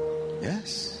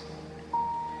 Yes.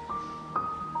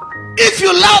 If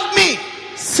you love me,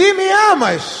 Se me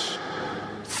amas,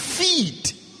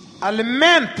 feed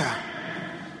alimenta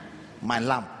my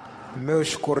lamb,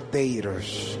 meus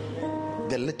cordeiros,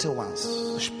 the little ones,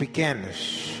 os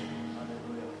pequenos,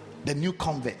 the new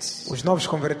converts, os novos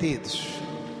convertidos,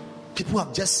 people who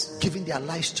have just given their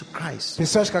lives to Christ.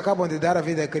 pessoas que acabam de dar a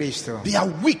vida a Cristo. They are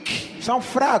weak. São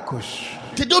fracos,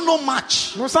 They don't know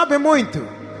much. não sabem muito.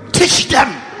 Teach them.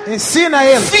 Ensina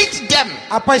eles, Feed them.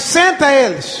 apacenta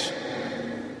eles,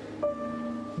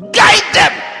 Guide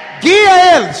them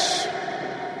guia eles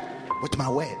with my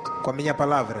word. com a minha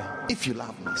palavra. If you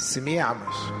love me. Se me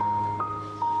amas,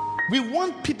 We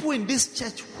want people in this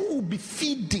church who will be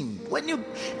feeding.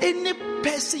 Any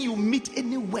person you meet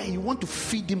anywhere, you want to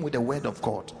feed him with the word of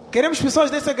God. queremos pessoas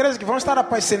dessa igreja que vão estar a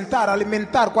apacentar,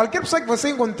 alimentar. Qualquer pessoa que você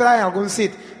encontrar em algum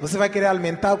sítio, você vai querer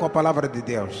alimentar com a palavra de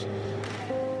Deus.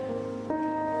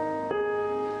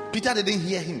 Peter didn't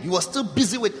hear him. He was still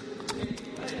busy with.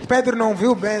 Pedro não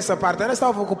viu bem essa parte. Ele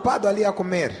estava ocupado ali a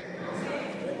comer.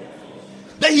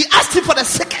 Then he asked him for the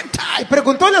second E time.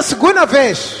 perguntou-lhe a segunda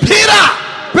vez: Peter,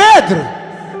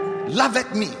 Pedro,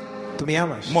 loveth me tu me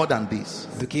amas more than this.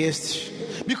 do que estes?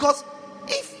 Because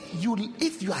if you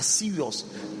are serious,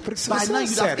 Porque se by você now é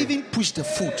you'd have sério, even pushed the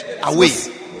food away.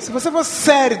 se você for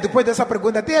sério depois dessa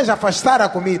pergunta, até já afastar a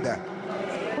comida.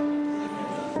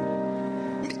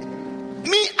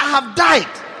 Me, I have died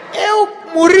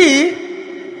Eu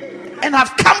morri and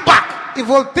have come back. e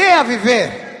voltei a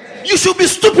viver. You should be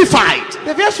stupefied.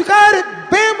 Devias ficar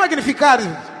bem magnificado.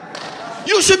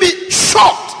 You should be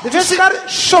shocked. to Devias see ficar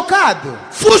chocado.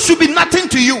 food should be nothing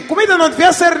to you. Comida não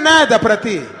devia ser nada para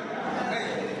ti.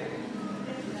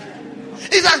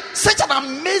 It's like such an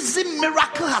amazing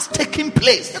miracle has taken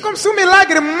place. É como se um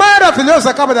milagre maravilhoso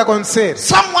acaba de acontecer.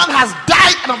 Someone has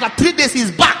died and after 3 days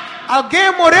he's back.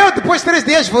 Alguém morreu, depois de 3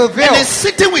 dias volveu. And is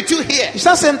sitting with you here.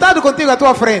 Está sentado contigo à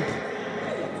tua frente.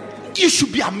 You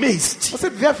should be amazed. Você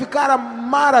devia ficar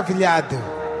maravilhado.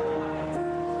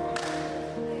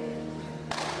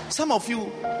 Some of you,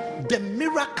 the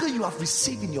miracle you have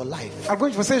received in your life,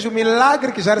 Alguns de vocês, o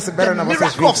milagre que já receberam the nas vossas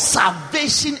miracle of vidas,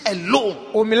 salvation alone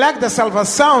o milagre da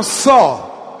salvação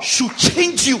só, should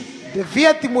change you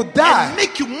devia te mudar, and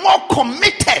make you more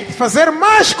committed fazer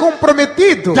mais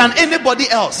comprometido, than anybody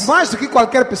else. mais do que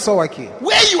qualquer pessoa aqui.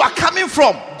 Where you are coming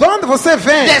from, De onde você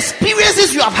vem, the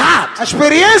experiences you have had, as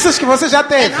experiências que você já and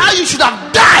teve, how you should have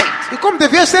died e como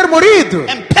devias ter morrido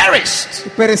and perished. e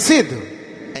perecido.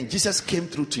 And Jesus came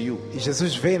through to you. E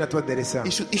Jesus veio na tua direção.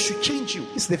 It should change you.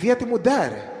 Isso devia te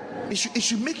mudar. It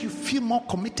should make you feel more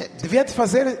committed. Devia te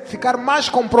fazer ficar mais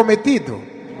comprometido.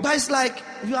 But it's like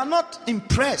you are not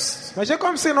impressed. Mas é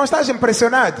como se não estás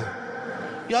impressionado.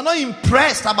 You are not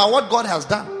impressed about what God has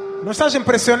done. Não estás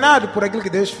impressionado por aquilo que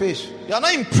Deus fez. You are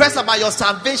not impressed about your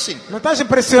salvation. Não estás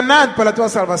impressionado pela tua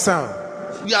salvação.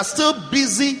 You are still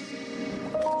busy.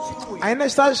 Ainda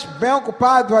estás bem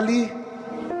ocupado ali.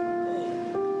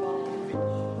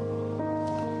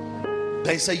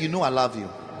 Then you say, you know I love you.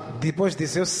 Depois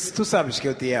diz, tu sabes que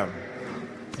eu te amo.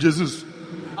 Jesus,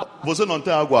 você não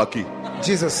tem água aqui?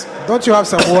 Jesus, don't you have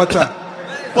some water?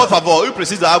 Por favor, eu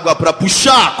preciso de água para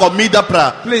puxar a comida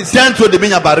para Please. dentro de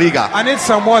minha barriga. I need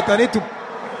some water. I need to...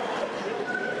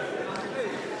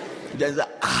 Then say,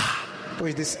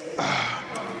 Depois disse,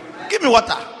 give me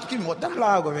water. Give me water. dá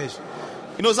lá água mesmo.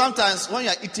 You know, sometimes when you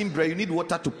are eating bread, you need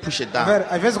water to push it down.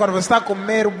 Às vezes quando você está a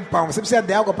comer um pão, você precisa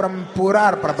de água para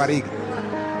empurrar para a barriga.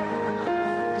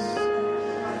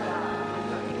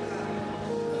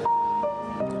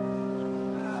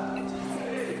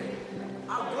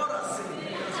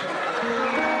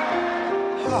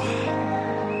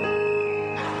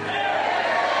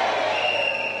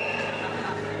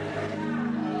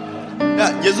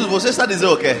 Jesus, você está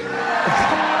dizendo o quê?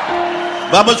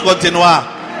 Vamos continuar.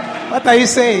 What are you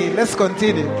saying? Let's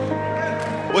continue.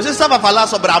 Você estava a falar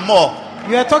sobre amor.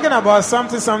 You are talking about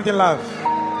something love.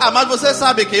 Mas você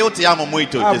sabe que eu te amo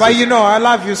muito. But you know, I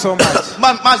love you so much.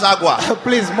 Mais água.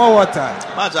 Please, more water.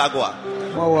 Mais água.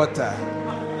 More water.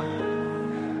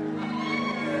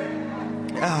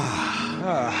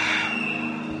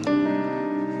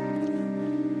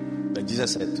 Then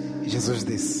Jesus said, Jesus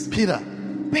disse, Peter,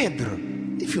 Pedro,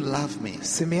 if you love me,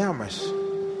 se me amas,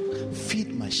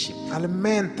 Feed my sheep.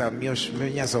 Alimenta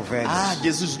minhas ovelhas. Ah,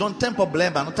 Jesus, não tem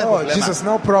problema, não tem Oh, problema. Jesus,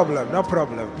 no problem, no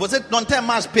problem. Você não tem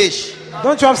mais peixe,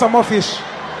 Don't you have some more fish?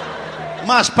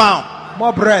 mais pão.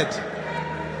 More bread.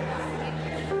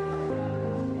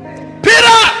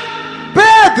 Peter,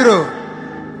 Pedro,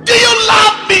 do you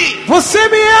love me você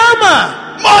me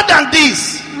ama more than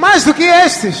this? mais do que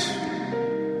estes.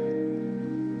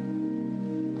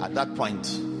 At that point,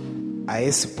 A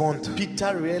esse ponto,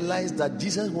 Peter realized that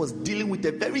Jesus was dealing with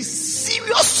a very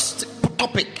serious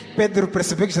topic. Pedro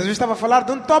percebeu que Jesus estava a falar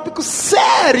de um tópico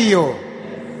sério.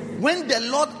 When the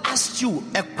Lord asks you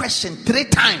a question 3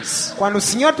 times, Quando o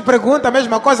Senhor te pergunta a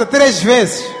mesma coisa 3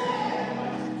 vezes,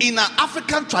 in an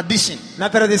African tradition, na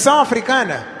tradição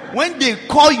africana, when they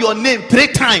call your name 3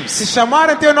 times, se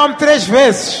chamarem teu nome 3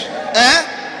 vezes,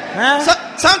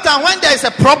 sometimes when there is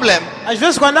a problem às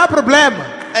vezes quando há problema,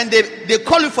 and they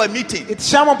call you for a meeting e te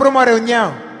chamam para uma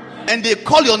reunião, and they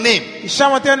call your name, e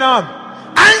chamam teu nome,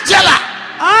 Angela,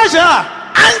 Ângela,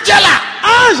 Angela,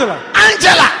 Ângela,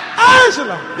 Angela,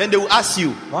 Ângela. then they will ask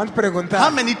you, Vão te how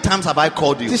perguntar, many times have I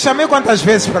called you? te chamei quantas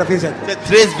vezes para vir aqui?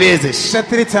 3 vezes. Said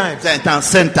 3 times. Then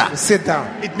center. Sit down.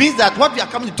 It means that what we are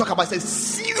coming to talk about is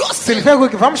serious thing. Significa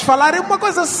que vamos falar é uma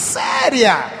coisa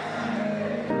séria.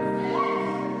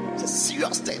 It's a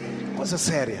serious thing. Coisa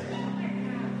séria.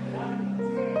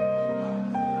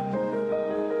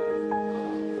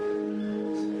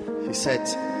 He said,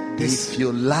 This- if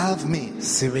you love me,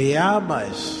 Se me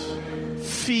amas,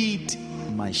 feed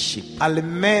my sheep.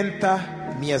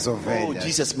 alimenta minhas Oh, ovelhas.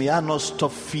 Jesus, may I not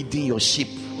stop feeding your sheep.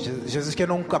 Jesus, que eu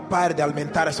nunca pare de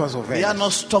alimentar as suas May I ovelhas.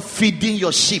 not stop feeding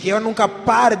your sheep. Que eu nunca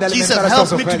pare de Jesus, alimentar as help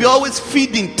suas me to be ovelhas. always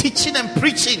feeding, teaching and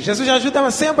preaching. Jesus,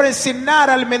 ajuda-me sempre a ensinar,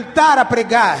 a alimentar, a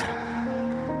pregar.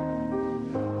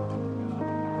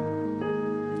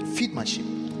 Feed my sheep.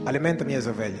 Alimenta minhas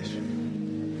ovelhas.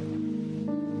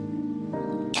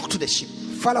 Talk to the sheep.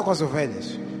 Fala com as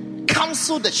ovelhas.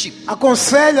 Counsel the sheep.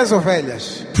 Aconselha as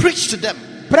ovelhas. Preach to them.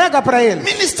 Prega para eles.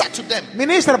 Minister to them.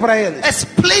 Ministra para eles.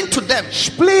 Explain to them.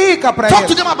 Explica para Talk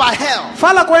to eles. them about hell.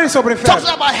 Fala com eles sobre Talk to inferno.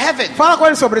 them about heaven. Fala com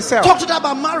eles sobre o céu. Talk to them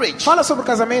about marriage. Fala sobre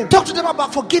casamento. Talk to them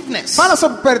about forgiveness. Fala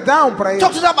sobre perdão para Talk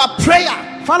eles. to them about prayer.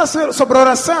 Fala sobre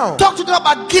oração. Talk to them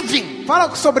about giving.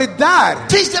 Fala sobre dar.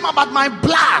 Teach them about my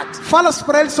blood. Fala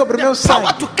para eles sobre o meu The power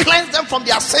sangue. to cleanse them from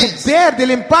their sins. Poder de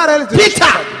limpar eles do Peter.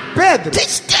 pecado. Pedro,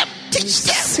 Teach them. Teach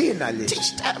them. ensina-lhes.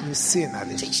 Teach them.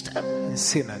 Ensina-lhes. Teach them.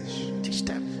 Ensina-lhes. Teach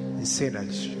them.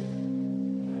 Ensina-lhes.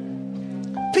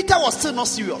 Peter was still not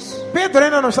serious. Pedro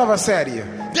ainda não estava sério.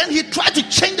 Then he tried to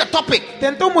change the topic.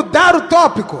 Tentou mudar o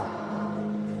tópico.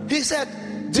 He said,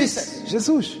 Jesus, Disse,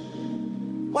 Jesus.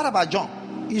 what about John?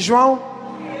 E João?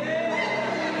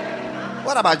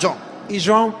 What about John? E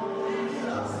João?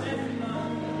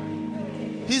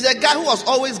 He's a guy who was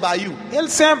always by you. Ele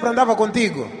sempre andava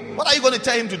contigo. What are you going to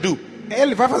tell him to do?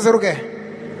 Ele vai fazer o quê?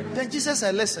 Then Jesus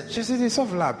said, listen, Jesus disse,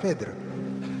 ouve lá, Pedro.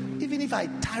 even if I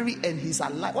tarry and he's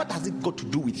alive, what has it got to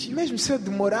do with you? Mesmo se eu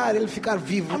demorar ele ficar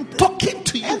vivo, I'm talking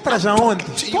to you. entras I'm aonde?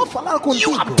 talking to Estou a falar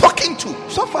You I'm contigo. talking to.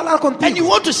 Estou a falar And you contigo.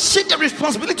 want to shift the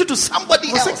responsibility to somebody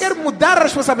Você else. quer mudar a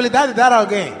responsabilidade e dar a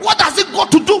alguém. What has it got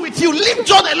to do with you? Leave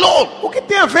John alone. O que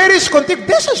tem a ver isso contigo?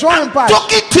 Deixa João em paz.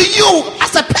 Talking to you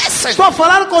as a person. Estou a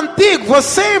falar contigo,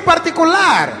 você em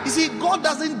particular. You see, God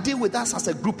doesn't deal with us as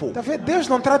a group. Tá vendo? Deus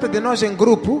não trata de nós em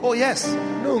grupo. Oh, yes.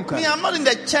 Nunca. Me, I'm not in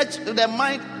the church with the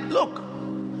mind. Look,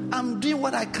 I'm doing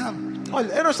what I can.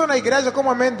 Olha, eu não estou na igreja como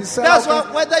a mente disse. That's why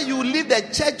whether you leave the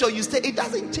church or you stay, it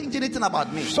doesn't change anything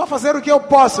about me. Só fazer o que eu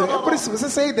posso. É por isso, você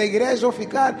sair da igreja ou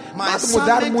ficar, My pode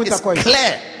mudar assignment muita is coisa.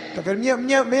 clear. Tá vendo?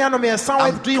 Minha nomeação I'm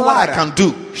é doing what I clara. can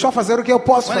do. Só fazer o que eu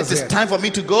posso When it is fazer. time for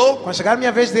me to go, Quando chegar a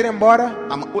minha vez de ir embora,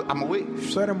 I'm away.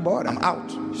 estou indo embora. I'm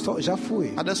out. Já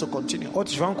fui. Others will continue.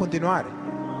 Outros vão continuar.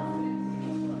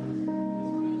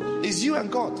 It's you and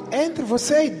God. É entre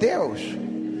você e Deus.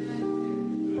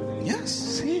 Yes.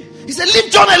 Sim. He said,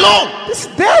 leave John alone.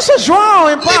 Deixa João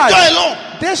em Leave John paz. alone.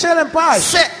 Deixa ele em paz.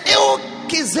 Se eu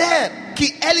quiser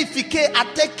que ele fique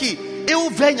até que eu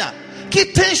venha, que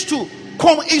tens tu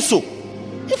com isso?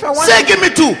 If I want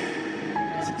Segue-me tu.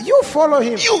 you follow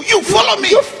him. You follow me.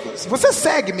 Você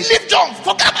segue-me. Leave John.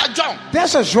 Forget about John.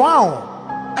 Deixa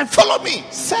João. And follow me.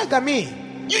 Segue a mim.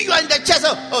 You are in the church.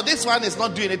 Oh, this one is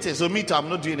not doing anything. So me too, I'm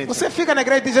not doing anything. Você fica na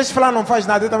igreja e diz: este fulano não faz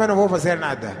nada, eu também não vou fazer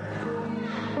nada.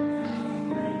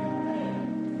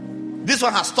 This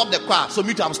one has stopped the choir. So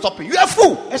me too, I'm stopping. You are a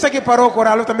fool. Este aqui parou o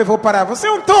coral, eu também vou parar. Você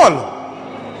é um tolo.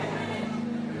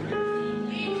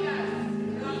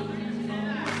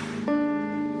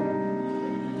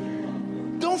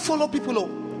 Don't follow people. Oh.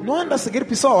 Não anda a seguir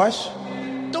pessoas.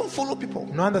 Don't follow people.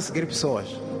 Não anda a seguir pessoas.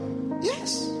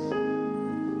 Yes.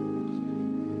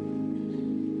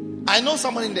 know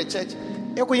someone in the church.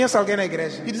 Eu conheço alguém na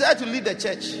igreja. He decided to leave the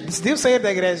church. Decidiu sair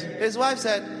da igreja. His wife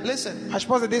said, listen, A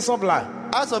esposa disse: ouve lá,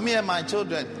 as for me and my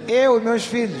children, eu e meus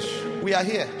filhos we are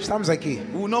here. estamos aqui.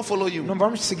 We will not follow you. Não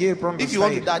vamos te seguir para onde If você you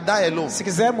want to sair. die alone. Se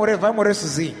quiser morrer, vai morrer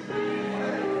sozinho.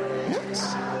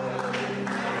 Yes.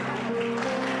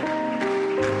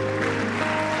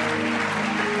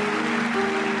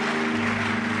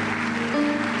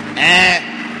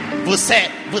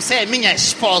 Você é minha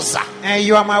esposa. And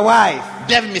you are my wife.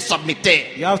 Deve me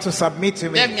submeter. You have to submit to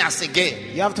me. Deve me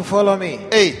seguir. You have to follow me.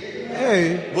 Ei,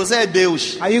 Hey, você é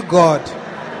Deus. are you God?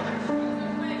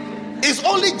 It's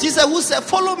only Jesus who said,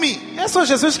 follow me. É só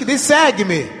Jesus que diz: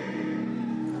 segue-me.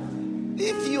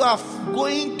 If you are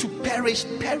going to perish,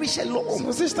 perish Se alone.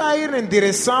 você está a ir em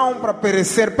direção para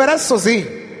perecer, perece sozinho.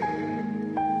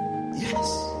 Yes.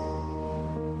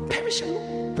 Perish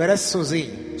alone. Perece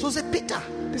sozinho. So say, Peter,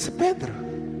 Disse Pedro: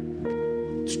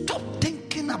 stop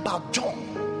thinking about John.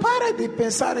 para de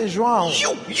pensar em João.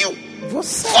 You,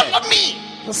 Você, follow me.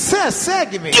 você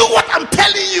segue-me. Do what I'm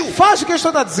telling you. Faz o que eu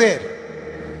estou a dizer.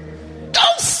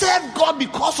 Don't serve God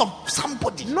because of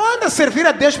somebody. Não anda a servir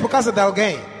a Deus por causa de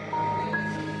alguém.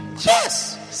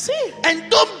 Yes. Sim. And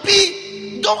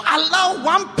don't allow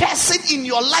one person in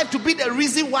your life to be the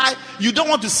reason why you don't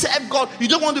want to serve God, you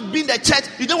don't want to be in the church,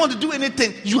 you don't want to do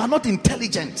anything. You are not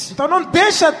intelligent. Então não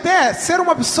deixa até ser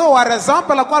uma pessoa a razão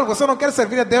pela qual você não quer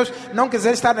servir a Deus, não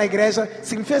quiser estar na igreja.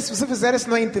 Significa, se você fizer isso,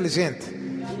 não é inteligente.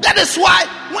 That is why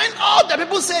when all the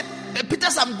people say, Peter,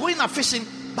 I'm going a fishing,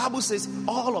 Bible says,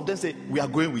 all of them say, we are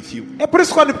going with you. É por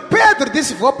isso que quando Pedro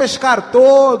disse: vou pescar,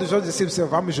 todos os discípulos,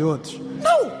 vamos juntos.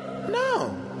 No.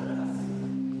 Não.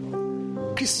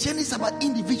 Christianity is about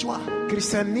individual.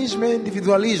 Cristianismo é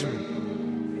individualismo.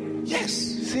 Yes.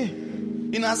 Sim.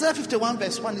 In Isaiah 51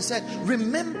 verse 1, he said,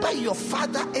 remember your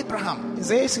father Abraham.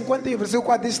 Isaías 50, versículo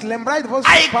 4 diz: lembrai de vosso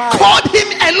I pai called him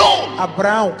alone.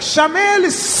 Abraão, que chamei ele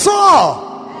só.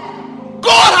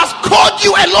 God has called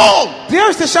you alone.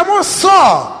 Deus te chamou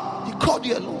só. He called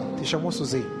you alone. Te chamou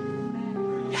sozinho.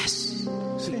 Yes.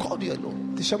 He called you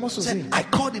alone. Te chamou Said, sozinho. I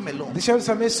called him alone. Deixa eu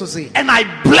chamar sozinho. And I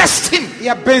blessed him. E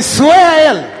abençoei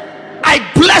a ele. I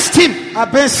blessed him.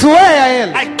 Abençoei a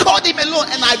ele. I called him alone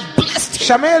and I blessed him.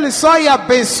 Chamei ele só e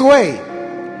abençoei.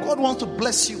 God wants to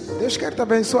bless you. Deus quer te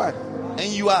abençoar. And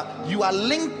you are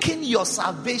linking your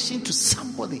salvation to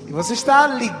somebody. E você está a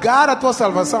ligar a tua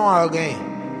salvação a alguém.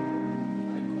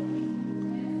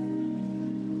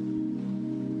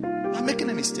 I'm making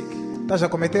a mistake. Estás a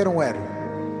cometer um erro.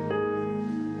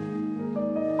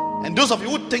 And those of you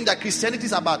who think that Christianity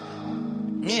is about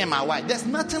me and my wife, there's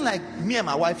nothing like me and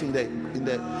my wife in the.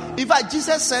 In fact,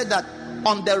 Jesus said that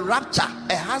on the rapture,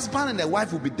 a husband and a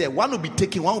wife will be there. One will be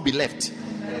taken, one will be left.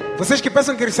 Vocês que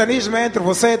pensam que cristianismo é entre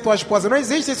você e tua esposa, não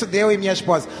existe isso de eu e minha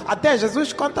esposa. Até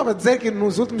Jesus, quando estava a dizer que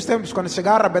nos últimos tempos, quando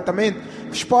chegar o arrebatamento,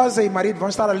 esposa e marido vão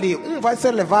estar ali. Um vai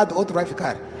ser levado, outro vai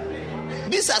ficar.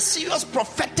 These are serious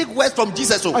prophetic words from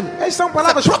Jesus. Olha, essas são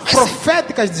palavras It's a prophecy.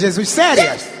 proféticas de Jesus,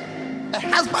 sérias. Yes. A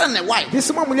husband and a wife.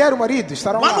 Disse uma mulher e um marido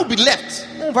estarão One lá. will be left,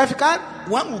 Um vai ficar,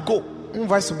 one will go. um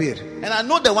vai subir. And I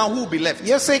know the one who will be left.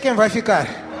 E eu sei quem vai ficar.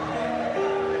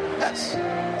 Yes.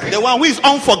 The one who is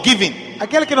unforgiving.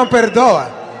 Aquele que não perdoa.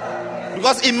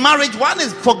 Because in marriage, one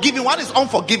is forgiving, one is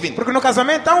unforgiving. Porque no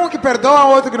casamento há um que perdoa,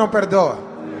 outro que não perdoa.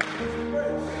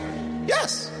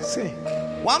 Yes. Sim.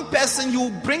 One person, you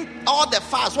bring all the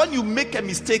files. When you make a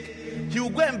mistake, he will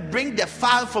go and bring the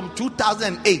file from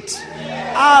 2008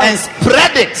 and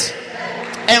spread it.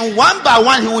 And one by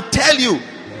one, he will tell you,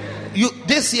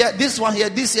 this year, this one here,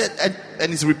 this year,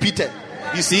 and it's repeated.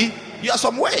 You see, you are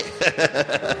some way.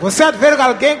 Você há de ver que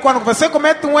alguém, quando você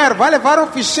comete um erro, vai levar um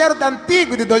ficheiro de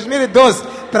antigo de 2012,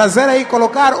 trazer aí,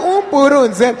 colocar um por um,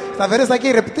 dizer: está a ver isso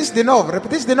aqui? Repetiste de novo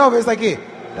isso aqui.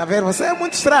 Está a ver? Você é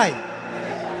muito estranho.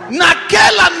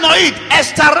 Naquela noite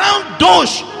estarão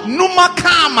dois numa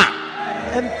cama.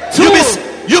 And two,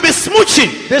 You be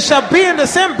smooching. they shall be in the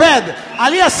same bed.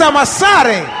 Ali a se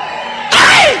amassarem.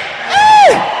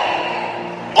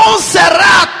 Um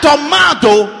será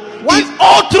tomado e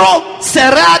outro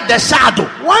será deixado.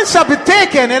 One shall be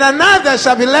taken and another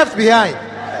shall be left behind.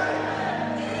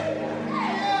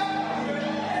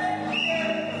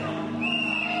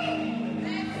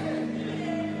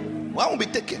 One will be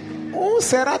taken.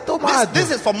 Será tomado.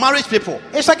 This is for marriage people.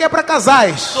 Este aqui é para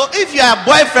casais. So if you are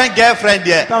boyfriend, girlfriend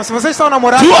there, Então, se vocês estão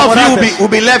namorados, two of you namoradas, will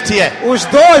be left here. os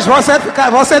dois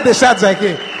vão ser deixados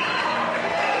aqui.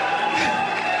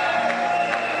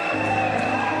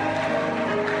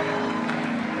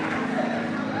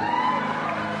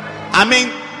 I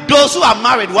mean, those who are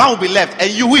married, one will be left,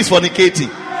 and you who is fornicating.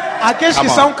 Aqueles que Come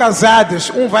on. são casados,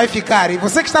 um vai ficar. E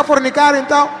você que está fornicando,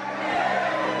 então,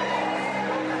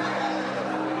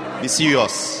 Be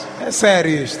serious. É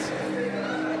sério isto.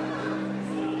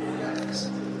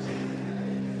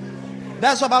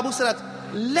 That's why the Bible said that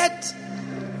let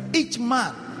each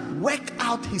man work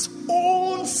out his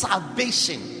own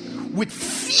salvation with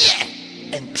fear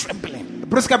and trembling.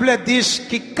 Por isso que a Bíblia diz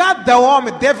que cada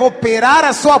homem deve operar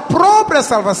a sua própria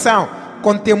salvação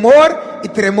com temor e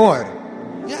tremor.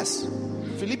 Yes.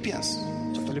 Philippians.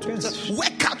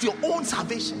 Work out your own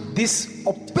salvation. Diz,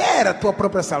 opera a tua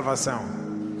própria salvação.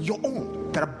 Your own.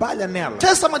 Trabalha nela.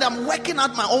 Tell somebody I'm working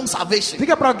out my own salvation.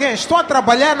 Diga para alguém, estou a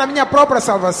trabalhar na minha própria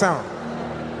salvação.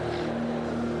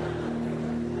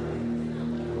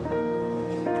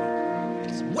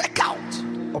 Work out.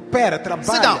 Opera,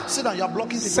 trabalha. Sit down. You are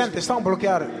blocking people. Senta, estão a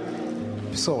bloquear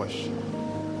pessoas.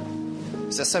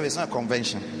 It's a service, not a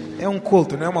convention. É um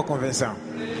culto, não é uma convenção.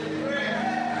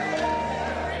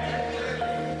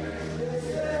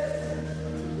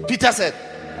 Peter said,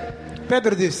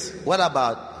 Pedro disse. what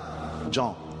about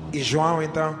John? E João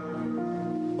então?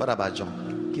 What about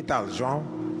John? Que tal, João?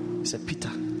 He said, Peter,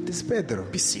 Disse Pedro.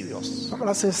 be serious. Vamos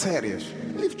lá ser sérios.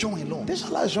 Leave John alone. Deixa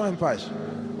lá João em paz.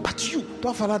 But you,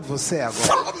 Estou a falar de você agora.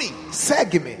 follow me.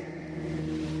 Segue-me.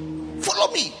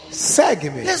 Follow me.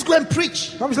 Segue-me. Let's go and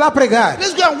preach. Vamos lá pregar.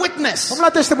 Let's go and witness. Vamos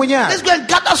lá testemunhar. Let's go and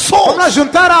gather Vamos lá souls.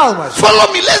 juntar almas.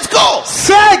 Follow me. Let's go.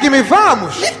 Segue-me,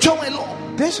 vamos. Leave John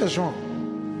alone. Deixa João.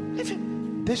 Leave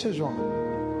him. Deixa João.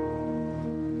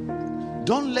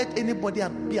 Don't let anybody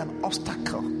be an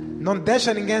obstacle Não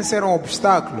deixa ninguém ser um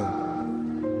obstáculo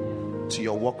to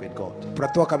your walk with God. para a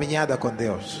tua caminhada com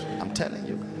Deus. I'm telling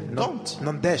you. Não, Don't.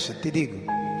 não deixa, te digo.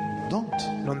 Don't.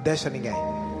 Não deixa ninguém.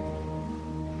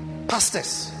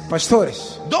 Pastors,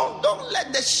 Pastores, don't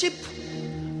let the sheep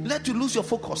let you lose your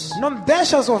focus. não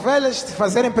deixa as ovelhas te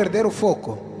fazerem perder o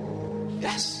foco.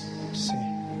 Yes. Sim.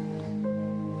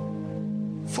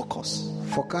 Focus.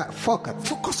 Foca-te.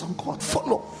 Focus on God.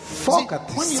 Follow.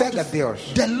 Foca-te. See, when you Segue a have to- Deus.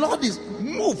 The Lord is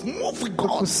move with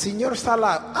Porque o God. Senhor está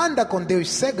lá. Anda com Deus.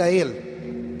 Segue a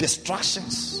Ele.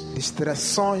 Distractions.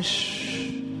 Distrações.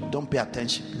 Don't pay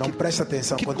attention. Não presta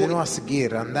atenção. keep Continua going. a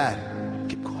seguir, a andar.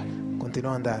 Keep going.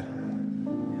 Continua a andar.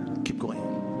 Keep going.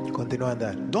 Continua a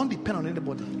andar. Don't depend on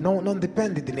anybody. Não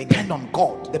depende de ninguém. Depend on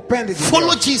God. Depende de Follow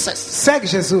Deus. Jesus. Segue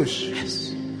Jesus.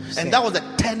 Yes. And that was the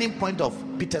turning point of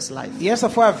Peter's life. E essa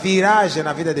foi a viragem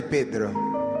na vida de Pedro.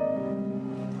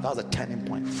 That was the turning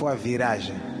point. Foi a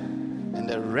viragem. And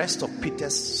the rest of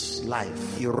Peter's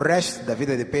life E o resto da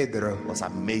vida de Pedro was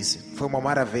amazing. foi uma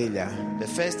maravilha. The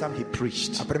first time he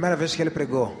preached, A primeira vez que ele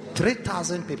pregou,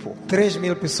 3,000 people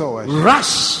 3.000 pessoas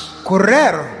rush.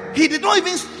 correram. He did not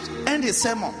even end his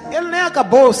sermon. Ele nem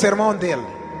acabou o sermão dele.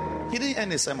 He didn't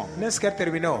end his sermon. Nem sequer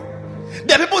terminou.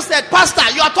 The people said, Pastor,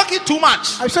 you are talking too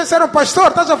much. As pessoas disseram, pastor,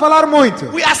 estás a falar muito.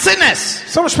 We are sinners.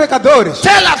 Somos pecadores.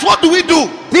 Tell us, what do we do?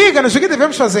 Diga-nos o que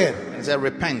devemos fazer. He said,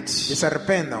 repent. E se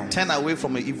arrependam. Turn away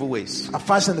from your evil ways.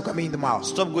 Afastem do caminho do mal.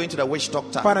 Stop going to the witch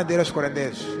doctor. Parem de ir aos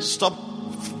curandeiros. Stop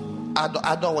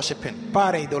idol worshiping.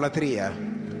 Parem a idolatria.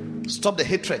 Stop the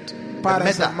hatred, the Parem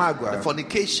essa murder, mágoa. the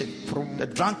fornication, the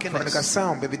drunkenness.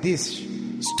 Fornicação, bebedices.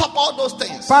 Stop all those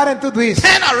things. Parem tudo isso.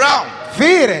 Turn around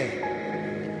Virem.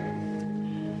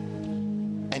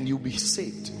 and you'll be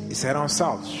saved. E serão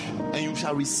salvos. And you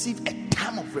shall receive a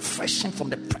time of refreshing from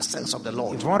the presence of the E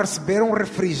Lord. vão receber um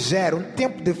refrigério, um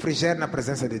tempo de refrigério na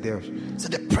presença de Deus. So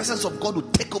the presence of God will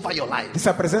take over your life. Diz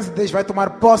a presença de Deus vai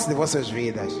tomar posse de vossas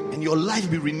vidas. And your life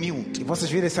will be renewed. E vossas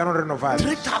vidas serão renovadas.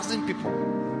 3,000 people,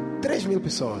 3.000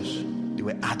 pessoas they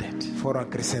were added. foram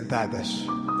acrescentadas.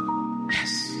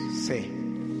 Yes. Sim.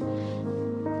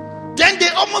 Then they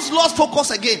almost lost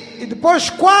focus again E depois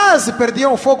quase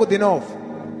perdiam o foco de novo.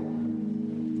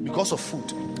 because of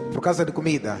food. Por causa de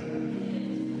comida.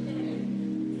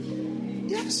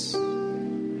 Yes.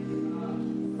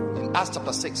 In Acts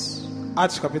chapter 6,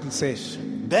 Atos capítulo 6.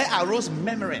 there arose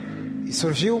murmuring E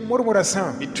surgiu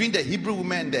murmuração between the Hebrew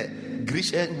women and the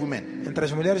Grecian women. entre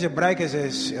as mulheres hebraicas e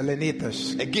as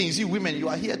helenitas. Again, you see, women, you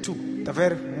are here too. Está a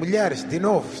ver? Mulheres, de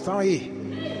novo, estão aí.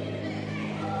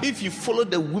 If you follow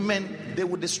the women, they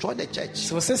will destroy the church.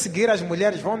 Se você seguir as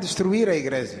mulheres, vão destruir a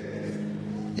igreja.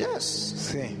 Yes.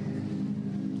 Sim.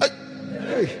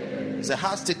 Hey. It's a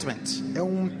hard statement.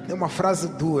 É uma frase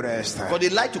dura esta. Because they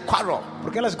like to quarrel.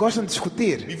 Porque elas gostam de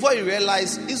discutir. Before you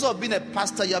realize, instead of being a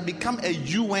pastor, you have become a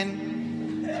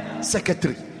UN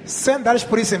secretary. Sem andares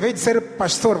por isso, em vez de ser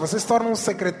pastor, você se torna um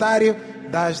secretário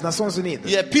das Nações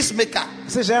Unidas. You're a peacemaker.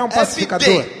 Você já é um Every pacificador.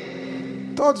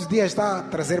 day. Todos os dias está a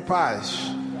trazer paz.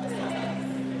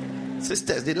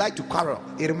 Sisters, they like to quarrel.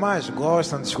 Irmãs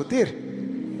gostam de discutir.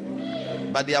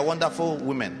 But they are wonderful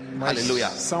women. Mas Hallelujah.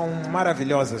 são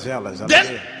maravilhosas elas. Then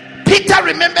Aleluia. Peter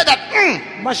remembered that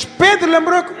Mas Pedro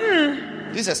lembrou que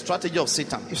this is a strategy of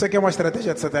Satan. isto aqui é uma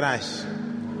estratégia de Satanás.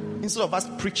 Instead of us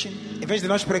preaching, Em vez de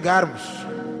nós pregarmos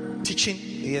teaching,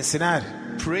 e ensinar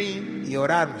praying, e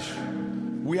orarmos,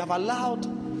 we have allowed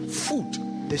food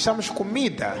deixamos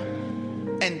comida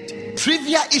and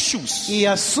trivial issues e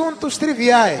assuntos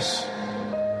triviais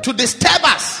to disturb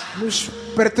us. nos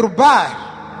perturbar.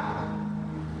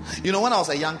 You know, when I was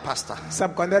a young pastor,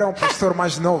 Sabe, quando era um pastor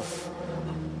mais novo,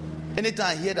 anytime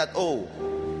I hear that, oh,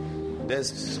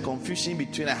 there's confusion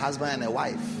between a husband and a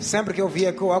wife, sempre que eu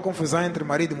via que há confusão entre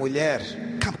marido e mulher,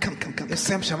 come. eu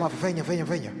sempre chamava: venha.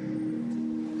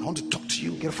 I want to talk to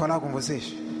you. Quero falar com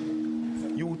vocês.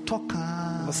 You will talk.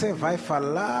 Você vai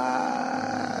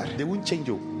falar. They won't change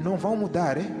you. Não vão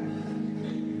mudar,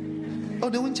 Oh,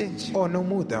 they won't change. Ou não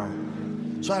mudam.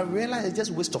 So I realized it's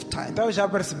just waste of time. Então eu já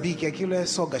percebi que aquilo é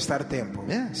só gastar tempo.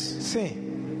 Yes.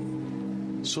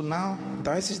 Sim. So now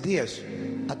Então esses dias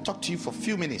I talk to you for a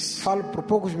few minutes. falo por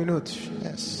poucos minutos.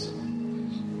 Yes.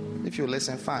 If you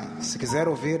listen, fine. Se quiser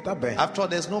ouvir, tá bem. After all,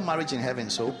 there's no marriage in heaven,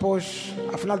 so Depois,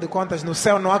 afinal de contas, no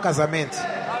céu não há casamento.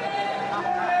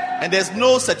 and there's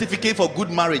no certificate for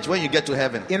good marriage when you get to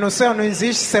heaven. E no céu não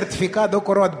existe certificado ou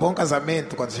coroa de bom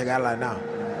casamento quando chegar lá, não.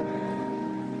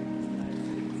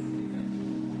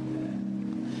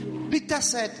 Peter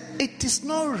said, it is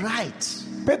not right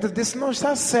Pedro disse: não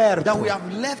está certo that we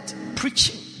have left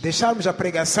preaching deixarmos a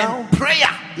pregação and prayer,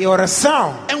 e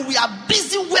oração. and we are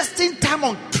busy wasting time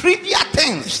on trivial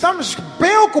things. Estamos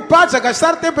bem ocupados a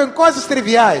gastar tempo em coisas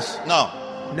triviais.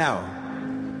 No, Não.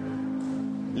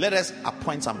 let us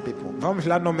appoint some people. Vamos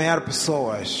lá nomear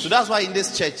pessoas. So that's why in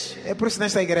this church, É por isso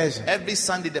nesta igreja, every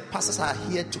Sunday the pastors are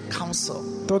here to counsel.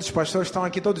 todos os pastores estão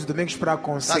aqui todos os domingos para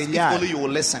That's if aconselhar. only you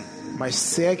will listen. Mas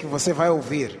se é que você vai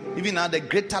ouvir. Even now, the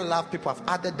greater love, people have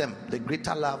added them. The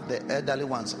greater love, the elderly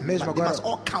ones. Mesmo But they agora- must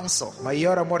all counsel.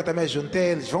 Maior amor também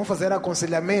juntei eles. Vão fazer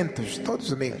aconselhamentos todos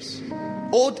os domingos.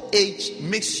 Old age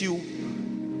makes you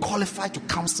qualified to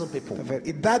counsel people. Tá vendo?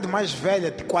 Idade mais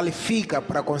velha te qualifica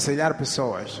para aconselhar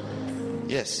pessoas.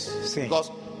 Yes. Sim.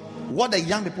 Because what the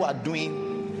young people are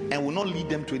doing and will not lead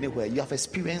them to anywhere, you have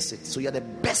experienced it. So you're the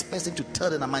best person to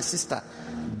tell them, my sister,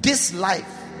 this life,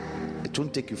 it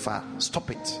won't take you far.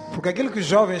 Stop it. Porque aquilo que os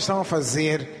jovens estão a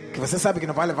fazer, que você sabe que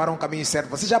não vai levar a um caminho certo,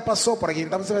 você já passou por aqui,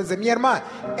 então você vai dizer: minha irmã,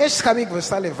 este caminho que você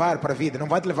está a levar para a vida não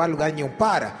vai te levar a lugar nenhum.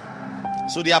 Para.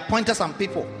 So they appointed some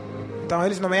people. Então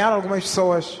eles nomearam algumas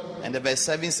pessoas. And the verse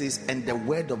 7 says, and the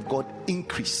word of God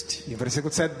increased. E o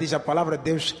versículo 7 diz: a palavra de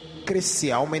Deus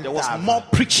crescia, There was aumentava, more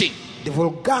preaching.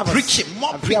 divulgava-se, preaching,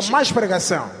 more havia preaching. mais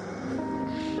pregação.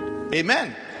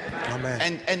 Amen.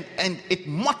 Amém. And it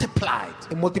multiplied.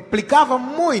 E multiplicava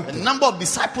muito The number of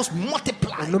disciples o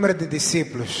multiplied. número de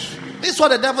discípulos. This is what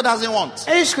the devil doesn't want.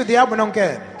 É isso que o diabo não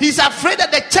quer. He's afraid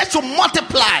that the church will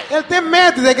multiply. Ele tem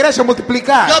medo da igreja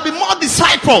multiplicar, There'll be more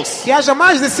disciples. que haja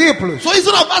mais discípulos. So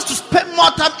instead of us to spend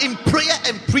more time in prayer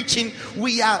and preaching,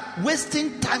 we are wasting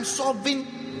time solving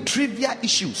trivial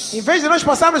issues. Em vez de nós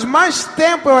passarmos mais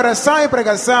tempo em oração e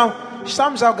pregação,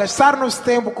 estamos a gastar nosso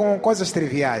tempo com coisas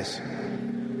triviais.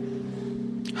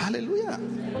 Hallelujah.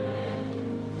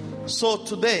 So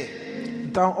today,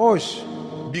 Então hoje,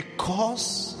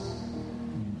 because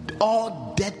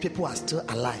all dead people are still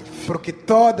alive, porque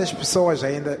todas as pessoas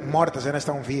ainda mortas ainda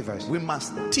estão vivas, we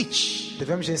must teach,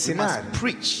 devemos we ensinar, must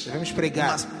preach, devemos we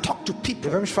pregar, must talk to people,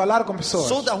 devemos falar com pessoas,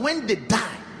 so that when they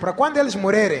die, para quando eles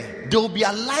morrerem, they will be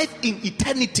alive in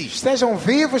eternity. estejam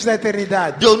vivos na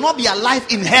eternidade. They will not be alive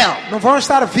in hell. Não vão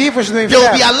estar vivos no They will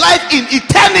be inferno, alive in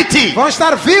eternity. vão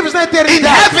estar vivos na In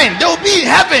eternidade. heaven, they will be in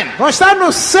heaven, Vão estar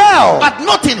no céu, but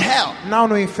not in hell. não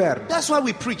no inferno. That's why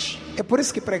we preach. É por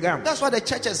isso que pregamos. That's why the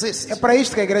church exists. É para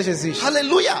isto que a igreja existe.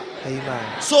 Hallelujah. Amém.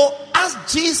 So, as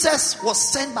Jesus was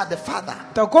sent by the Father,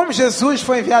 Então, como Jesus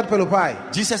foi enviado pelo Pai,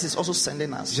 Jesus is also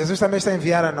sending us Jesus também está a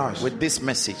enviar a nós with this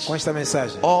message. com esta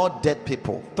mensagem. All dead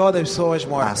people Todas as pessoas are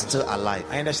mortas still alive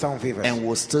ainda estão vivas and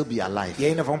will still be alive. e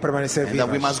ainda vão permanecer And that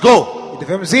we vivas. must go E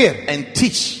devemos ir and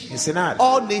teach ensinar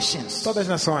all nations todas as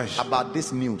nações about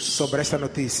this news, sobre esta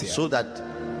notícia, so that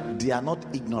they are not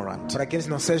ignorant. para que eles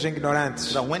não sejam ignorantes,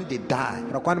 So that when they die,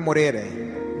 para quando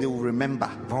morrerem they will remember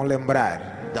vão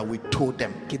lembrar that we told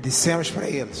them que dissemos para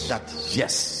eles that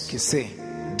yes, que sim,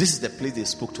 this is the place they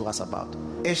spoke to us about.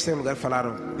 este é o lugar que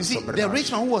falaram You see, sobre the nós.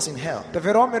 rich man who was in hell, Tá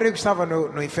vendo? O homem rico estava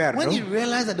no inferno. when he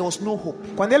realized that there was no hope,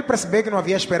 Quando ele percebeu que não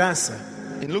havia esperança,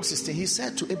 in Luke 16, he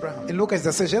said to Abraham, em Lucas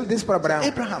 16, ele disse para Abraão: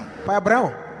 Abraham, Pai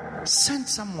Abraão, send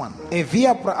someone,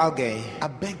 envia para alguém, I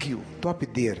beg you, estou a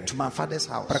pedir, to my father's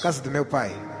house. para a casa do meu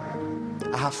pai.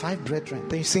 I have 5 brethren.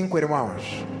 Tenho 5 irmãos.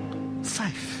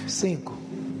 5 5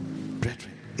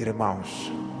 brethren.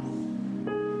 irmãos.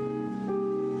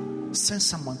 Send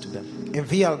someone to them.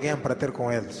 Envia alguém para ter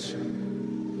com eles.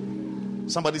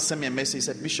 Somebody sent me a message. He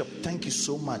said, Bishop, thank you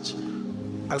so much.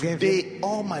 Alguém Today,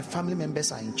 all my family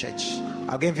members are in church.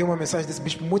 Alguém viu uma mensagem e disse: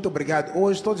 Bispo, muito obrigado.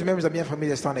 Hoje todos os membros da minha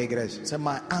família estão na igreja. He said,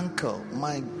 my uncle,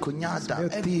 my cunhada, Meu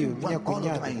tio, minha everyone, all of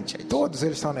them cunhada, are in church. todos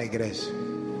eles estão na igreja.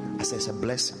 I said, it's a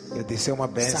blessing. Eu disse: é uma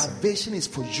bênção. Salvation is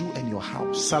for you and your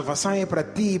house. Salvação é para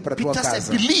ti e para a tua Peter said,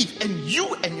 casa. believe and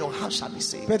you and your house shall be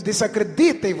saved. Pedro disse: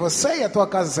 acredita e você e a tua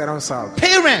casa serão salvos.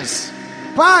 Parents,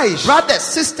 Pais, brothers,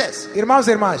 sisters, irmãos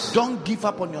e irmãs, don't give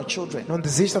up on your children. não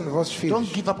desistam dos vossos filhos.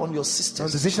 Don't give up on your Não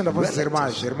sisters. desistam das vossas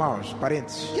relatives. irmãs,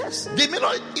 parentes. Yes, they may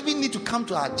not even need to come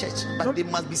to our church, but they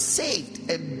must be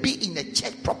saved and be in a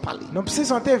church properly. Não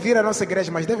precisam até vir à nossa igreja,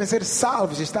 mas devem ser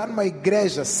salvos e estar numa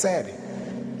igreja séria.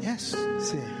 Yes,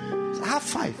 Sim. I have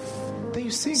 5. Tenho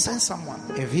 5. Send someone.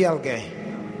 Envia alguém.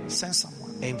 Send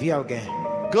someone. Envia alguém.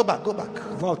 Go back, go back.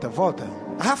 Volta, volta.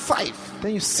 I have 5.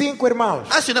 Tenho 5 irmãos.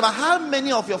 Ask your neighbor, how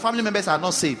many of your family members are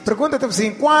not saved? Pergunta teu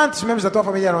vizinho: quantos membros da tua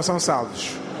família não são salvos?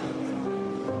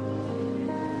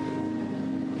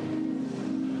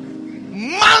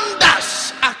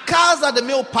 Mandas a casa de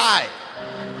meu pai.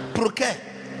 Por quê?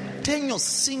 Tenho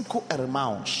 5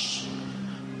 irmãos.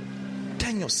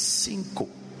 Tenho 5.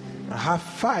 I have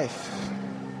 5.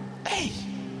 Hey,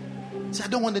 so I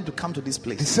don't want them to come to this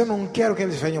place. Disse: eu não quero que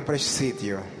eles venham para este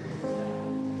sítio.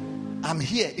 I'm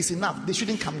here. It's enough. They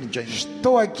shouldn't come and join me.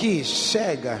 Estou aqui,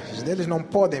 chega. Eles não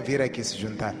podem vir aqui se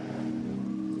juntar.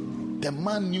 The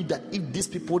man knew that if these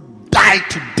people die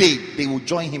today, they will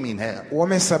join him in hell. O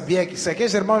homem sabia que se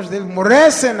aqueles irmãos dele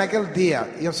morressem naquele dia,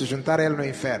 iam se juntar a ele no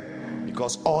inferno.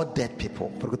 Because all dead people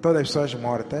Porque todas as pessoas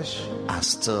mortas are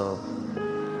still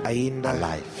ainda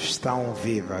alive. estão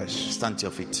vivas. Stand to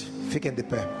your feet. Fiquem de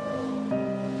pé.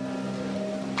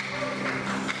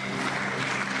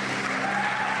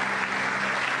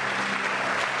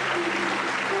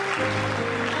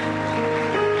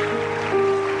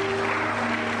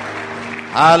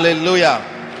 Hallelujah.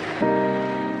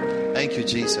 Thank you,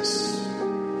 Jesus.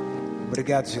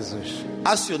 Obrigado, Jesus.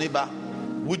 Ask your neighbor,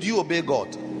 would you obey God?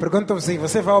 Pergunta assim: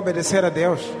 você vai obedecer a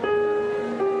Deus?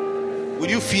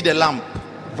 Would you feed the lamb?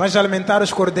 Vais alimentar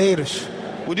os cordeiros?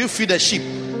 Would you feed the sheep?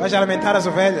 Vais alimentar as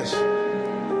ovelhas?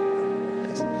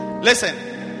 Listen.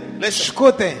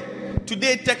 Escutem.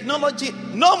 Today, technology,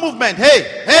 no movement.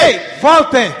 Hey.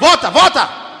 Voltem. Volta.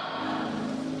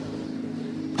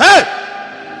 Hey.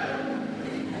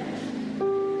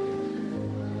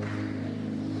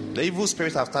 The evil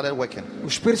spirits have started working.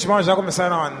 Os espíritos maus já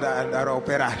começaram a andar a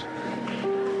operar.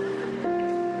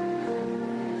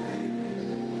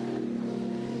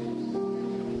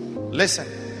 Listen.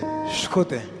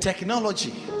 Escutem.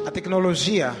 Technology. A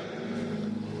tecnologia.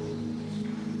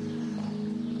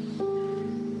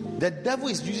 The devil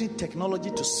is using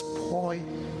technology to spoil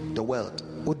the world.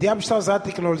 O diabo está usando a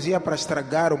tecnologia para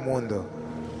estragar o mundo.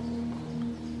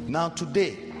 Now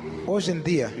today, Hoje em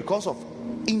dia, because of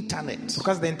internet, por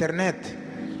causa da internet,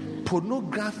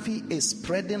 pornography is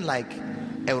spreading like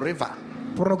a river.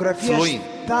 pornografia Fluindo.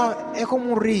 é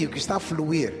como um rio que está a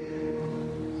fluir.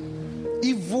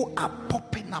 Evil are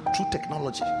popping up through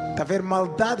technology. Está a ver?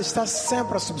 Maldade está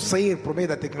sempre a subsair por meio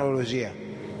da tecnologia.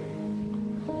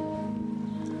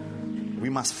 We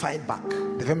must fight back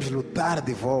Devemos lutar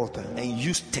de volta and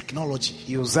use technology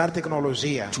e usar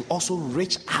tecnologia to also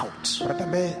reach out para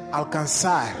também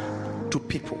alcançar to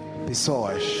people.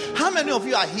 pessoas. How many of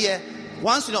you are here?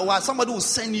 Once in a while, somebody will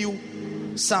send you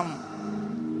some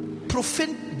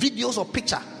profane videos or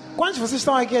picture. Quantos de vocês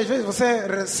estão aqui? Às vezes você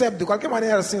recebe, de qualquer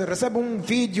maneira, assim, recebe um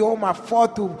vídeo ou uma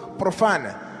foto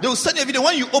profana. They will send you a video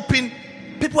when you open.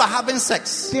 People are having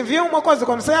sex. Te enviam uma coisa,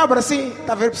 quando você abre assim,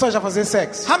 está a ver pessoas a fazer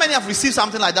sexo. How many have received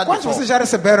something like that Quantos de before? vocês já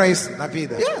receberam isso na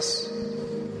vida? Yes.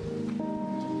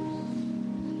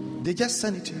 They just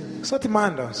send it to you. Só te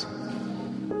mandam.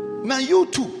 Now you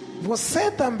too. Você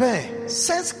também.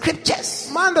 Send scriptures.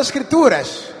 Manda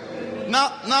escrituras.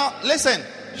 Now listen.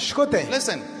 Escutem.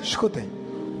 Listen. Escutem.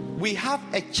 We have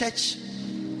a church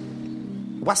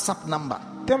WhatsApp number.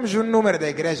 Temos um número da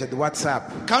igreja do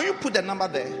WhatsApp. Can you put the number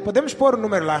there? Podemos pôr o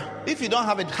número lá. If you don't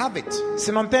have it, have it.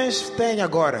 Se não tens, tem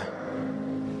agora.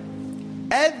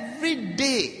 Every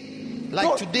day,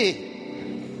 like today,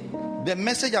 the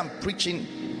message I'm preaching,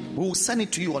 we will send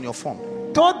it to you on your phone.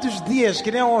 Todos os dias,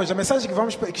 que nem hoje, a mensagem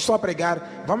que estou a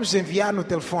pregar, vamos enviar no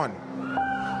telefone.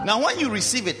 Now when you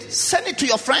receive it, send it to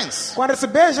your friends. Quando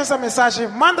receberes essa mensagem,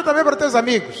 manda também para teus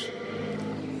amigos.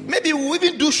 Maybe we'll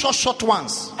even do short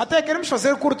ones. Até queremos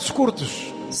fazer curtos.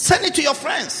 Send it to your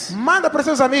friends, Manda para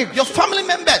seus amigos, your family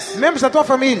members, membros da tua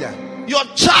família, your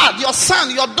child, your son,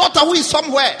 your daughter who is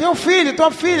somewhere. teu filho,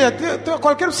 tua filha,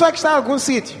 qualquer pessoa que está em algum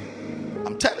sítio.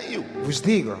 I'm telling you. Vos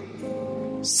digo,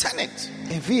 Send it.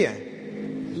 envia.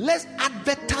 Let's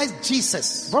advertise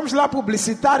Jesus, Vamos lá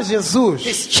publicitar Jesus,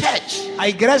 His church, a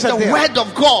igreja the dele, Word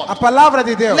of a God. palavra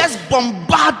de Deus. Let's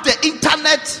bombard the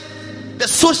internet, the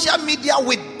social media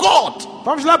with God.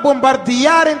 Vamos lá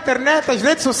bombardear a internet, as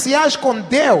redes sociais com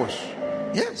Deus.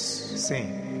 Yes.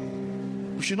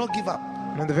 Sim, We should not give up.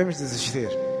 não devemos desistir.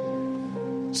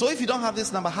 So if you don't have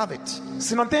this number, have it.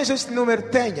 Se não tens este número,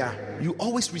 tenha. You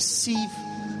always receive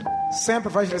Sempre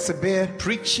vais receber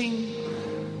preaching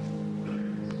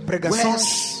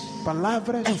pregações,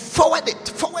 palavras and forward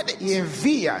it. Forward it. e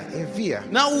envia.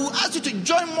 Now we'll ask you to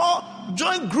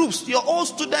join groups, your own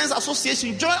students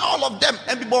association, join all of them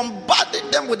and be bombarding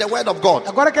them with the word of God.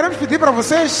 Agora queremos pedir para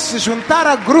vocês se juntar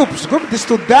a grupos de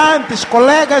estudantes,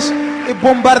 colegas e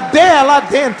bombardeia lá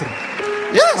dentro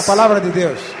a Yes. palavra de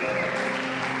Deus.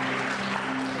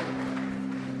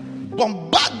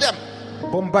 Bombard them.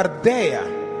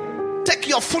 Bombardeia. Take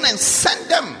your phone and send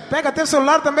them. Pega teu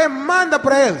celular também, manda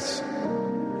para eles.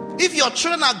 If your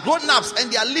children are grown-ups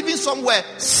and they are living somewhere,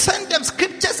 send them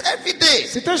scriptures every day.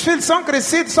 Se teus filhos são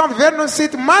crescidos, são viver num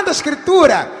sítio, manda a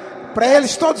escritura para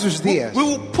eles todos os dias. We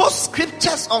will post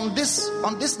scriptures on this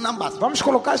numbers. Vamos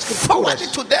colocar Forward escrituras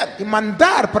it to them. e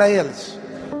mandar para eles.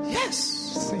 Yes.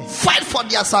 Sim. Fight for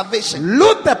their salvation.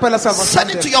 Luta pela salvação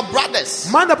Send it to deles. your brothers.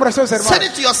 Manda para os seus irmãos. Send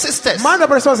it to your sisters. Manda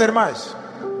para as suas irmãs.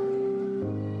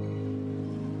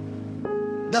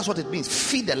 That's what it means.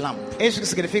 Feed the lamb. Isso que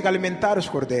significa alimentar os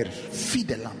cordeiros. Feed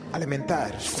the lamb.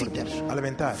 Alimentar os cordeiros.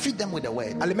 Alimentar. Feed them with the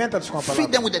word. Alimenta-os com a Feed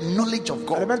palavra. them with the knowledge of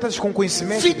God. Alimenta-os com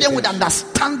conhecimento Feed de them with Deus.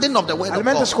 understanding of the word of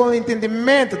Alimenta-os God. com o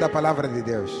entendimento da palavra de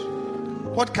Deus.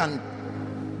 What can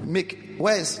make?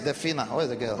 Where is the Fina? Where is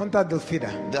the girl? Onde está a Delfina?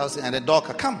 And the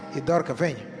Dorca. Come. E Dorca,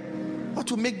 vem. What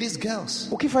will make these girls?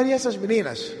 O que faria essas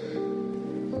meninas?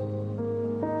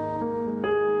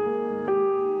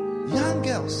 Young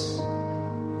girls.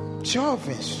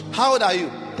 Jovens. How old are you?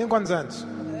 Tem quantos anos?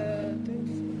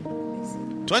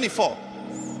 24.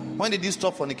 When did you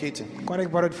stop fornicating? Quando é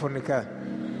que parou de fornicar?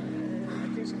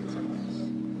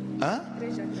 Huh?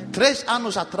 3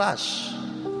 anos atrás.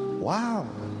 Wow.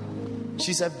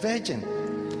 She's a virgin.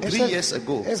 3 Essa years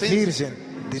ago. É virgem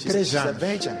de 3 She's a anos.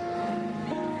 virgin.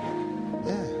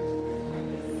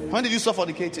 Yeah. When did you stop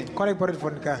fornicating? Quando é que parou de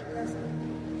fornicar?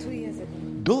 2 years ago.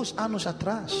 2 anos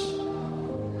atrás.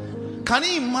 Can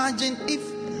you imagine if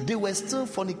they were still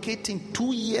fornicating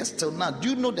 2 years till now? Do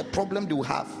you know the problem they will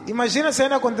have? Imagina se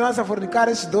ainda continuasse a fornicar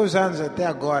esses 2 anos até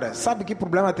agora. Sabe que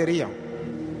problema teriam?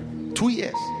 2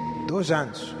 years. 2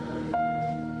 anos.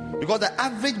 Because the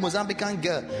average Mozambican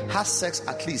girl has sex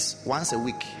at least once a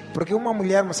week. Porque uma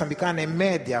mulher moçambicana, em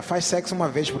média, faz sexo uma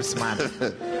vez por semana.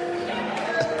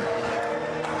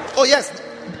 Oh yes,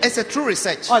 it's a true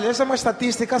research. Olha, essa é uma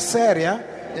estatística séria.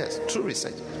 Yes, true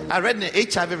research. I read in the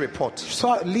HIV report.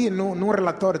 Só li num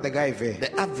relatório da HIV.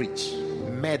 The average,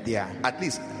 Média. at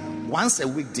least once a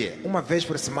week there, Uma vez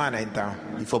por semana, então.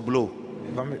 if a blow.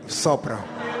 Vamos, sopram.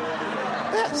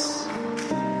 Yes.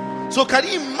 So can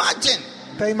you imagine?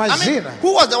 Então I mean, imagina.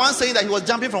 who was the one saying that he was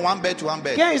jumping from one bed to one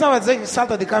bed? Quem estava dizendo que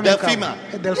salta de cama em Delfina. cama?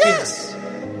 É Delfina. Yes.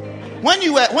 When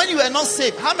you were not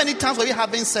safe, how many times were you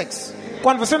having sex?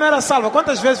 Quando você não era salva,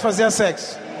 quantas vezes fazia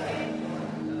sexo?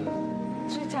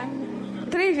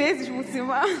 3 vezes por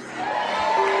semana.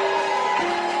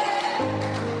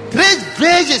 3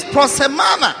 vezes por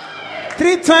semana.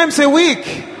 3 times a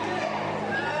week.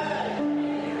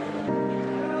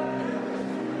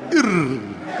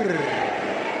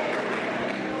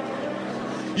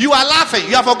 You are laughing.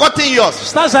 You have forgotten yours.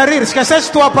 Estás a rir,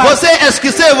 esqueceste tua parte. Você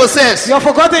esqueceu vocês. You have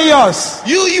forgotten yours.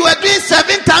 You were doing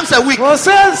 7 times a week.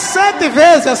 Você 7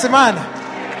 vezes a semana.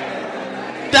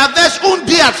 Talvez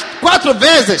dia 4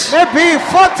 vezes. Maybe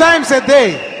 4 times a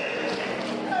day.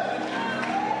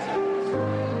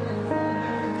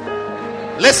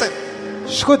 Listen.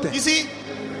 Escuta. You see,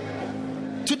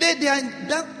 today they are.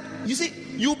 You see,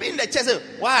 you'll be in the church.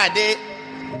 Why are they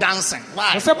dancing?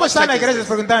 Why? Você pode estar na What church igreja e is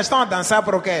se perguntar, estão a dançar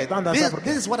por quê? Estão a this? dançar por quê?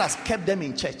 This is what has kept them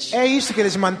in church. É isso que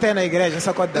eles mantêm na igreja,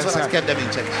 essa coisa de This is what has dançar. kept them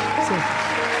in church.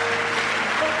 Sim.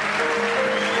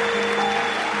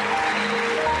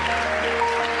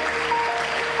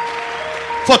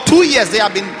 For 2 years they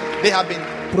have been.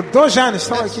 Por 2 anos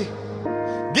estão Yes. aqui.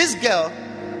 This girl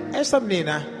Esta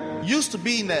menina used to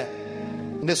be in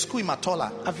the school in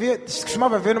Matola.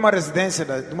 costumava viver numa residência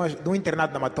de um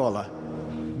internato na Matola.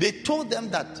 They told them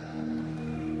that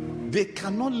they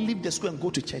cannot leave the school and go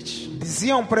to church.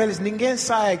 Diziam para eles, ninguém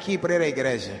sai aqui para ir à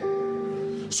igreja.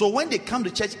 So when they come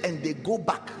to church and they go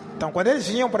back, Então quando eles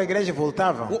vinham para a igreja e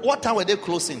voltavam, what time were they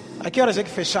closing? a que horas é que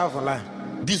fechavam lá?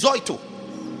 18.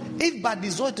 If by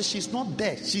 18 she's not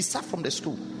there, she's sacked from the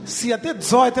school. Se até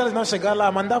 18 elas não chegar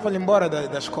lá, mandava-lhe embora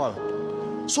da escola.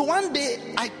 So one day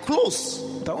I closed.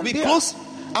 Então, We dia- closed.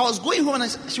 I was going home and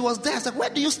she was there. I said,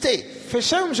 "Where do you stay?"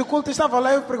 Fechamos o culto, estava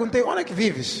lá e eu perguntei, onde é que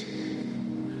vives?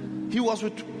 He was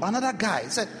with another guy. He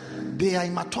said, "They are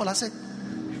in Matola." I said,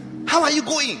 "How are you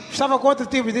going?" Estava com outro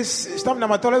tipo e disse, estamos na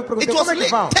Matola, eu It perguntei, was como é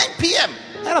que late, vão? 10 p.m.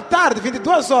 Era tarde,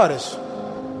 22 horas.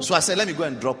 So I said, "Let me go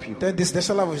and drop you." Então eu disse,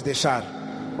 deixa lá vos deixar.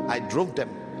 I drove them.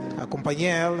 Acompanhei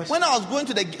elas. When I was going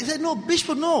to the gate, he said, "No,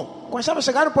 Bishop, no. Quando estava a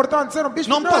chegar no portão, disseram, bispo,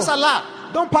 Não não, passa lá.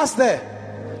 don't pass there.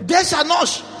 Deixa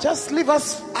nós Just leave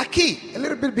us aqui." a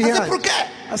little bit I said, behind. "Por quê?"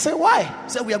 I said, why? He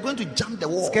said, "We are going to jump the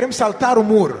wall." Queremos saltar o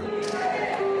muro.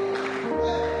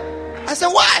 I said,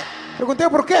 "Why?" Perguntei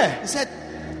por quê. He said,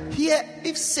 "Here,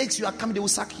 if 6 you are coming, they will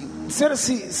sack you. Disseram,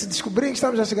 se descobrirem que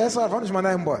estamos a chegar a essa hora, vão nos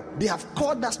mandar embora. They have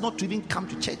called us not to even come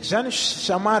to church." Já nos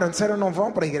chamaram, disseram, não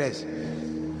vão para a igreja.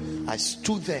 I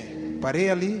stood there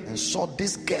Parei ali, and saw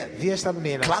this girl vi esta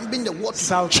menina climbing the wall to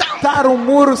jump. saltar o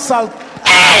muro,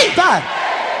 saltar.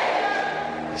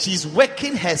 She's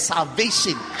working her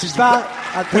salvation. She's Está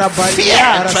a with fear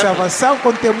trabalhar and a trembling. salvação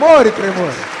com temor e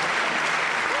tremor.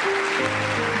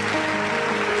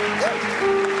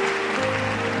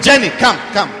 Jenny, come.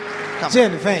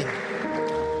 Jenny, vem.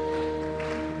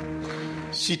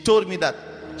 She told me that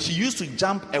she used to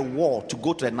jump a wall to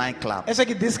go to a nightclub. Essa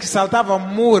que disse que saltava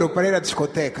muro para ir à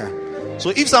discoteca. So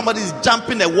if somebody is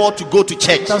jumping a wall to go to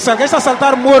church, Então, se alguém está a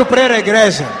saltar muro para ir à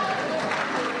igreja,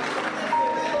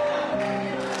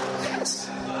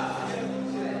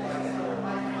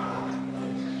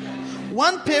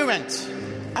 one parent,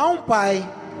 há pai,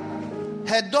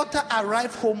 her daughter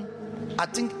arrived home, I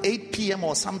think 8 p.m.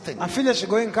 or something. a filha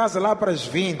chegou em casa lá para as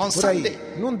 20, On por aí, Sunday.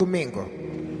 num domingo.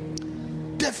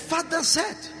 The father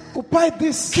said, O pai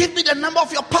disse, "Give me the number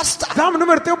of your pastor." dá-me o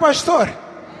número do teu pastor.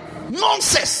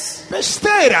 Nonsense.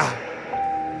 Besteira.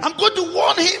 I'm going to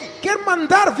warn him. Quer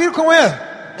mandar vir com ele.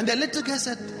 And the little girl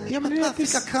said, E a menina "Papa,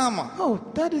 fica disse, calma. oh,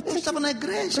 daddy, Eu estava na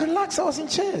igreja. relax, I was in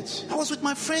church. I was with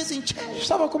my friends in church."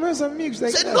 Estava com meus amigos da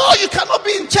He said, igreja. "No, you cannot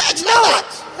be in church like that.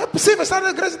 É possível estar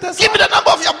na igreja até essa Give me hora. the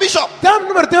number of your bishop." Dá-me o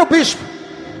número do teu bispo.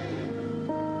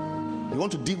 You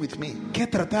want to deal with me? Quer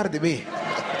tratar de mim?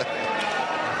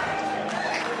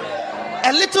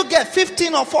 A little girl,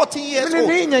 15 or 14 years old.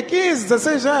 Menininha, 15,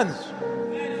 16 anos.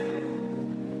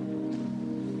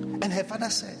 And her father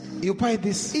said, E o pai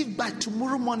disse, "If by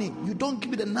tomorrow morning you don't give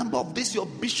me the number of this your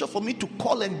bishop for me to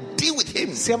call and deal with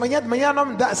him, se amanhã de manhã não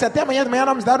me dá, se até amanhã de manhã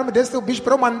não me dá o nome desse teu bispo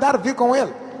para eu mandar vir com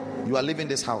ele, you are leaving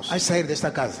this house." vais sair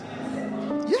desta casa.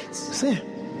 Yes. Sim.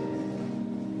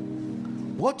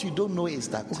 What you don't know is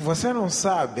that O que você não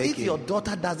sabe é if que your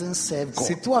daughter doesn't serve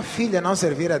se God, tua filha não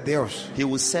servir a Deus, he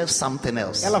will serve something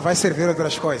else. ela vai servir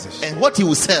outras coisas. And what he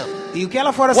will serve, E o que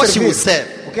ela for a What she servir, will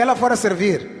serve. o que ela for a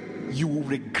servir, you will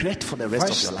regret for the rest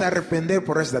vais of your te life. arrepender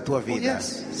por resto da tua Oh, vida.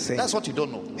 yes. Sim. That's what you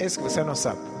don't know. É isso que você não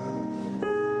sabe.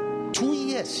 2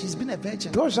 years, she's been a virgin.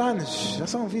 2 anos, já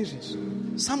são virgens.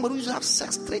 Somebody used to have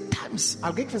sex 3 times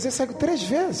Alguém que fazia sexo 3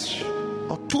 vezes,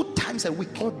 or 2 times a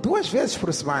week. ou 2 vezes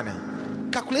por semana.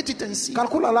 Calculate it and see.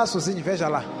 Calcula lá sozinho, veja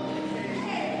lá.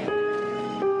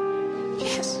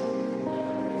 Yes.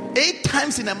 8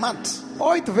 times in a month.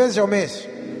 8 vezes ao mês.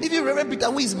 Even Reverend Peter,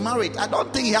 who is married, I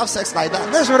don't think he has sex like that.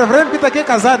 Veja, o reverendo Peter aqui é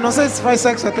casado, não sei se faz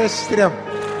sexo até esse extremo.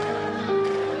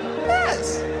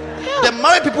 Yes. The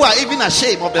married people are even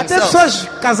ashamed of Até themselves.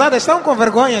 pessoas casadas estão com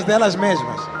vergonhas delas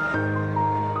mesmas.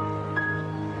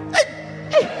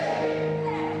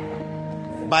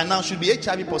 By now, she'd be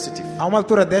HIV positive. A uma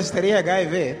altura dessa teria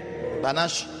HIV, By now,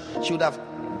 she would have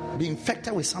been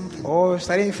infected with something. ou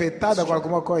estaria infectada com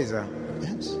alguma coisa.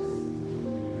 Yes.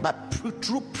 But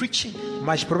through preaching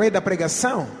Mas por meio da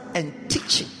pregação and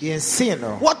teaching, e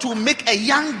ensino, what will make a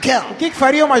young girl o que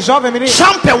faria uma jovem menina?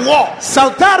 jump a wall,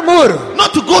 Saltar muro.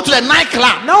 not to go to the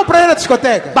nightclub, Não para ir à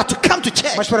discoteca, but to come to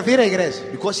church, mas para vir à igreja.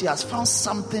 because she has found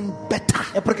something better,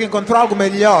 É porque encontrou algo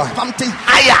melhor, something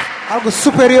higher. algo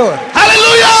superior.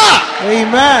 Hallelujah!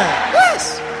 Amen.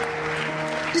 Yes.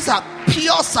 These are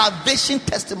pure salvation Esses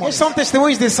testimonies. são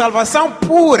testemunhos de salvação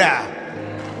pura.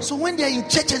 So when they are in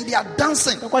church and they are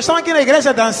dancing, Então, quando estão aqui na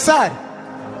igreja a dançar,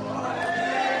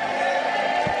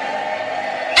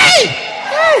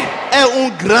 é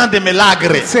grande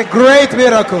milagre. it's a great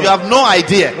miracle. You have no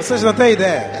idea. Vocês não têm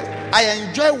ideia. I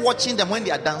enjoy watching them when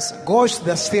they are dancing. Gosto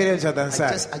de assistir eles a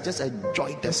dançar. I just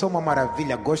enjoy them. É só uma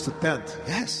maravilha, gosto tanto.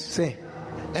 Yes. Sim.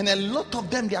 And a lot of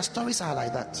them, their stories are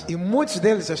like that. E muitos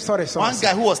deles, as histórias são One assim.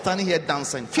 guy who was standing here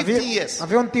dancing, 15 years,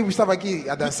 Havia um tipo que estava aqui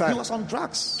a dançar. he was on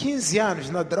drugs. 15 anos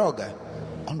na droga.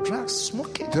 On drugs,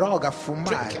 smoking. Droga, fumar,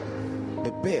 Drinking.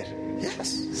 beber. Yes.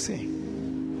 Sim.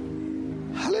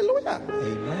 Hallelujah.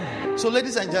 Amen. So,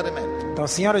 ladies and gentlemen, Então,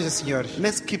 senhoras e senhores,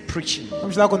 let's keep preaching.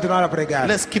 vamos lá continuar a pregar.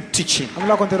 Let's keep teaching. Vamos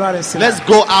lá continuar a ensinar. Let's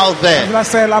go out Vamos there. lá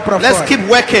sair lá para Let's fora. keep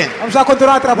working. Vamos lá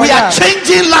continuar a We trabalhar. are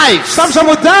changing lives. Estamos a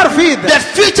mudar vida. The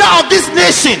future of this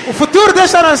nation O futuro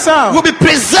desta nação will be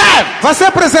preserved vai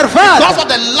ser preservado because of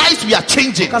the lives we are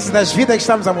changing. por causa das vidas que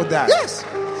estamos a mudar. Yes.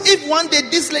 If one day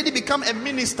this lady become a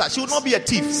minister, she will not be a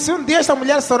thief. Se dia esta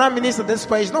mulher se tornar ministra desse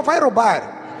país, não vai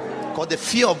roubar. Because the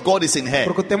fear of God is in her.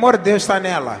 Porque o temor de Deus está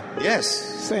nela. Yes.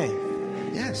 Sim.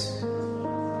 Yes.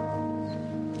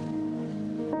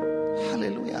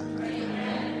 Hallelujah.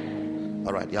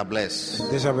 All right, you are blessed.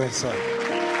 Deus abençoe.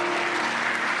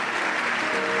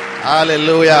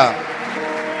 Hallelujah.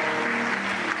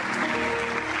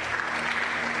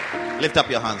 Lift up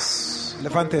your hands.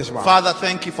 Levante as mãos. Father,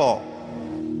 thank you for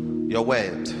your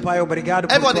word. Pai, obrigado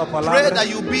por Everybody tua pray palavra. that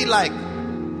you be like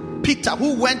Peter,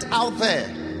 who went out there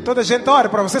Toda a gente ora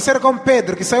para você ser como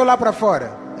Pedro, que saiu lá para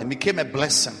fora and became a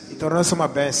blessing e tornou-se uma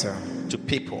bênção to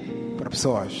people. para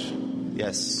pessoas.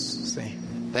 Yes. Sim.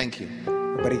 Thank you.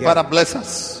 Obrigado. Father, bless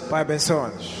us Pai,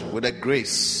 abençoa-nos with a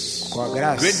grace. com a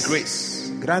graça. Great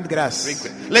grace. Grande graça. Great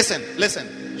grace. Listen, listen,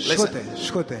 Escute, listen.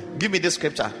 escute. Give me this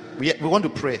scripture. We want to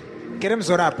pray. Queremos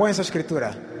orar. Põe essa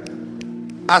escritura.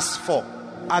 Acts 4,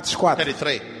 Atos 4,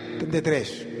 33.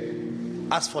 33.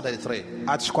 Acts 4, 33.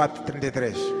 Atos 4,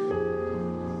 33.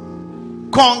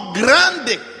 Com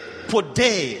grande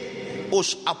poder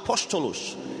os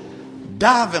apóstolos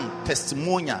davam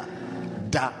testemunha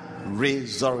da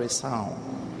ressurreição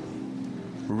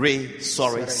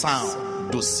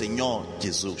do Senhor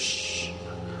Jesus.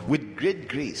 With great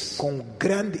grace. Com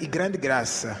grande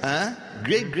graça.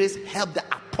 Great grace helped the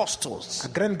apostles A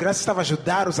grande graça estava a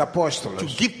ajudar os to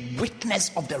apóstolos give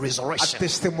witness of the a resurrection.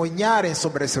 testemunharem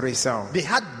sobre a ressurreição. They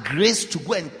had grace to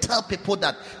go and tell people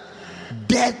that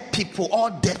all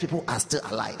dead people are still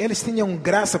alive. Eles tinham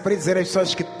graça para dizer às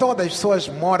pessoas que todas as pessoas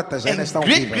mortas ainda And estão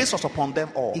great vivas. grace was upon them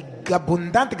all. E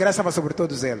abundante graça estava sobre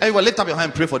todos eles. Everyone lift up your hand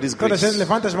and pray for this Toda a grace. gente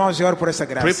levanta as mãos e ora por essa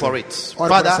graça. Pray for it. Ora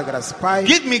por essa Father, graça. Pai,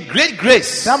 give me great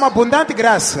grace dá uma abundante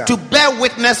graça to bear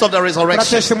witness of the para resurrection.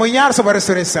 testemunhar sobre a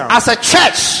ressurreição. As a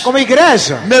church, Como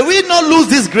igreja, may we not lose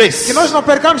this grace. que nós não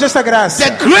percamos esta graça.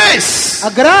 The grace A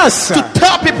graça to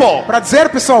tell people para dizer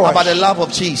pessoas about the love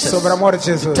of Jesus. sobre o amor de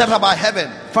Jesus. Tell them about heaven,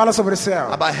 Fala sobre o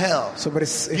céu, about hell. sobre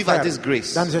esse Give us this inferno.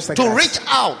 grace Dá-nos esta to graça reach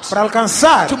out para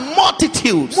alcançar to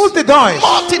multitudes. multidões,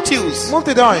 Multitudes.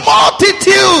 multidões,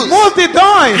 Multitudes.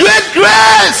 multidões. Great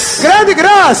grace Grande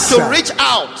graça to reach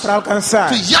out para alcançar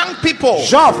to young people.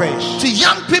 jovens, To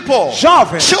young people.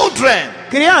 Jovens. Children.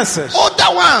 crianças, Older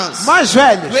ones. mais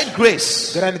velhos. Great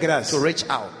grace Grande graça to reach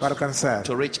out. para alcançar,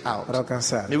 To reach out. para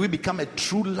alcançar. May we become a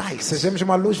true light. Sejamos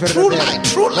uma luz True verdadeira, light.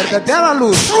 True light. verdadeira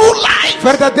luz, True light.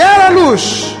 verdadeira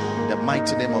luz. In the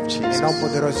mighty name of Em nome Jesus.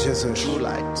 poderoso de Jesus. True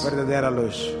light. Verdadeira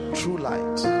luz, True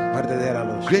light. verdadeira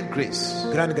luz. Great grace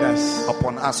Grande graça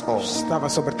upon us all. estava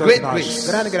sobre todos Great nós. grace.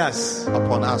 Grande graça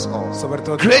Upon us all. sobre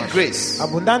todos Great nós. grace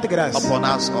Abundante graça upon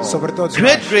us all. sobre todos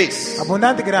Great nós. grace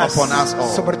Abundante graça upon us all.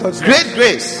 sobre todos nós. Great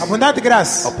grace Abundante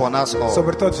graça upon us all.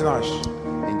 sobre todos nós.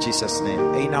 In Jesus'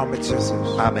 name. Em nome de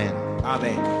Jesus. Amen.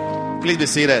 Amém. Please be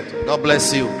seated. God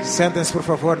bless you. Sentem-se, por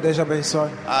favor. Deus abençoe.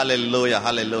 Hallelujah.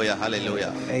 Hallelujah.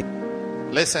 Hallelujah.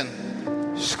 Listen,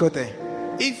 Escutem.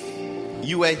 if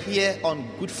you were here on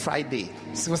Good Friday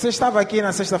Se você estava aqui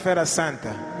na Sexta-feira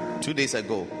Santa, 2 days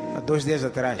ago, há 2 dias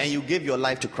atrás, and you gave your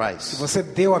life to Christ, você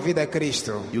deu a vida a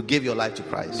Cristo. you gave your life to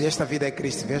Christ, Deste a vida a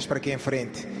Cristo. Vês para aqui em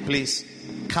frente. please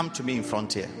come to me in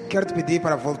front here. Quero te pedir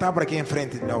para voltar para aqui em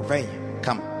frente de novo. Venha.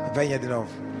 Come. Venha de novo.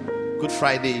 Good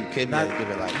Friday, you came Na, here, you gave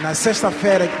your life. na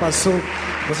sexta-feira que passou,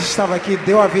 você estava aqui,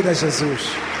 deu a vida a Jesus.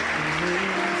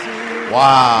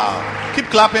 Wow. Keep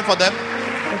clapping for them.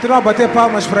 Continua a bater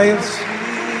palmas para eles.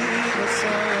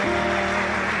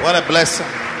 What a blessing.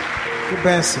 Que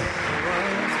bênção.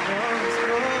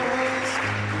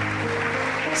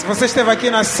 Se você esteve aqui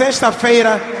na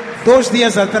sexta-feira, 2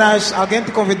 dias atrás, alguém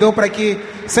te convidou para aqui,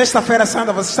 sexta-feira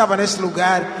santa, você estava neste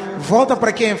lugar, volta para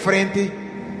aqui em frente,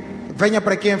 venha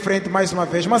para aqui em frente mais uma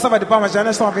vez. Uma salva de palmas, já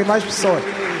não estão a vir mais pessoas.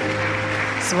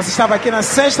 Se você estava aqui na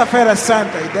sexta-feira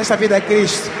santa e desta vida a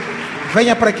Cristo,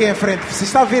 venha para aqui em frente. Se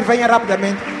está a vir, venha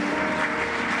rapidamente.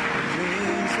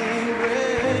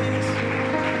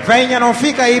 Venha, não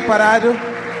fica aí parado.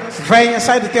 Venha,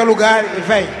 sai do teu lugar e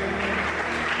vem.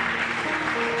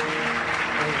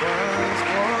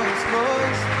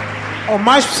 Ou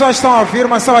mais pessoas estão a ouvir,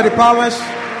 uma salva de palmas.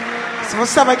 Se você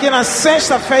estava aqui na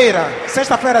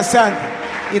sexta-feira santa,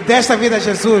 e desta vida a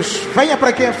Jesus, venha para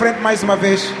aqui em frente mais uma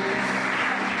vez.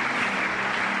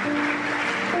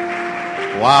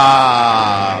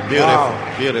 Wow. Beautiful.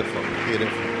 Wow. Beautiful.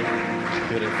 Beautiful.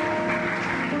 Beautiful.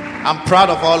 I'm proud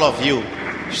of all of you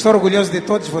Estou orgulhoso de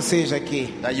todos vocês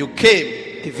aqui that you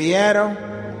came que vieram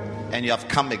and you have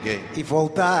come again. e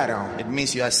voltaram. It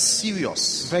means you are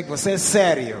serious Vê que você é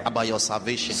sério about your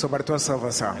salvation. sobre a tua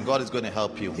salvação. And God is going to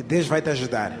help you. E Deus vai te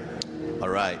ajudar. All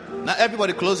right. Now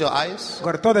everybody close your eyes.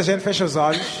 Agora toda a gente fecha os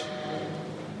olhos.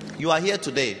 You are here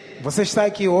today. Você está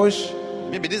aqui hoje.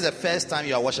 Maybe this is the first time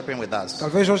you are worshiping with us.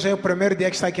 Talvez hoje é o primeiro dia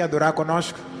que está aqui a adorar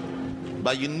conosco.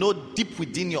 But you know deep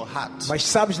within your heart, Mas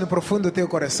sabes no profundo do teu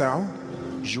coração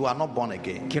you are not born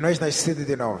again. que não és nascido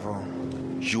de novo.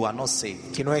 You are not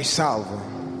saved. Que não és salvo.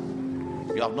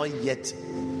 You have not yet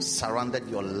surrendered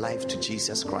your life to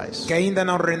Jesus Christ Que ainda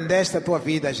não rendeste a tua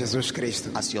vida a Jesus Cristo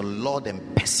as your Lord and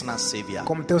personal Savior.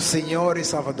 como teu Senhor e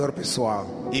Salvador pessoal.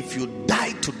 If you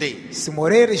die today, Se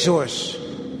morreres hoje,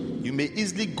 you may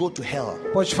easily go to hell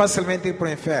podes facilmente ir para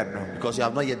o inferno, because you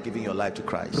have not yet given your life to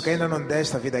Christ. porque ainda não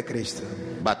deste a vida a Cristo.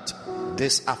 But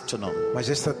this afternoon, Mas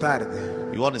esta tarde,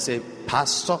 you want to say,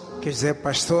 Pastor, quer dizer,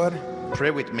 pastor,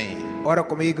 pray with me. ora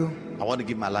comigo, I want to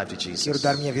give my life to quero Jesus.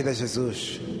 dar minha vida a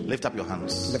Jesus. Lift up your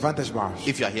hands. Levanta as mãos.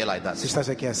 If you are here like that. Se estás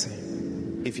aqui assim,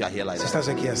 If you are here like se that. estás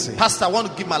aqui assim. Pastor, I want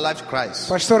to give my life to Christ.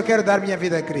 Pastor, quero dar minha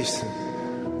vida a Cristo.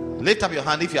 Lift up your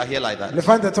hand if you are here like that.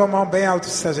 Levanta a tua mão bem alto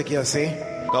se estás aqui assim.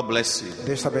 God bless you.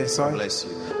 Deus te abençoe. Bless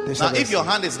you. Deus te Now, if your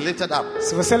abençoe. hand is lifted up,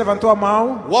 Se você levantou a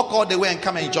mão, walk all the way and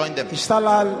come and join them. está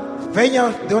lá,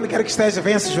 venha de onde quer que esteja,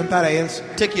 venha se juntar a eles.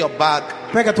 Take your bag,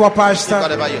 Pega a tua pasta,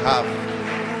 whatever you have.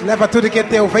 leva tudo que é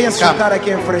teu, venha se Come. juntar aqui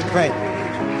em frente, vem.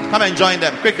 Come and join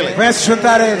them quickly. Venha se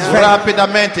juntar a eles, vem.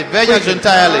 Rapidamente. Venha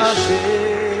juntar a eles.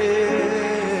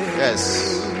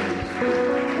 Yes.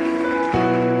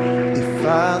 E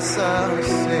faça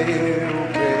ser o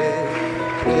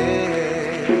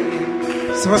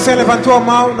que Se você levantou a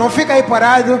mão, não fica aí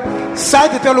parado, sai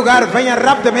do teu lugar, venha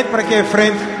rapidamente para aqui em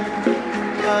frente.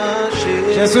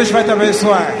 Jesus vai te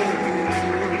abençoar.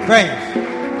 Vem.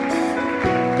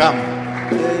 Come.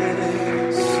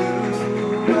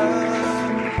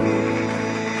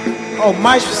 Oh,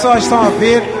 mais pessoas estão a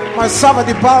vir. Uma salva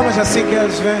de palmas assim que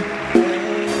eles vêm.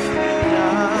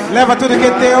 Leva tudo que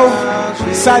é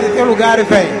teu, sai do teu lugar e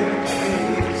vem.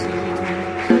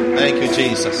 Thank you,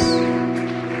 Jesus.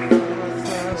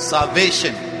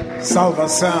 Salvation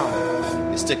Salvação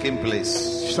is taking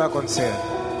place. está acontecendo.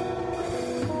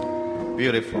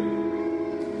 Beautiful.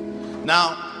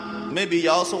 Now, maybe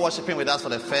you're also worshiping with us for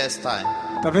the first time.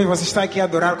 Talvez você está aqui a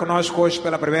adorar conosco hoje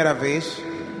pela primeira vez.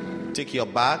 Take your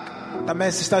bag. Também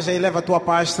se estás aí, leva a tua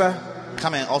pasta,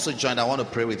 Come and also join. I want to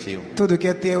pray with you. tudo que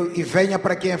é teu e venha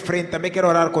para aqui em frente. Também quero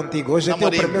orar contigo. Hoje é teu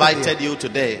Somebody primeiro dia. invited you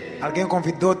today. Alguém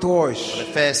convidou-te hoje.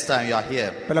 The first time you are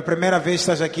here. Pela primeira vez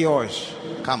estás aqui hoje.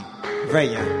 Come.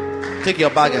 Venha. Take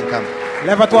your bag and come.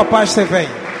 Leva a tua pasta e vem.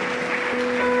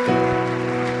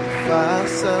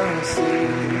 faça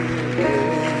ser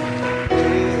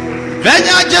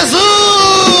Venha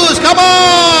Jesus! Come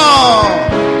on!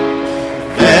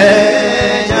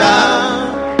 Venha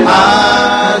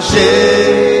a Jesus.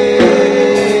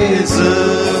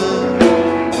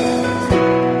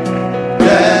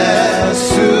 É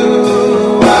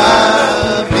sua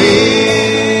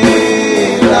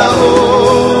vida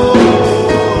hoje.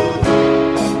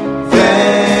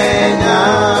 Venha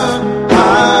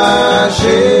a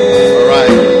Jesus.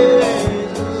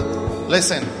 All right.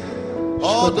 Listen.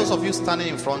 All those of you standing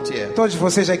in front here, Todos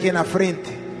vocês aqui na frente,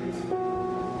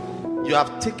 you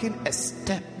have taken a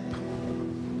step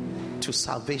to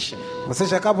salvation.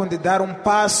 vocês acabam de dar um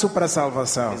passo para a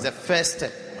salvação. It's the first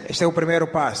step. Este é o primeiro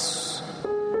passo.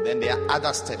 Then there are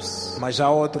other steps Mas há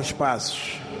outros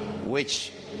passos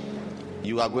which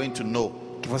you are going to know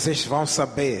que vocês vão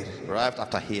saber right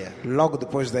after here. logo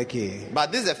depois daqui.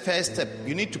 But this is the first step.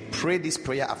 You need to pray this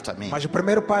prayer after me. Mas o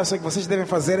primeiro passo é que vocês devem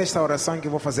fazer esta oração que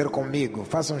eu vou fazer comigo.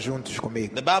 Façam juntos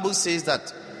comigo. The Bible says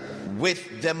that with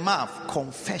the mouth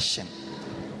confession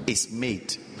is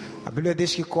made. A Bíblia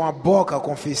diz que com a boca a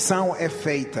confissão é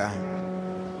feita.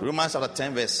 Romans chapter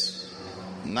 10 verse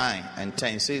 9 and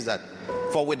 10 says that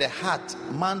for with the heart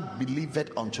man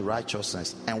believeth unto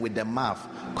righteousness, and with the mouth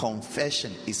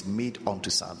confession is made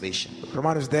unto salvation.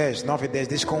 Romanos 10, 9 e 10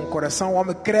 diz que com o coração o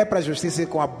homem crê para a justiça e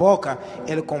com a boca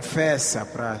ele confessa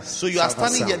para a So you are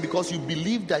standing salvação. here because you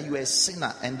believe that you are a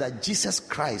sinner and that Jesus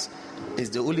Christ is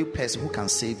the only person who can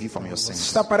save you from your Você sins.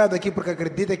 está parado aqui porque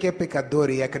acredita que é pecador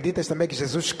e acreditas também que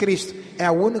Jesus Cristo é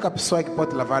a única pessoa que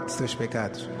pode lavar dos seus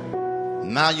pecados.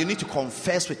 Now you need to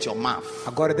confess with your mouth.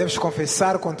 Agora deves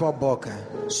confessar com tua boca.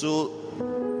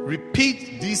 So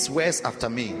repeat these words after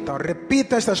me. Então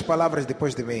repita estas palavras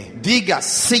depois de mim. Diga,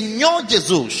 Senhor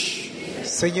Jesus,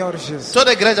 Senhor Jesus. Toda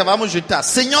a igreja, vamos juntar.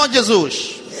 Senhor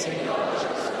Jesus.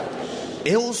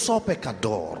 Eu sou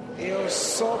pecador. Eu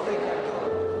sou pecador.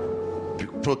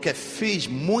 Porque fiz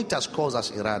muitas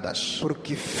coisas erradas.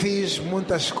 Porque fiz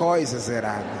muitas coisas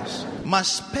erradas.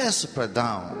 Mas peço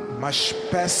perdão. Mas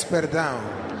peço perdão.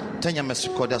 Tenha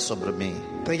misericórdia sobre mim.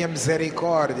 Tenha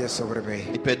misericórdia sobre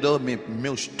mim. E perdoe-me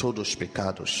meus todos os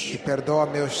pecados. E perdoa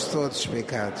meus todos os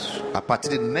pecados. A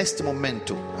partir deste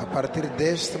momento, A partir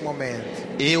deste momento,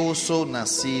 eu sou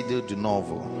nascido de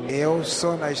novo. eu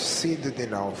sou nascido de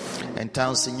novo.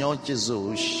 Então, Senhor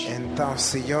Jesus, Então,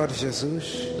 Senhor Jesus,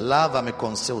 lava-me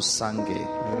com seu sangue.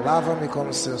 lava-me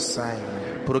com seu sangue.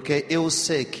 Porque eu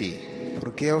sei que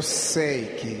Porque eu sei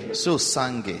que seu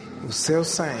sangue o seu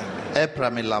sangue é para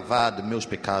me lavar dos meus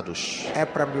pecados. é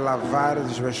para me lavar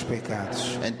dos meus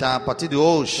pecados. Então, a partir de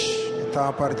hoje, Então,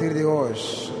 a partir de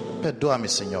hoje, perdoa-me,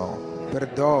 Senhor.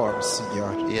 perdoa-me,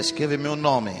 Senhor. E escreve meu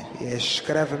nome E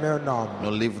escreve meu nome no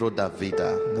livro da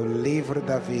vida. no livro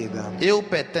da vida. Eu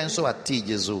pertenço a ti,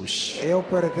 Jesus. Eu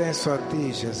pertenço a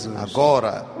ti, Jesus.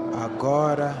 Agora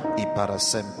Agora e para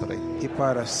sempre. e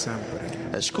para sempre.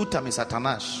 Escuta-me,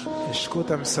 Satanás.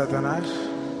 Escuta-me, Satanás.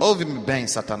 Ouve-me bem,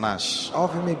 Satanás.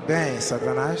 Ouve-me bem,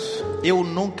 Satanás. Eu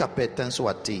nunca pertenço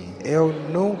a ti. Eu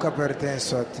nunca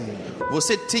pertenço a ti.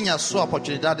 Você tinha a sua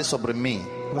oportunidade sobre mim,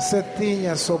 Você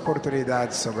tinha a sua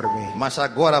oportunidade sobre mim. mas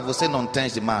agora você não tem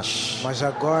de mais. Mas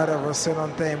agora você não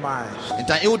tem mais.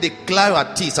 Então eu declaro a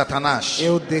ti, Satanás.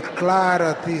 Eu declaro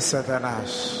a ti,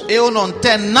 Satanás. Eu não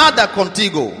tenho nada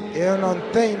contigo. Eu não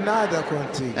tenho nada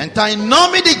contigo. Então, em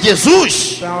nome de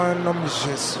Jesus, Então, em nome de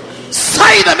Jesus,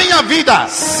 sai da minha vida.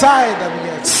 sai da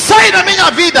minha vida. Sai da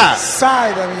minha vida.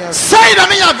 Sai da minha vida. Sai da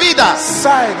minha vida.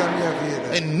 Sai da minha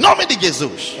vida. Em nome de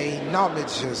Jesus. Em nome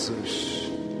de Jesus.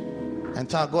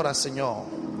 Então agora, Senhor,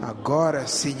 Agora,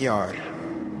 Senhor,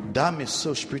 dá-me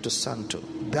seu Espírito Santo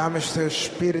dá-me o teu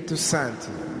Espírito Santo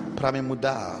para me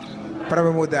mudar, para me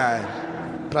mudar,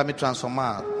 para me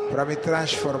transformar. para me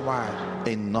transformar.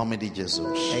 Em nome de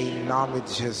Jesus. Em nome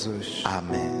de Jesus.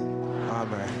 Amém.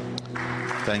 Amém.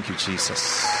 Thank you,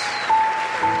 Jesus.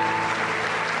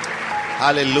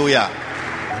 Hallelujah.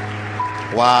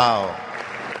 Wow.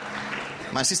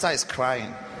 My sister is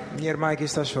crying. Minha irmã aqui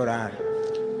está a chorar.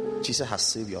 Jesus has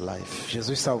saved your life.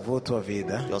 Jesus salvou tua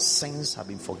vida. Your sins have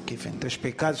been forgiven. Teus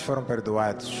pecados foram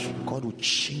perdoados. God will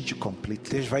change you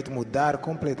completely. Deus vai te mudar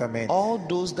completamente. All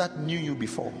those that knew you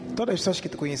before, Todas as pessoas que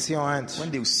te conheciam antes, when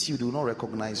they will see you, they will not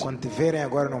recognize you, quando te verem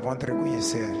agora não vão te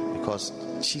reconhecer. because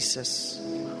Jesus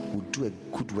will do a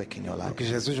good work in your life. Porque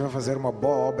Jesus vai fazer uma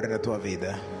boa obra na tua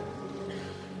vida.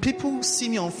 People see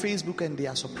me on Facebook and they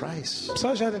are surprised.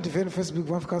 Pessoas já te verem no Facebook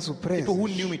vão ficar surpresas. People who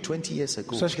knew me 20 years ago,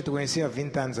 Pessoas que te conheciam há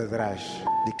 20 anos atrás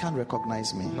they can't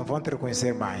recognize me. não vão te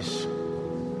reconhecer mais.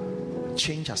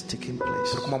 Change has taken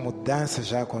place. Porque uma mudança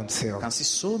já aconteceu. I can see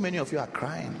so many of you are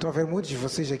crying. Estou a ver muitos de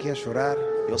vocês aqui a chorar.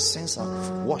 Your sins are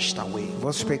washed away.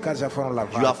 Vossos pecados já foram You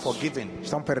are lavados. forgiven.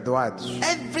 Estão perdoados.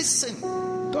 Every sin.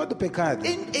 Todo pecado.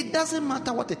 It doesn't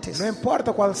matter what it is. Não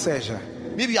importa qual seja.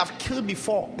 Maybe you have killed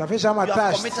before. Talvez já You have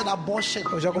mataste. committed abortion.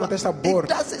 Ou já You cometeste have-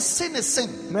 aborto. It doesn't, sin is sin.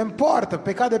 Não importa.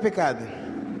 Pecado é pecado.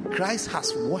 Christ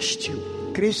has washed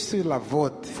you, Cristo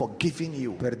lavou-te. forgiven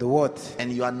you, Perdoou-te.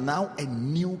 and you are now a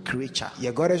new creature. E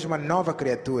agora és uma nova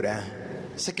criatura.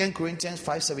 2 Corinthians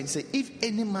 5:7 says, if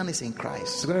any man is in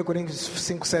Christ, 2 Coríntios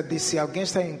 5:7 diz: se alguém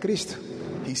está em Cristo,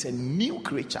 he's a new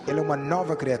creature. ele é uma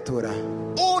nova criatura.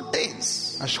 All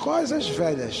things As coisas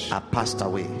velhas are passed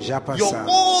away. já Your passaram.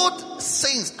 old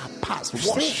sins are past, Os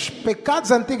washed. teus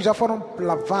pecados antigos já foram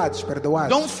lavados,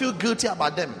 perdoados. Don't feel guilty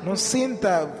about them.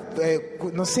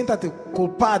 Não sinta-te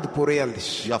culpado por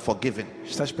eles. You are forgiven.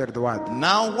 Estás perdoado.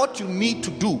 Now what you need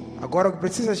to do Agora o que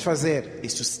precisas fazer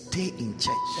is to stay in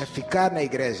church, é ficar na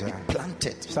igreja.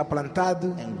 planted, Está plantado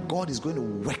and God is going to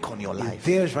work on your e life.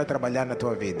 Deus vai trabalhar na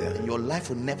tua vida. Your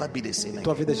life will never be the same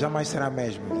Tua again. vida jamais será a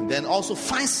mesma. Then also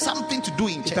find something to do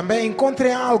in E church. também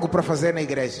encontrem algo para fazer na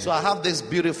igreja. So I have this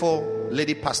beautiful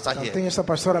lady pastor here. Tem esta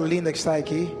pastora linda que está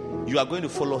aqui. You are going to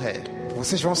follow her.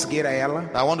 Vocês vão seguir a ela.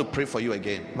 I want to pray for you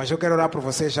again. Mas eu quero orar por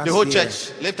vocês já. The whole seguirem.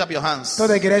 church, lift up your hands.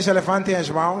 Toda a igreja, levantem as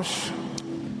mãos.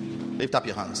 Lift up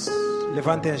your hands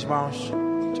Levantem as mãos.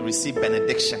 to receive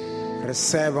benediction.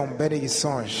 Recebam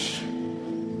bendições.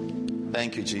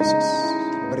 Thank you, Jesus.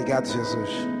 Obrigado, Jesus.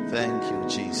 Thank you,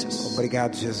 Jesus.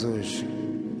 Obrigado, Jesus.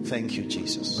 Thank you,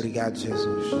 Jesus. Obrigado,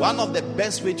 Jesus. One of the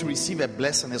best way to receive a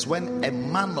blessing is when a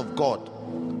man of God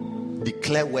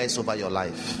declare words over your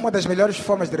life. Uma das melhores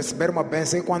formas de receber uma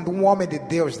bênção é quando um homem de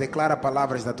Deus declara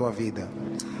palavras da tua vida.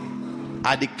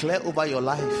 I declare over your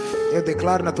life Eu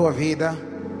declaro na tua vida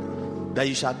that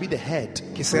you shall be the head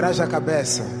que serás a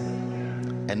cabeça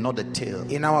and not the tail.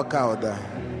 e não a cauda.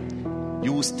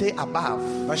 You will stay above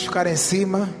Vais ficar em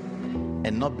cima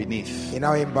and not beneath. e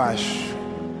não embaixo.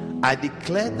 I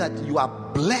declare that you are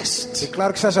blessed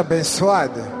Declaro que estás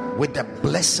abençoado with the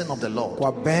blessing of the Lord. com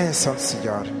a bênção do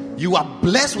Senhor. You are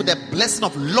blessed with the blessing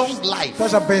of long life.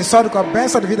 Estás abençoado com a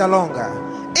bênção de vida longa.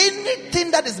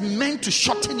 Anything that is meant to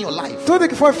shorten your life, Tudo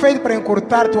que foi feito para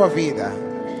encurtar tua vida,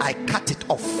 I cut it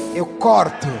off eu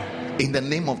corto in the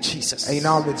name of Jesus. em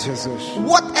nome de Jesus.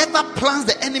 Whatever plans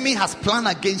the enemy has planned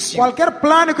against you, Qualquer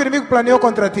plano que o inimigo planeou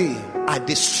contra ti, I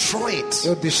destroy it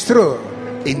eu destruo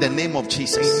in the name of em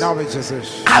Jesus. nome de Jesus.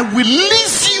 I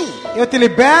release you Eu te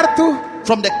liberto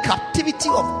from the captivity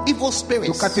of evil do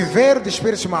spirits cativeiro de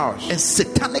espíritos maus and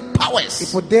satanic e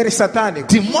powers, poderes satânicos,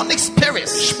 demonic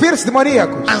spirits, espíritos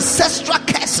demoníacos, ancestral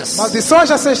curses. maldições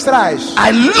ancestrais.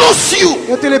 I loose you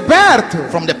Eu te liberto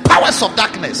from the powers of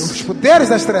darkness. dos poderes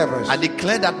das trevas. I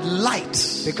declare that light,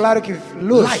 Declaro que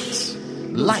luz,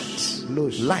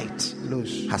 light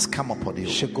luz has come upon you.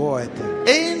 chegou a ti.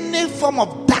 Any form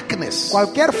of darkness.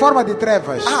 Qualquer forma de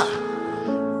trevas.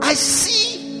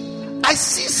 I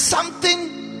see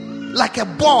something like a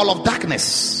ball of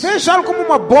darkness Veja algo como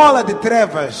uma bola de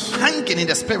trevas hanging in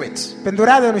the spirit.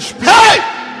 pendurada no espírito. Hey!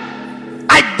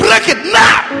 I break it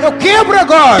now. Eu quebro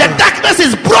agora. The darkness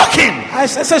is broken.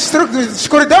 Essa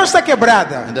escuridão está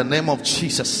quebrada. In the name of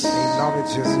Jesus. Em nome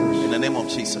de Jesus. In the name of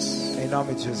Jesus. Em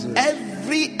nome de Jesus.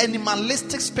 Every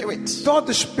animalistic spirit.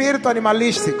 Todo espírito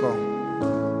animalístico.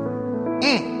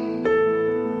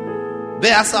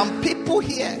 There are some people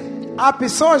here. Há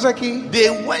pessoas aqui. They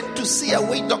went to see a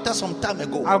witch doctor some time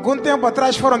ago. Algum tempo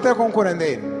atrás foram ter com um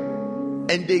curandeiro.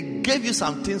 And they gave you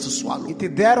some things to swallow. E te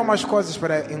deram umas coisas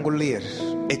para engolir.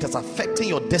 It is affecting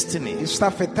your destiny. Isso está a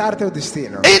afetar teu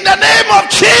destino. In the name of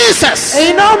Jesus.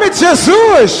 Em nome de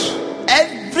Jesus.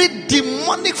 Every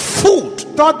demonic food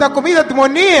Toda comida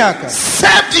demoníaca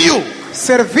served you.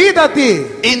 servida a ti.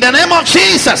 In the name of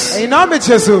Jesus. Em nome de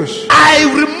Jesus. I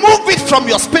remove it from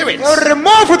your spirit. Eu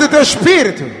removo do teu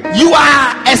espírito. You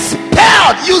are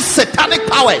expelled, you satanic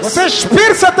powers. Você é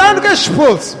espírito satânico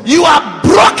expulso. You are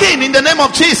broken in the name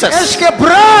of Jesus. És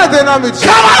quebrado em nome de Jesus.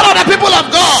 Come out of the people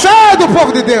of God. Sai do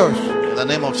povo de Deus. In the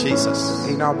name of Jesus.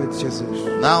 Em nome de Jesus.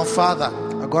 Now, Father,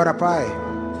 Agora, Pai,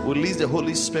 release the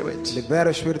Holy Spirit libera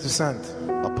o Espírito Santo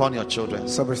upon your children.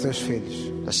 sobre os teus filhos.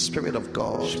 The Spirit of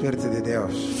God. Espírito de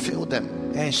Deus. Fill them.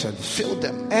 Encha-lhes. Fill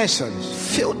them. Encha-lhes.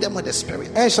 Fill them with the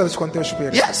Spirit. Encha-lhes com teu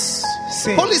Espírito. Yes.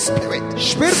 Sim. Holy Spirit.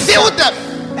 Spirit. Fill them.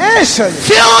 Encha-lhes.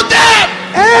 Fill them.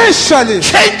 Encha-lhes.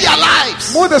 Change their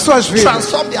lives. Muda suas vidas.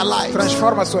 Transform their lives.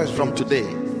 Transforma suas vidas. From today.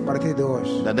 A partir de hoje.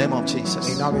 In the name of Jesus.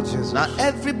 Em nome de Jesus. Now,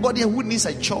 everybody who needs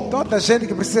a job, Toda gente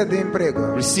que precisa de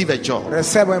emprego, receive a job.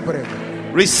 receba o emprego.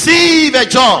 Receive a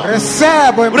job.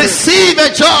 Receba o emprego. Receive a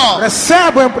job.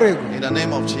 Receba o emprego. In the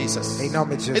name of Jesus. Em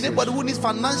nome de Jesus. Anybody who needs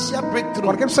financial breakthrough,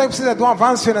 Qualquer pessoa que precisa de um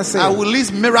avanço I financeiro, will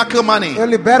release miracle money. eu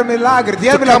libero milagre,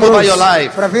 dinheiro To come over your milagroso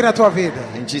life. para vir na tua vida.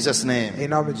 In Jesus' name. Em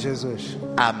nome de Jesus.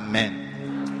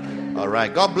 Amen. All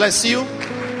right. God bless you.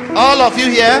 All of you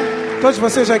here, Todos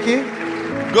vocês aqui,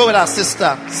 go with our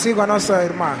sister. sigam a nossa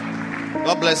irmã.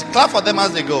 God bless you. Clap for them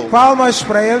as they go. Palmas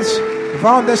para eles.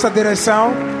 Vão desta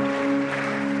direção.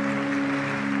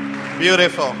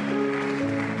 Beautiful.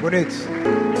 Bonito.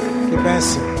 Que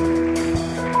bênção.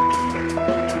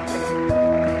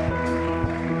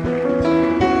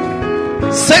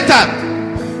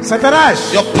 Satan,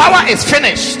 Satanás, your power is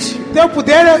finished. teu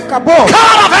poder acabou. Come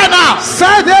out of her now.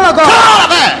 Sai dela Come agora. out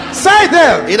of her. Sai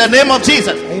dela. In the name of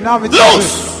Jesus. Em nome de Loose.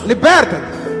 Jesus. Liberta.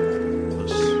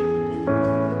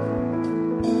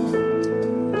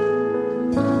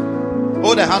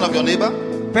 Hold the hand of your neighbor.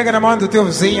 Pega na mão do teu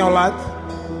vizinho ao lado.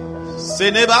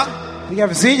 Say, neighbor, Diga,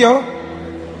 vizinho,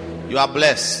 you are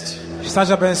blessed.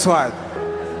 estás abençoado.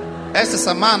 Esta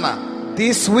semana,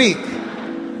 This week,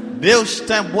 Deus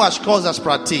tem boas coisas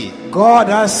para ti. God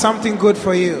has something good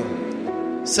for you.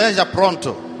 Seja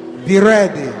pronto Be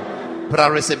ready para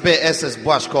receber essas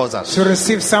boas coisas. to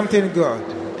receive something good.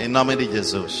 Em nome de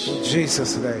Jesus. In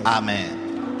Jesus' name. Amém.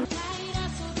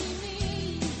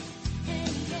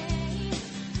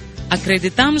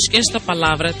 Acreditamos que esta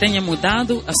palavra tenha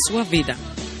mudado a sua vida.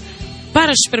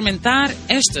 Para experimentar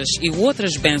estas e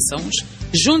outras bênçãos,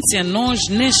 junte-se a nós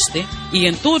neste e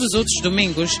em todos os outros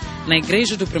domingos na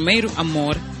Igreja do Primeiro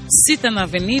Amor, cita na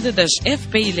Avenida das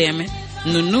FPILM,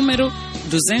 no número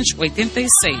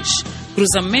 286,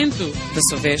 cruzamento da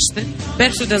Soveste,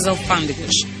 perto das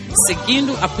alfândegas,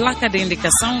 seguindo a placa de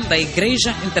indicação da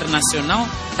Igreja Internacional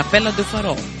Capela do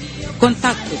Farol.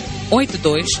 Contato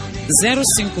 82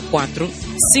 054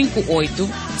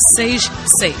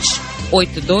 5866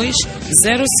 82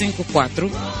 054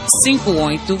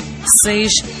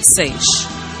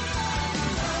 5866.